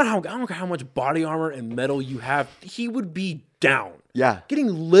 I don't care how much body armor and metal you have, he would be down. Yeah. Getting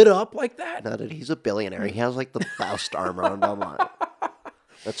lit up like that? No, dude, he's a billionaire. He has like the Faust armor on online.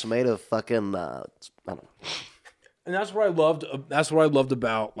 That's made of fucking. I don't know. And that's what I loved. That's what I loved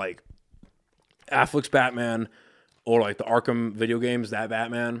about like Affleck's Batman or like the Arkham video games, that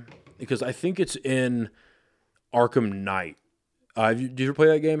Batman, because I think it's in Arkham Knight. Did you ever play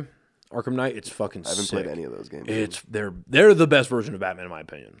that game? Arkham Knight, it's fucking I haven't sick. played any of those games. They're the best version of Batman in my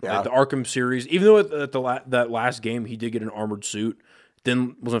opinion. Yeah. Like the Arkham series, even though at that last game he did get an armored suit,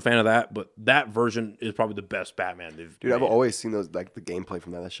 wasn't a fan of that, but that version is probably the best Batman they've Dude, I've made. always seen those like the gameplay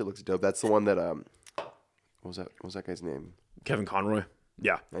from that. That shit looks dope. That's the one that what was that guy's name? Kevin Conroy.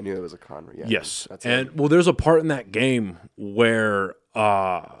 Yeah. I knew it was a con. Yeah, Yes. that's And it. well, there's a part in that game where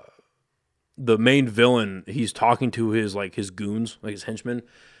the main villain, he's talking to his goons, like his henchmen,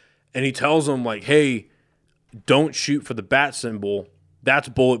 and he tells them like, "Hey, don't shoot for the bat symbol. That's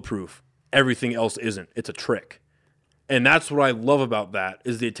bulletproof. Everything else isn't. It's a trick." And that's what I love about that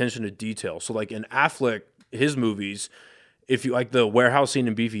is the attention to detail. So like in Affleck, his movies, if you like the warehouse scene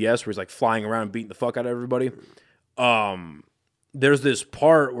in BVS where he's like flying around and beating the fuck out of everybody, there's this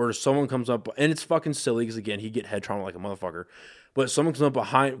part where someone comes up, and it's fucking silly because again he get head trauma like a motherfucker, but someone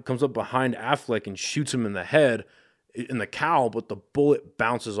comes up behind Affleck and shoots him in the head in the cowl, but the bullet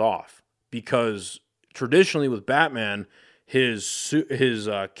bounces off because traditionally with Batman, his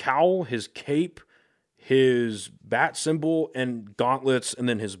cowl, his cape, his bat symbol, and gauntlets, and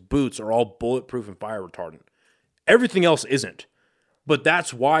then his boots are all bulletproof and fire retardant. Everything else isn't, but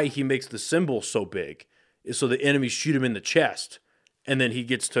that's why he makes the symbol so big, is so the enemies shoot him in the chest, and then he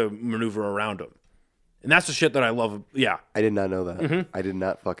gets to maneuver around them. And that's the shit that I love. Yeah. I did not know that. Mm-hmm. I did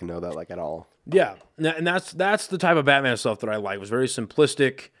not fucking know that, like, at all. Yeah. And that's the type of Batman stuff that I like. It was very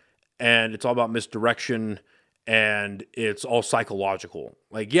simplistic, and it's all about misdirection, and it's all psychological.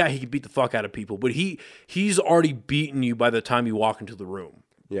 Like, yeah, he can beat the fuck out of people, but he's already beaten you by the time you walk into the room.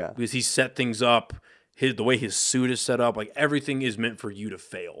 Yeah. Because he set things up, the way his suit is set up, like everything is meant for you to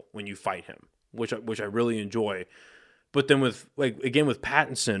fail when you fight him, which I really enjoy. But then with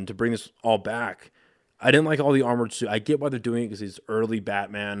Pattinson, to bring this all back, I didn't like all the armored suit. I get why they're doing it because he's early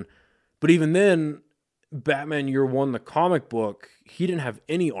Batman, but even then, Batman Year One, the comic book, he didn't have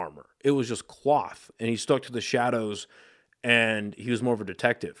any armor. It was just cloth, and he stuck to the shadows, and he was more of a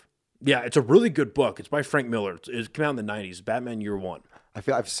detective. Yeah, it's a really good book. It's by Frank Miller. It came out in the 90s, Batman Year One. I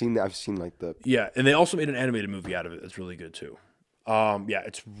feel I've seen like the. Yeah, and they also made an animated movie out of it that's really good too. Yeah,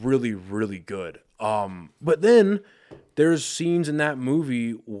 it's really, really good. But then there's scenes in that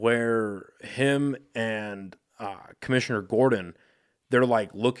movie where him and Commissioner Gordon, they're like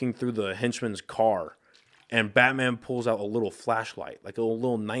looking through the henchman's car, and Batman pulls out a little flashlight, like a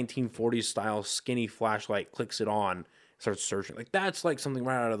little 1940s style skinny flashlight, clicks it on, starts searching. Like that's like something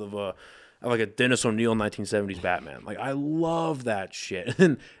right out of like a Dennis O'Neil 1970s Batman. Like I love that shit.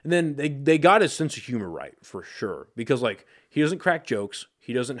 And then they got his sense of humor right for sure, because like he doesn't crack jokes,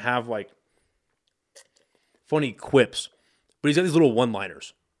 he doesn't have like funny quips, but he's got these little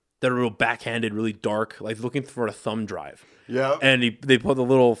one-liners that are real backhanded, really dark, like looking for a thumb drive. Yeah. And they put the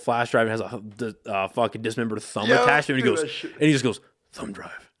little flash drive and has a fucking dismembered thumb attached to it, and he just goes, thumb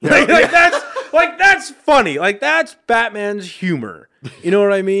drive. That's funny. Like that's Batman's humor. You know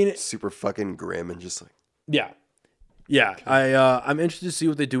what I mean? Super fucking grim and just like. Yeah. I'm interested to see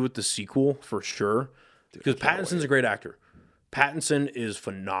what they do with the sequel for sure, because Pattinson's a great actor. Pattinson is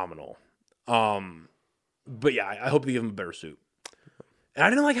phenomenal. But yeah, I hope they give him a better suit. And I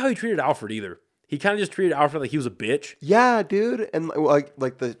didn't like how he treated Alfred either. He kind of just treated Alfred like he was a bitch. Yeah, dude, and like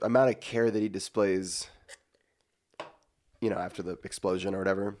the amount of care that he displays, you know, after the explosion or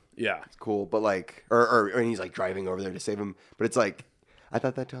whatever. Yeah, it's cool. But like, or and he's like driving over there to save him. But it's like, I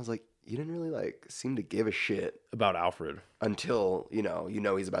thought that I was like, you didn't really like seem to give a shit about Alfred until you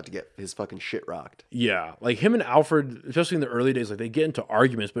know he's about to get his fucking shit rocked. Yeah, like him and Alfred, especially in the early days, like they get into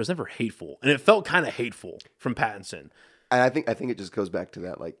arguments, but it's never hateful, and it felt kind of hateful from Pattinson. And I think it just goes back to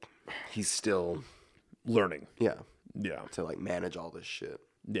that, like he's still learning. Yeah, yeah, to like manage all this shit.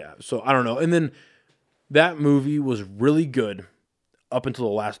 Yeah, so I don't know. And then that movie was really good up until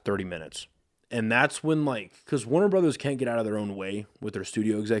the last 30 minutes. And that's when, like, because Warner Brothers can't get out of their own way with their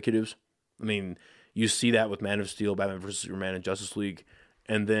studio executives. I mean, you see that with Man of Steel, Batman vs. Superman, and Justice League.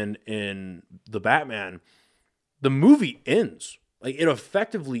 And then in The Batman, the movie ends. Like, it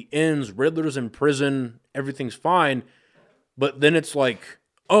effectively ends. Riddler's in prison. Everything's fine. But then it's like,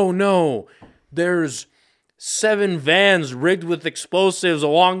 oh, no, there's 7 vans rigged with explosives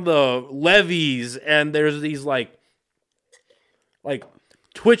along the levees. And there's these, like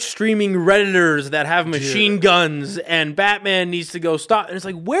Twitch streaming Redditors that have machine guns, and Batman needs to go stop. And it's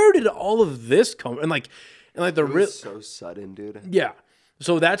like, where did all of this come? And like the it was so sudden, dude. Yeah.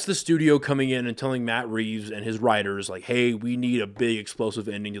 So that's the studio coming in and telling Matt Reeves and his writers, like, hey, we need a big explosive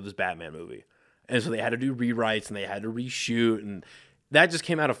ending to this Batman movie. And so they had to do rewrites and they had to reshoot, and that just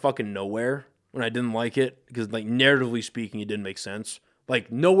came out of fucking nowhere when I didn't like it, because like narratively speaking, it didn't make sense.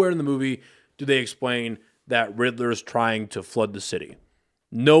 Like nowhere in the movie do they explain that Riddler is trying to flood the city.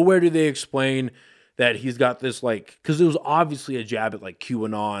 Nowhere do they explain that he's got this like, because it was obviously a jab at like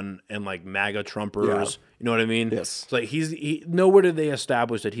QAnon and like MAGA Trumpers. Yeah. You know what I mean? Yes. It's like nowhere did they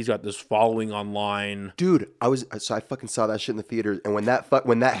establish that he's got this following online. Dude, I fucking saw that shit in the theater, and when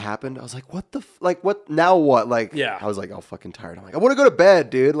that happened, I was like, what the like what now what? Like Yeah. I was like, all fucking tired. I'm like, I want to go to bed,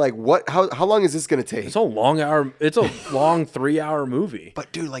 dude. Like what how long is this gonna take? It's a long 3-hour movie.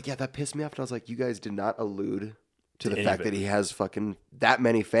 But dude, like, yeah, that pissed me off. And I was like, you guys did not allude to the any fact of it. that he has fucking that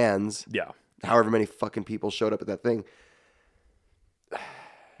many fans. Yeah. However many fucking people showed up at that thing.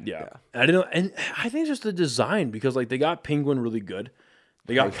 Yeah. I didn't know, and I think it's just the design because like they got Penguin really good.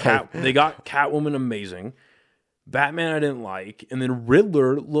 They got Catwoman amazing. Batman I didn't like, and then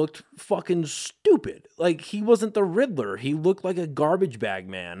Riddler looked fucking stupid. Like he wasn't the Riddler. He looked like a garbage bag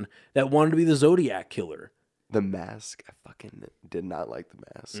man that wanted to be the Zodiac killer. The Mask, I fucking did not like The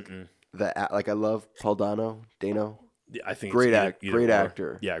Mask. Like I love Paul Dano. Yeah, I think Great it's great or.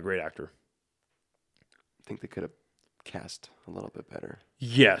 actor. Yeah, great actor. I think they could have cast a little bit better.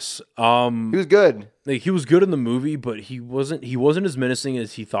 Yes. He was good. Like, he was good in the movie, but he wasn't as menacing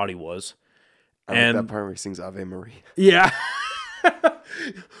as he thought he was. I like that part where he sings Ave Maria. Yeah.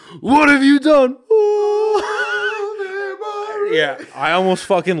 What have you done? Yeah, I almost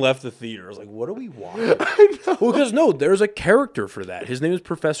fucking left the theater. I was like, what are we watching? I know. Well, because no, there's a character for that. His name is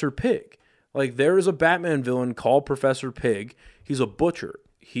Professor Pig. Like, there is a Batman villain called Professor Pig. He's a butcher.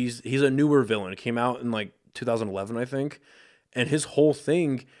 He's a newer villain. It came out in like 2011, I think. And his whole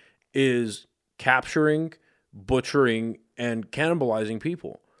thing is capturing, butchering, and cannibalizing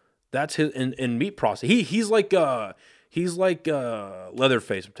people. That's his in meat processing. He's like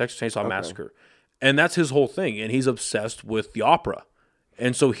Leatherface from Texas Chainsaw Massacre. And that's his whole thing. And he's obsessed with the opera.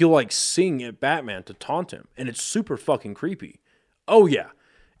 And so he'll like sing at Batman to taunt him. And it's super fucking creepy. Oh yeah.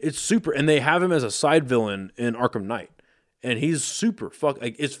 It's super. And they have him as a side villain in Arkham Knight. And he's super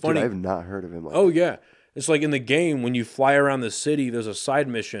like it's funny. Dude, I have not heard of him like Oh yeah. It's like in the game when you fly around the city, there's a side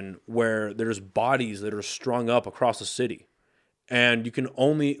mission where there's bodies that are strung up across the city. And you can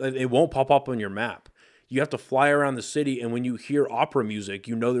only it won't pop up on your map. You have to fly around the city, and when you hear opera music,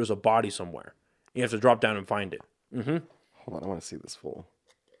 you know there's a body somewhere. You have to drop down and find it. Hold on, I want to see this full.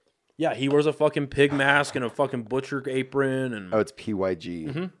 Yeah, he wears a fucking pig mask and a fucking butcher apron. And Oh, it's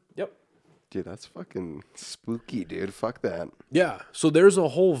PYG. Yep. Dude, that's fucking spooky, dude. Fuck that. Yeah, so there's a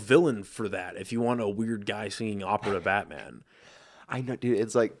whole villain for that if you want a weird guy singing opera to Batman. I know, dude.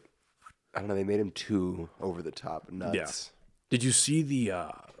 It's like, I don't know. They made him too over the top nuts. Yeah. Did you see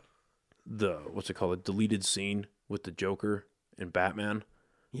the what's it called? A deleted scene with the Joker and Batman?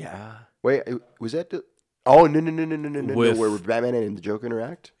 Yeah. Wait, was that the? Oh no! With- Where Batman and the Joker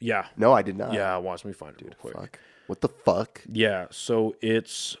interact? Yeah. No, I did not. Yeah, watch me find it real quick. Fuck. What the fuck? Yeah, so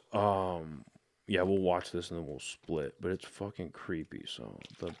it's yeah, we'll watch this and then we'll split, but it's fucking creepy. So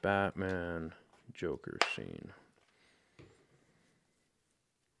the Batman Joker scene.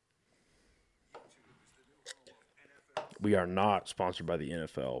 We are not sponsored by the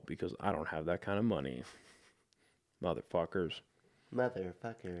NFL because I don't have that kind of money. Motherfuckers.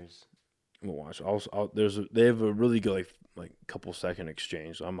 Motherfuckers. We'll watch. They have a really good like couple second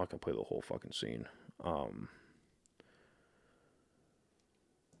exchange. So I'm not gonna play the whole fucking scene.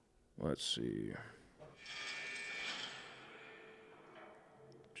 Let's see.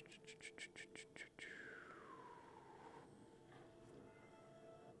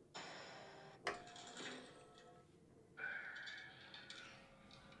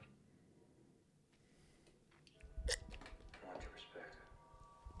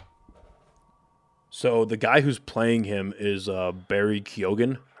 So the guy who's playing him is Barry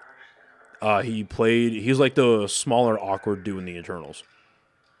Keoghan. He's like the smaller, awkward dude in the Eternals.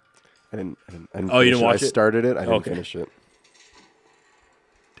 I didn't Oh, you didn't finish it. watch I it? started it. I didn't Okay. finish it.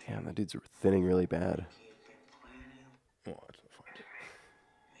 Damn, that dude's thinning really bad. Oh, I can't find it.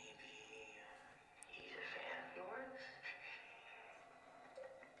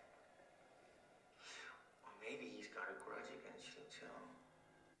 Maybe he's got a grudge against you too.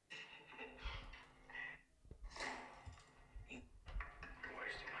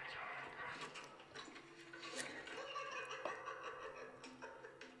 Wasting my time.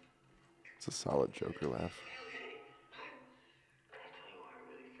 It's a solid Joker laugh. I'll tell you what I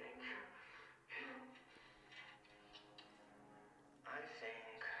really think. I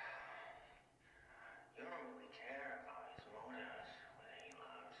think you don't really care about his motives, whether he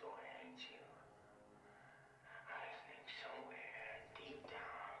loves or hates you. I think somewhere deep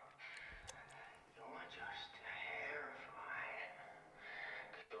down, you're just terrified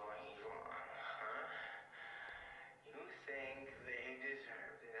that you're wrong, huh? You think they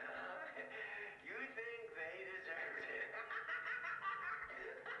deserved it, huh? You think they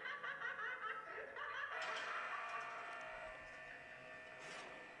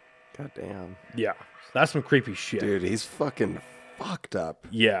God damn. Yeah, that's some creepy shit. Dude, he's fucking fucked up.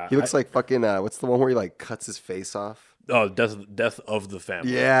 Yeah, He looks like fucking, what's the one where he like cuts his face off? Death of the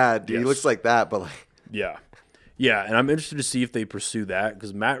Family. Yeah, dude, he Yes. looks like that, but like, Yeah. Yeah, and I'm interested to see if they pursue that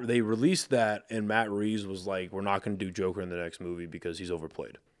because they released that and Matt Reeves was like, we're not going to do Joker in the next movie because he's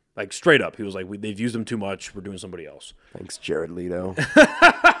overplayed. Like straight up, he was like, they've used him too much. We're doing somebody else. thanks, Jared Leto.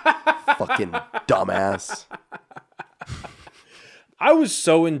 Fucking dumbass. I was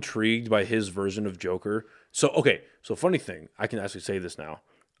so intrigued by his version of Joker. So funny thing, I can actually say this now.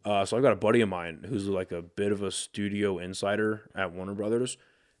 So I've got a buddy of mine who's like a bit of a studio insider at Warner Brothers,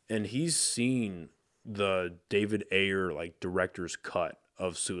 and he's seen the David Ayer like director's cut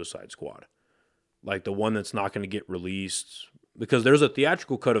of Suicide Squad, like the one that's not going to get released because there's a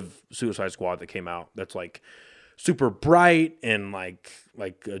theatrical cut of Suicide Squad that came out that's like super bright and like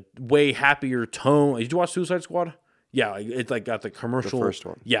a way happier tone. Did you watch Suicide Squad? Yeah, like, it's like got the commercial. The first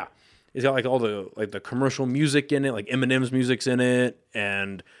one. Yeah, it's got like all the like the commercial music in it, like Eminem's music's in it,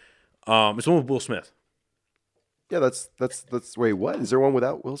 and it's one with Will Smith. Yeah, that's wait, what? Is there one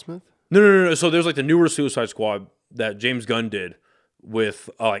without Will Smith? No. So there's like the newer Suicide Squad that James Gunn did with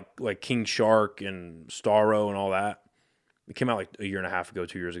like King Shark and Starro and all that. It came out like a year and a half ago,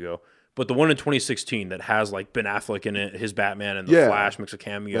 2 years ago. But the one in 2016 that has like Ben Affleck in it, his Batman and the Yeah. Flash makes a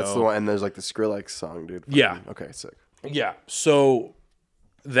cameo. That's the one, and there's like the Skrillex song, dude. Yeah. Okay, sick. Yeah. So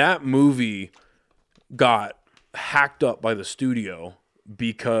that movie got hacked up by the studio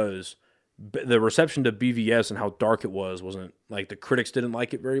because the reception to BVS and how dark it wasn't like the critics didn't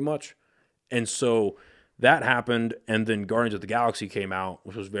like it very much. And so that happened. And then Guardians of the Galaxy came out,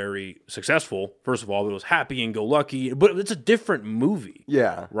 which was very successful. First of all, it was happy and go lucky, but it's a different movie.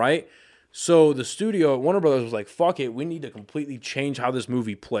 Yeah. Right? So the studio at Warner Brothers was like, fuck it, we need to completely change how this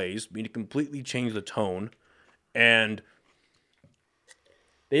movie plays. We need to completely change the tone. And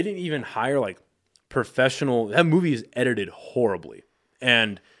they didn't even hire like professional. That movie is edited horribly.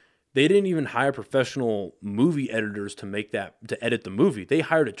 And they didn't even hire professional movie editors to edit the movie. They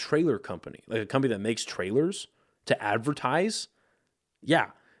hired a trailer company, like a company that makes trailers to advertise. Yeah.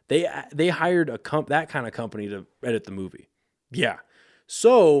 They hired that kind of company to edit the movie. Yeah.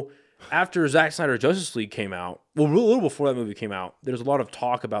 So after Zack Snyder Justice League came out, well, a little before that movie came out, there's a lot of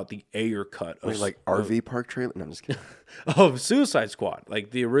talk about the Ayer cut of, Wait, like RV park trailer? No, I'm just kidding. of Suicide Squad,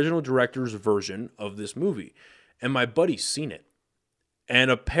 like the original director's version of this movie. And my buddy's seen it. And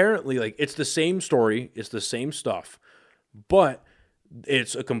apparently, like, it's the same story, it's the same stuff, but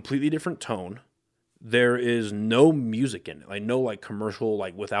it's a completely different tone. There is no music in it, like no like commercial,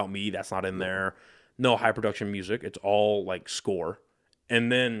 like Without Me, that's not in there. No high production music. It's all like score.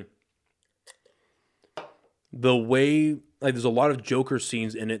 And then the way, like, there's a lot of Joker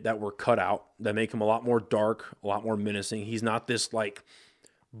scenes in it that were cut out that make him a lot more dark, a lot more menacing. He's not this like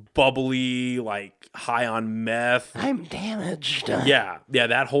bubbly, like high on meth. I'm damaged. Yeah,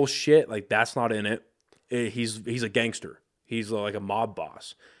 that whole shit, like that's not in it. He's a gangster. He's like a mob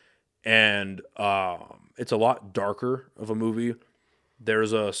boss, and it's a lot darker of a movie.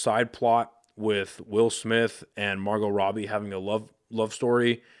 There's a side plot with Will Smith and Margot Robbie having a love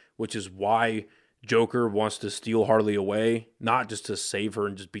story, which is why Joker wants to steal Harley away, not just to save her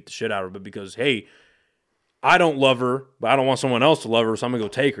and just beat the shit out of her, but because, hey, I don't love her, but I don't want someone else to love her, so I'm gonna go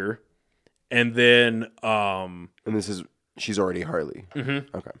take her. And then, And she's already Harley.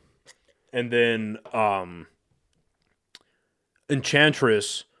 Mm-hmm. Okay. And then,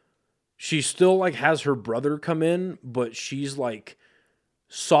 Enchantress, she still like has her brother come in, but she's like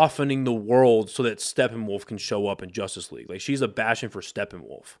softening the world so that Steppenwolf can show up in Justice League. Like she's a bashing for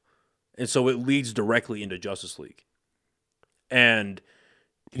Steppenwolf, and so it leads directly into Justice League. And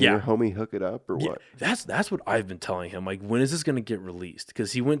Can your homie hook it up or what? that's what I've been telling him. Like, when is this gonna get released?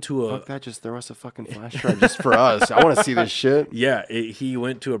 Because he went to Fuck that, just throw us a fucking flash drive just for us. I want to see this shit. yeah, he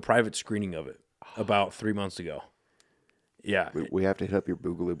went to a private screening of it about 3 months ago. Yeah, We have to hit up your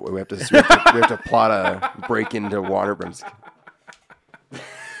Boogaloo boy. We have to plot a break into Warner Bros.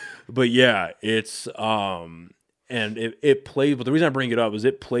 but yeah, it's and it plays. But the reason I bring it up is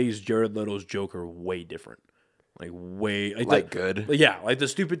it plays Jared Leto's Joker way different, like way Good. Yeah, like the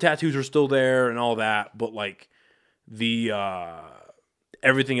stupid tattoos are still there and all that, but like the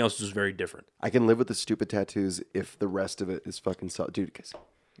everything else is very different. I can live with the stupid tattoos if the rest of it is fucking solid. Dude, because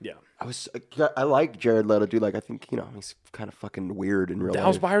Yeah, I like Jared Leto, dude. Like, I think, he's kind of fucking weird in real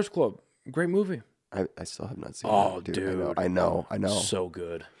Dallas life. Buyers Club, great movie. I still have not seen Oh, it. Dude, dude. I know. So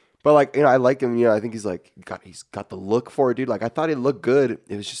good. But like, I like him. I think he's like he's got the look for it, dude. Like, I thought he looked good.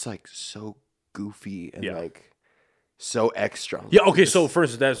 It was just like so goofy and Yeah. like so extra. Yeah, okay, so for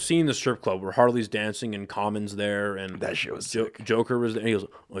instance, that scene in the strip club where Harley's dancing and Common's there and That shit was sick. Joker was there and he goes,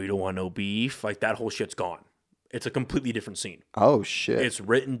 "Oh, you don't want no beef?" Like that whole shit's gone. It's a completely different scene. Oh shit! It's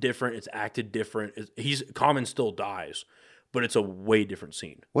written different, it's acted different. Common still dies, but it's a way different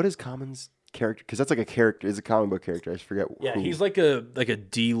scene. What is Common's character? Because that's like a character. Is a comic book character. I forget. Yeah, who. he's like a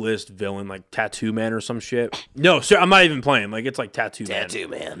D-list villain, like Tattoo Man or some shit. No, sir, I'm not even playing. Like it's like Tattoo Man. Tattoo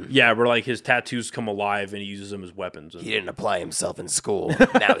Man. Yeah, where like his tattoos come alive and he uses them as weapons. He didn't apply himself in school.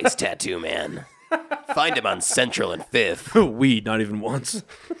 Now he's Tattoo Man. Find him on Central and Fifth. Weed, not even once.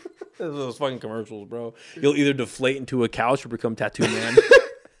 Those fucking commercials, bro. You'll either deflate into a couch or become Tattoo Man.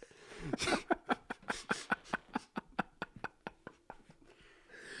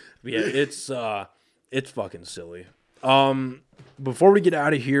 Yeah, it's fucking silly. Before we get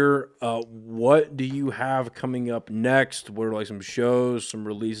out of here, what do you have coming up next? What are like some shows, some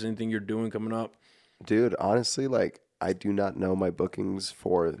releases, anything you're doing coming up? Dude, honestly, like I do not know my bookings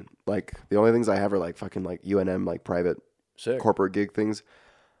for like the only things I have are like fucking like UNM like private Sick. corporate gig things.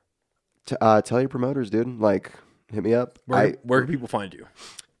 Tell your promoters, dude. Like, hit me up. Where can people find you?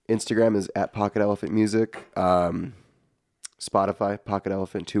 Instagram is at Pocket Elephant Music. Spotify, Pocket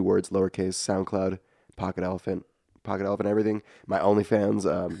Elephant, 2 words, lowercase. SoundCloud, Pocket Elephant everything. My OnlyFans.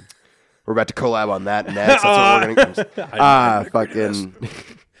 We're about to collab on that next. That's what we're gonna. Fucking.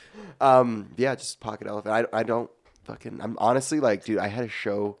 Yeah, just Pocket Elephant. I don't fucking. I'm honestly like, dude. I had a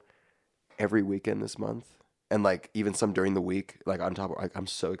show every weekend this month. And like even some during the week, like on top of, like I'm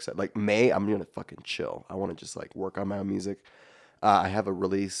so excited. Like May, I'm gonna fucking chill. I want to just like work on my own music. I have a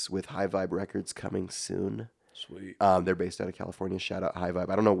release with High Vibe Records coming soon. Sweet. They're based out of California. Shout out High Vibe.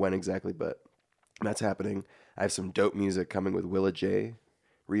 I don't know when exactly, but that's happening. I have some dope music coming with Willa J.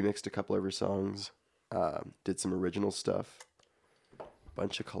 Remixed a couple of her songs. Did some original stuff.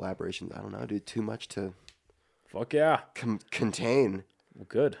 Bunch of collaborations. I don't know, dude. Too much to Fuck yeah. contain. Well,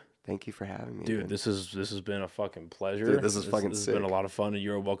 good. Thank you for having me, Dude, this has been a fucking pleasure. Dude, this is fucking This has sick. been a lot of fun, and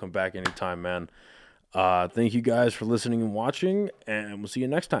you're welcome back anytime, man. Thank you guys for listening and watching, and we'll see you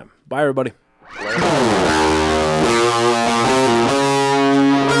next time. Bye, everybody. Later.